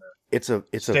motivator. Partner. It's a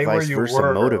vice versa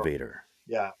motivator.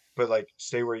 Yeah, but like,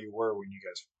 stay where you were when you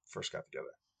guys first got together.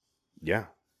 Yeah.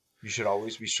 You should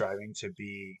always be striving to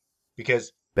be,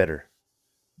 because better.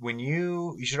 When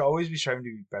you should always be striving to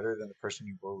be better than the person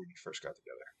you were when you first got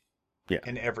together. Yeah.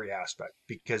 In every aspect,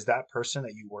 because that person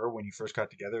that you were when you first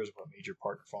got together is what made your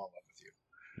partner fall in love with you.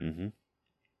 Mm-hmm.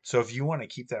 So if you want to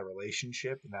keep that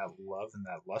relationship and that love and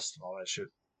that lust and all that shit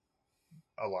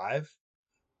alive,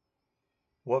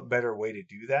 what better way to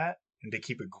do that and to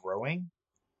keep it growing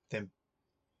than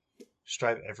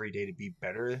strive every day to be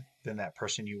better than that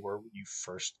person you were when you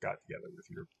first got together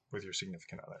with your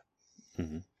significant other.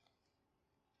 Mm-hmm.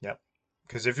 Yep.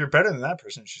 Because if you're better than that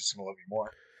person, she's just gonna love you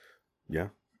more. Yeah.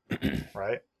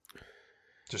 Right?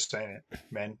 Just saying it.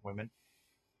 Men, women.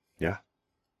 Yeah.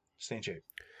 Stay in shape.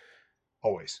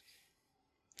 Always.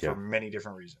 Yeah. For many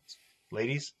different reasons.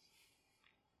 Ladies,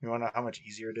 you wanna know how much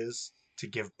easier it is to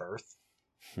give birth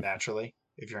naturally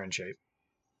if you're in shape?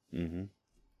 Mm-hmm.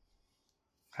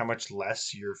 How much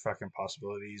less your fucking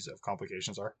possibilities of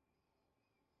complications are?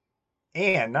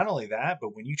 And not only that,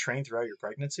 but when you train throughout your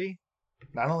pregnancy,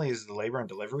 not only is the labor and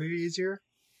delivery easier,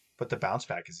 but the bounce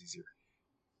back is easier.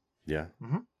 Yeah.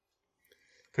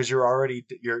 Because you're already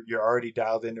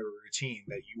dialed into a routine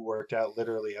that you worked out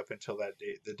literally up until that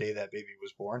day, the day that baby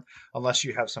was born. Unless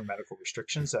you have some medical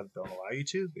restrictions that don't allow you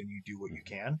to, then you do what you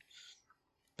can.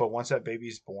 But once that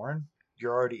baby's born,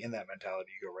 you're already in that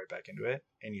mentality. You go right back into it,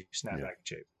 and you snap back in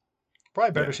shape.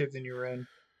 Probably better shape than you were in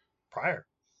prior.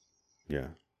 Yeah.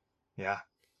 Yeah.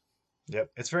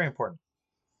 Yep. It's very important.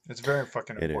 It's a very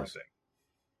fucking important thing.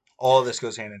 All of this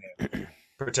goes hand in hand.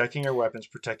 Protecting your weapons,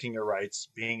 protecting your rights,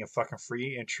 being a fucking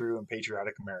free and true and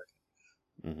patriotic American.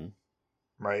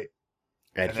 Mm-hmm. Right?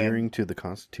 Adhering to the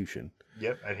Constitution.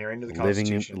 Yep, adhering to the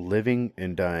Constitution. Living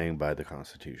and dying by the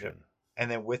Constitution. Yep.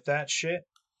 And then with that shit,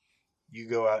 you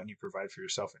go out and you provide for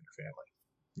yourself and your family.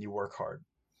 You work hard.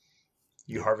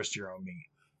 You harvest your own meat.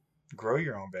 Grow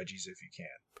your own veggies if you can.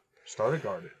 Start a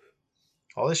garden.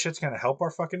 All this shit's going to help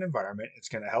our fucking environment. It's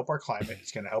going to help our climate.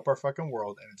 It's going to help our fucking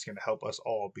world. And it's going to help us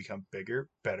all become bigger,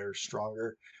 better,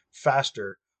 stronger,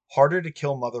 faster, harder to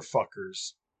kill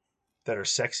motherfuckers that are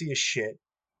sexy as shit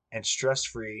and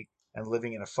stress-free and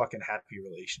living in a fucking happy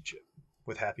relationship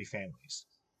with happy families.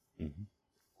 Mm-hmm.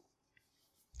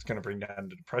 It's going to bring down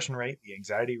the depression rate, the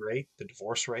anxiety rate, the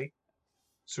divorce rate.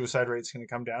 Suicide rate's going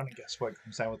to come down. And guess what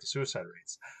comes down with the suicide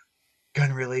rates?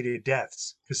 Gun-related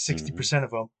deaths, because 60%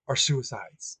 of them are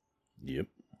suicides. Yep.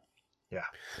 Yeah.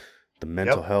 The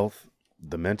mental health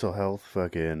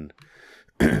fucking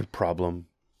problem,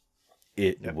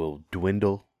 it will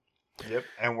dwindle. Yep.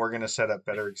 And we're going to set up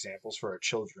better examples for our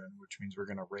children, which means we're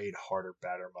going to raid harder,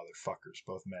 badder motherfuckers,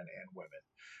 both men and women.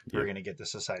 Yep. We're going to get the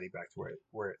society back to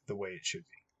where the way it should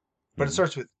be. But it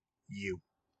starts with you.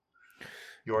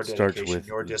 Your dedication,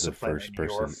 your discipline, and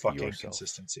your fucking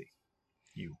consistency.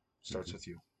 You. Starts with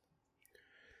you.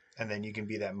 And then you can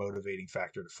be that motivating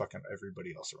factor to fucking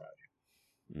everybody else around you.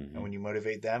 And when you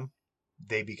motivate them,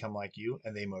 they become like you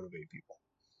and they motivate people.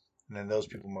 And then those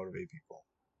people motivate people.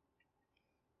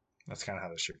 That's kind of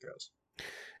how this shit goes.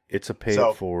 It's a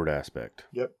pay-it-forward aspect.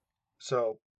 Yep.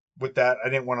 So with that, I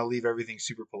didn't want to leave everything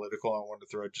super political. I wanted to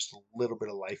throw just a little bit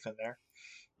of life in there.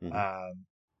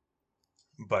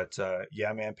 But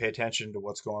yeah, man, pay attention to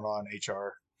what's going on.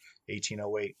 HR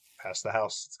 1808 passed the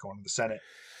House. It's going to the Senate.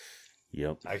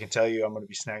 Yep. I can tell you I'm going to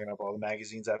be snagging up all the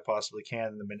magazines I possibly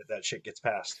can the minute that shit gets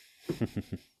passed.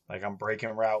 Like, I'm breaking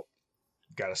route.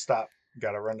 Gotta stop.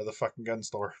 Gotta run to the fucking gun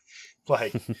store.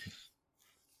 Like,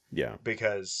 yeah.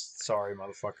 Because, sorry,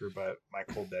 motherfucker, but my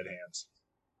cold dead hands.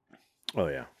 Oh,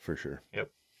 yeah, for sure.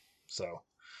 Yep. So,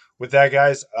 with that,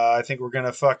 guys, I think we're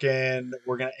going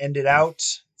to end it out.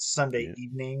 It's Sunday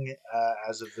evening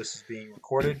as of this is being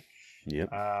recorded.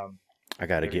 Yep. I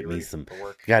gotta get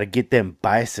them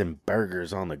bison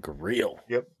burgers on the grill.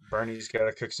 Yep. Bernie's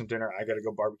gotta cook some dinner. I gotta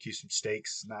go barbecue some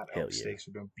steaks. Not elk steaks.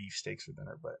 We're doing beef steaks for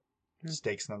dinner, but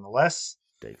steaks nonetheless.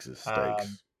 Steaks is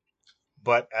steaks.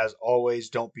 But as always,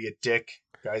 don't be a dick.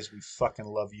 Guys, we fucking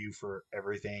love you for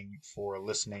everything, for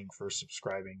listening, for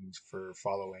subscribing, for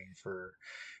following, for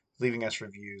leaving us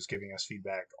reviews, giving us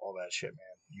feedback, all that shit,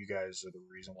 man. You guys are the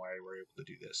reason why we're able to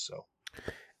do this. So,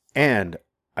 and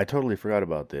I totally forgot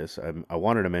about this. I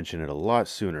wanted to mention it a lot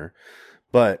sooner,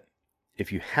 but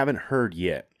if you haven't heard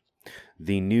yet,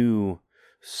 the new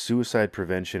suicide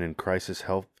prevention and crisis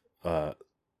help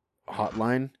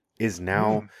hotline is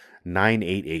now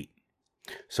 988.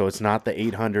 So it's not the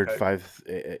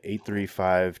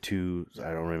 800-835-2.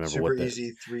 I don't remember super what that is.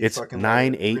 It's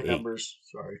 988 numbers.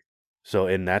 Sorry. So,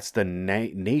 and that's the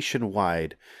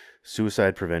nationwide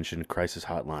suicide prevention crisis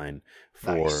hotline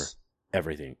for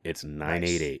everything. It's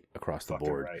 988 across the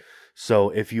board. Right. So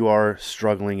if you are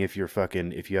struggling, if you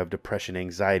have depression,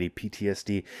 anxiety,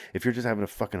 PTSD, if you're just having a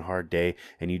fucking hard day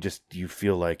and you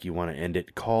feel like you want to end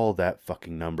it, call that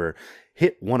fucking number.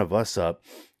 Hit one of us up.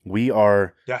 We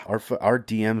are, our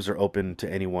DMs are open to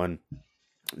anyone.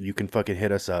 You can fucking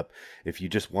hit us up if you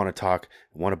just want to talk,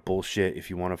 want to bullshit, if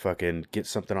you want to fucking get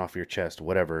something off your chest,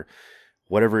 whatever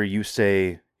you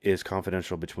say is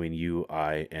confidential between you,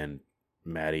 I, and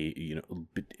Maddie,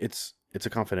 it's a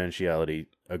confidentiality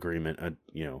agreement.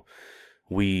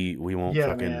 We won't Yeah,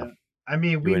 fucking man. I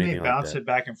mean, do we may anything like bounce that. it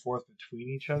back and forth between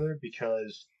each other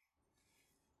because,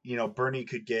 Bernie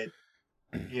could get,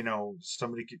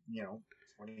 somebody could,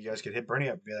 one of you guys could hit Bernie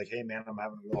up and be like, hey, man, I'm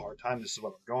having a real hard time. This is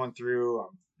what I'm going through.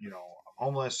 I'm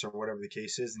homeless or whatever the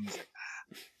case is. And he's like,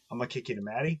 I'm going to kick you to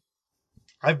Maddie.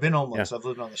 I've been Yeah, homeless. I've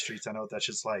lived on the streets. I know what that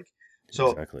shit's like.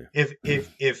 So exactly.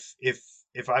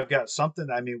 if I've got something,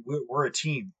 I mean, we're a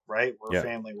team, right? We're a Yeah,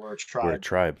 family. We're a we're a tribe.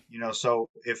 tribe. So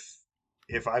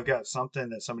if I've got something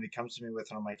that somebody comes to me with,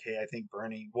 and I'm like, hey, I think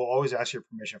Bernie. We'll always ask your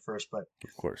permission first, but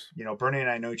Of course. Bernie and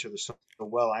I know each other so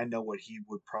well. I know what he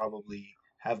would probably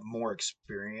have more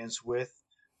experience with,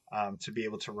 to be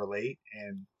able to relate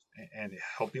and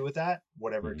help you with that,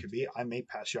 whatever it Hmm. could be. I may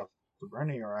pass you off to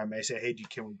Bernie, or I may say, hey,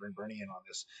 can we bring Bernie in on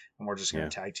this? And we're just going Yeah.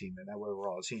 to tag team, and that way we're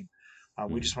all a team.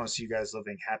 We Hmm. just want to see you guys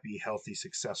living happy, healthy,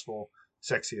 successful,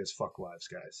 sexy as fuck lives,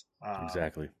 guys.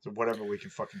 Exactly. So whatever we can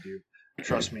fucking do,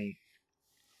 trust me,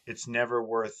 it's never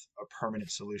worth a permanent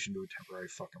solution to a temporary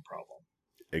fucking problem.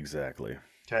 Exactly.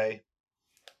 Okay.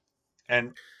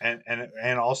 And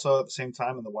also at the same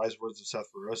time, in the wise words of Seth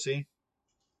Rosi,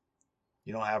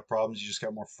 you don't have problems, you just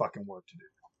got more fucking work to do.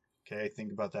 Okay,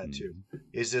 think about that too. Hmm.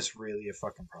 Is this really a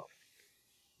fucking problem?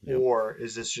 Yep. Or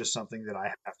is this just something that I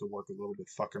have to work a little bit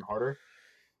fucking harder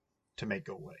to make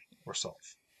go away or solve?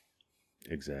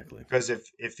 Exactly. Because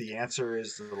if the answer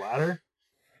is the latter,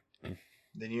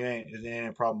 then it ain't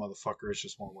a problem, motherfucker. It's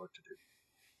just more work to do.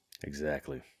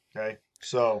 Exactly. Okay.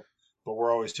 So, but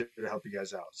we're always here to help you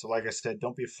guys out. So, like I said,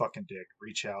 don't be a fucking dick.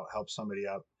 Reach out, help somebody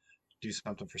up, do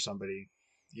something for somebody.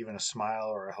 Even a smile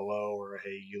or a hello or a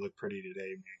hey, you look pretty today,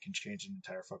 man, can change an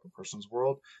entire fucking person's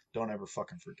world. Don't ever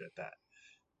fucking forget that.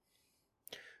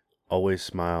 Always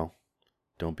smile.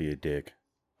 Don't be a dick.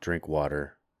 Drink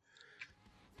water.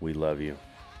 We love you.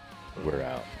 We're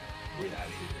out. We out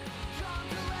of here.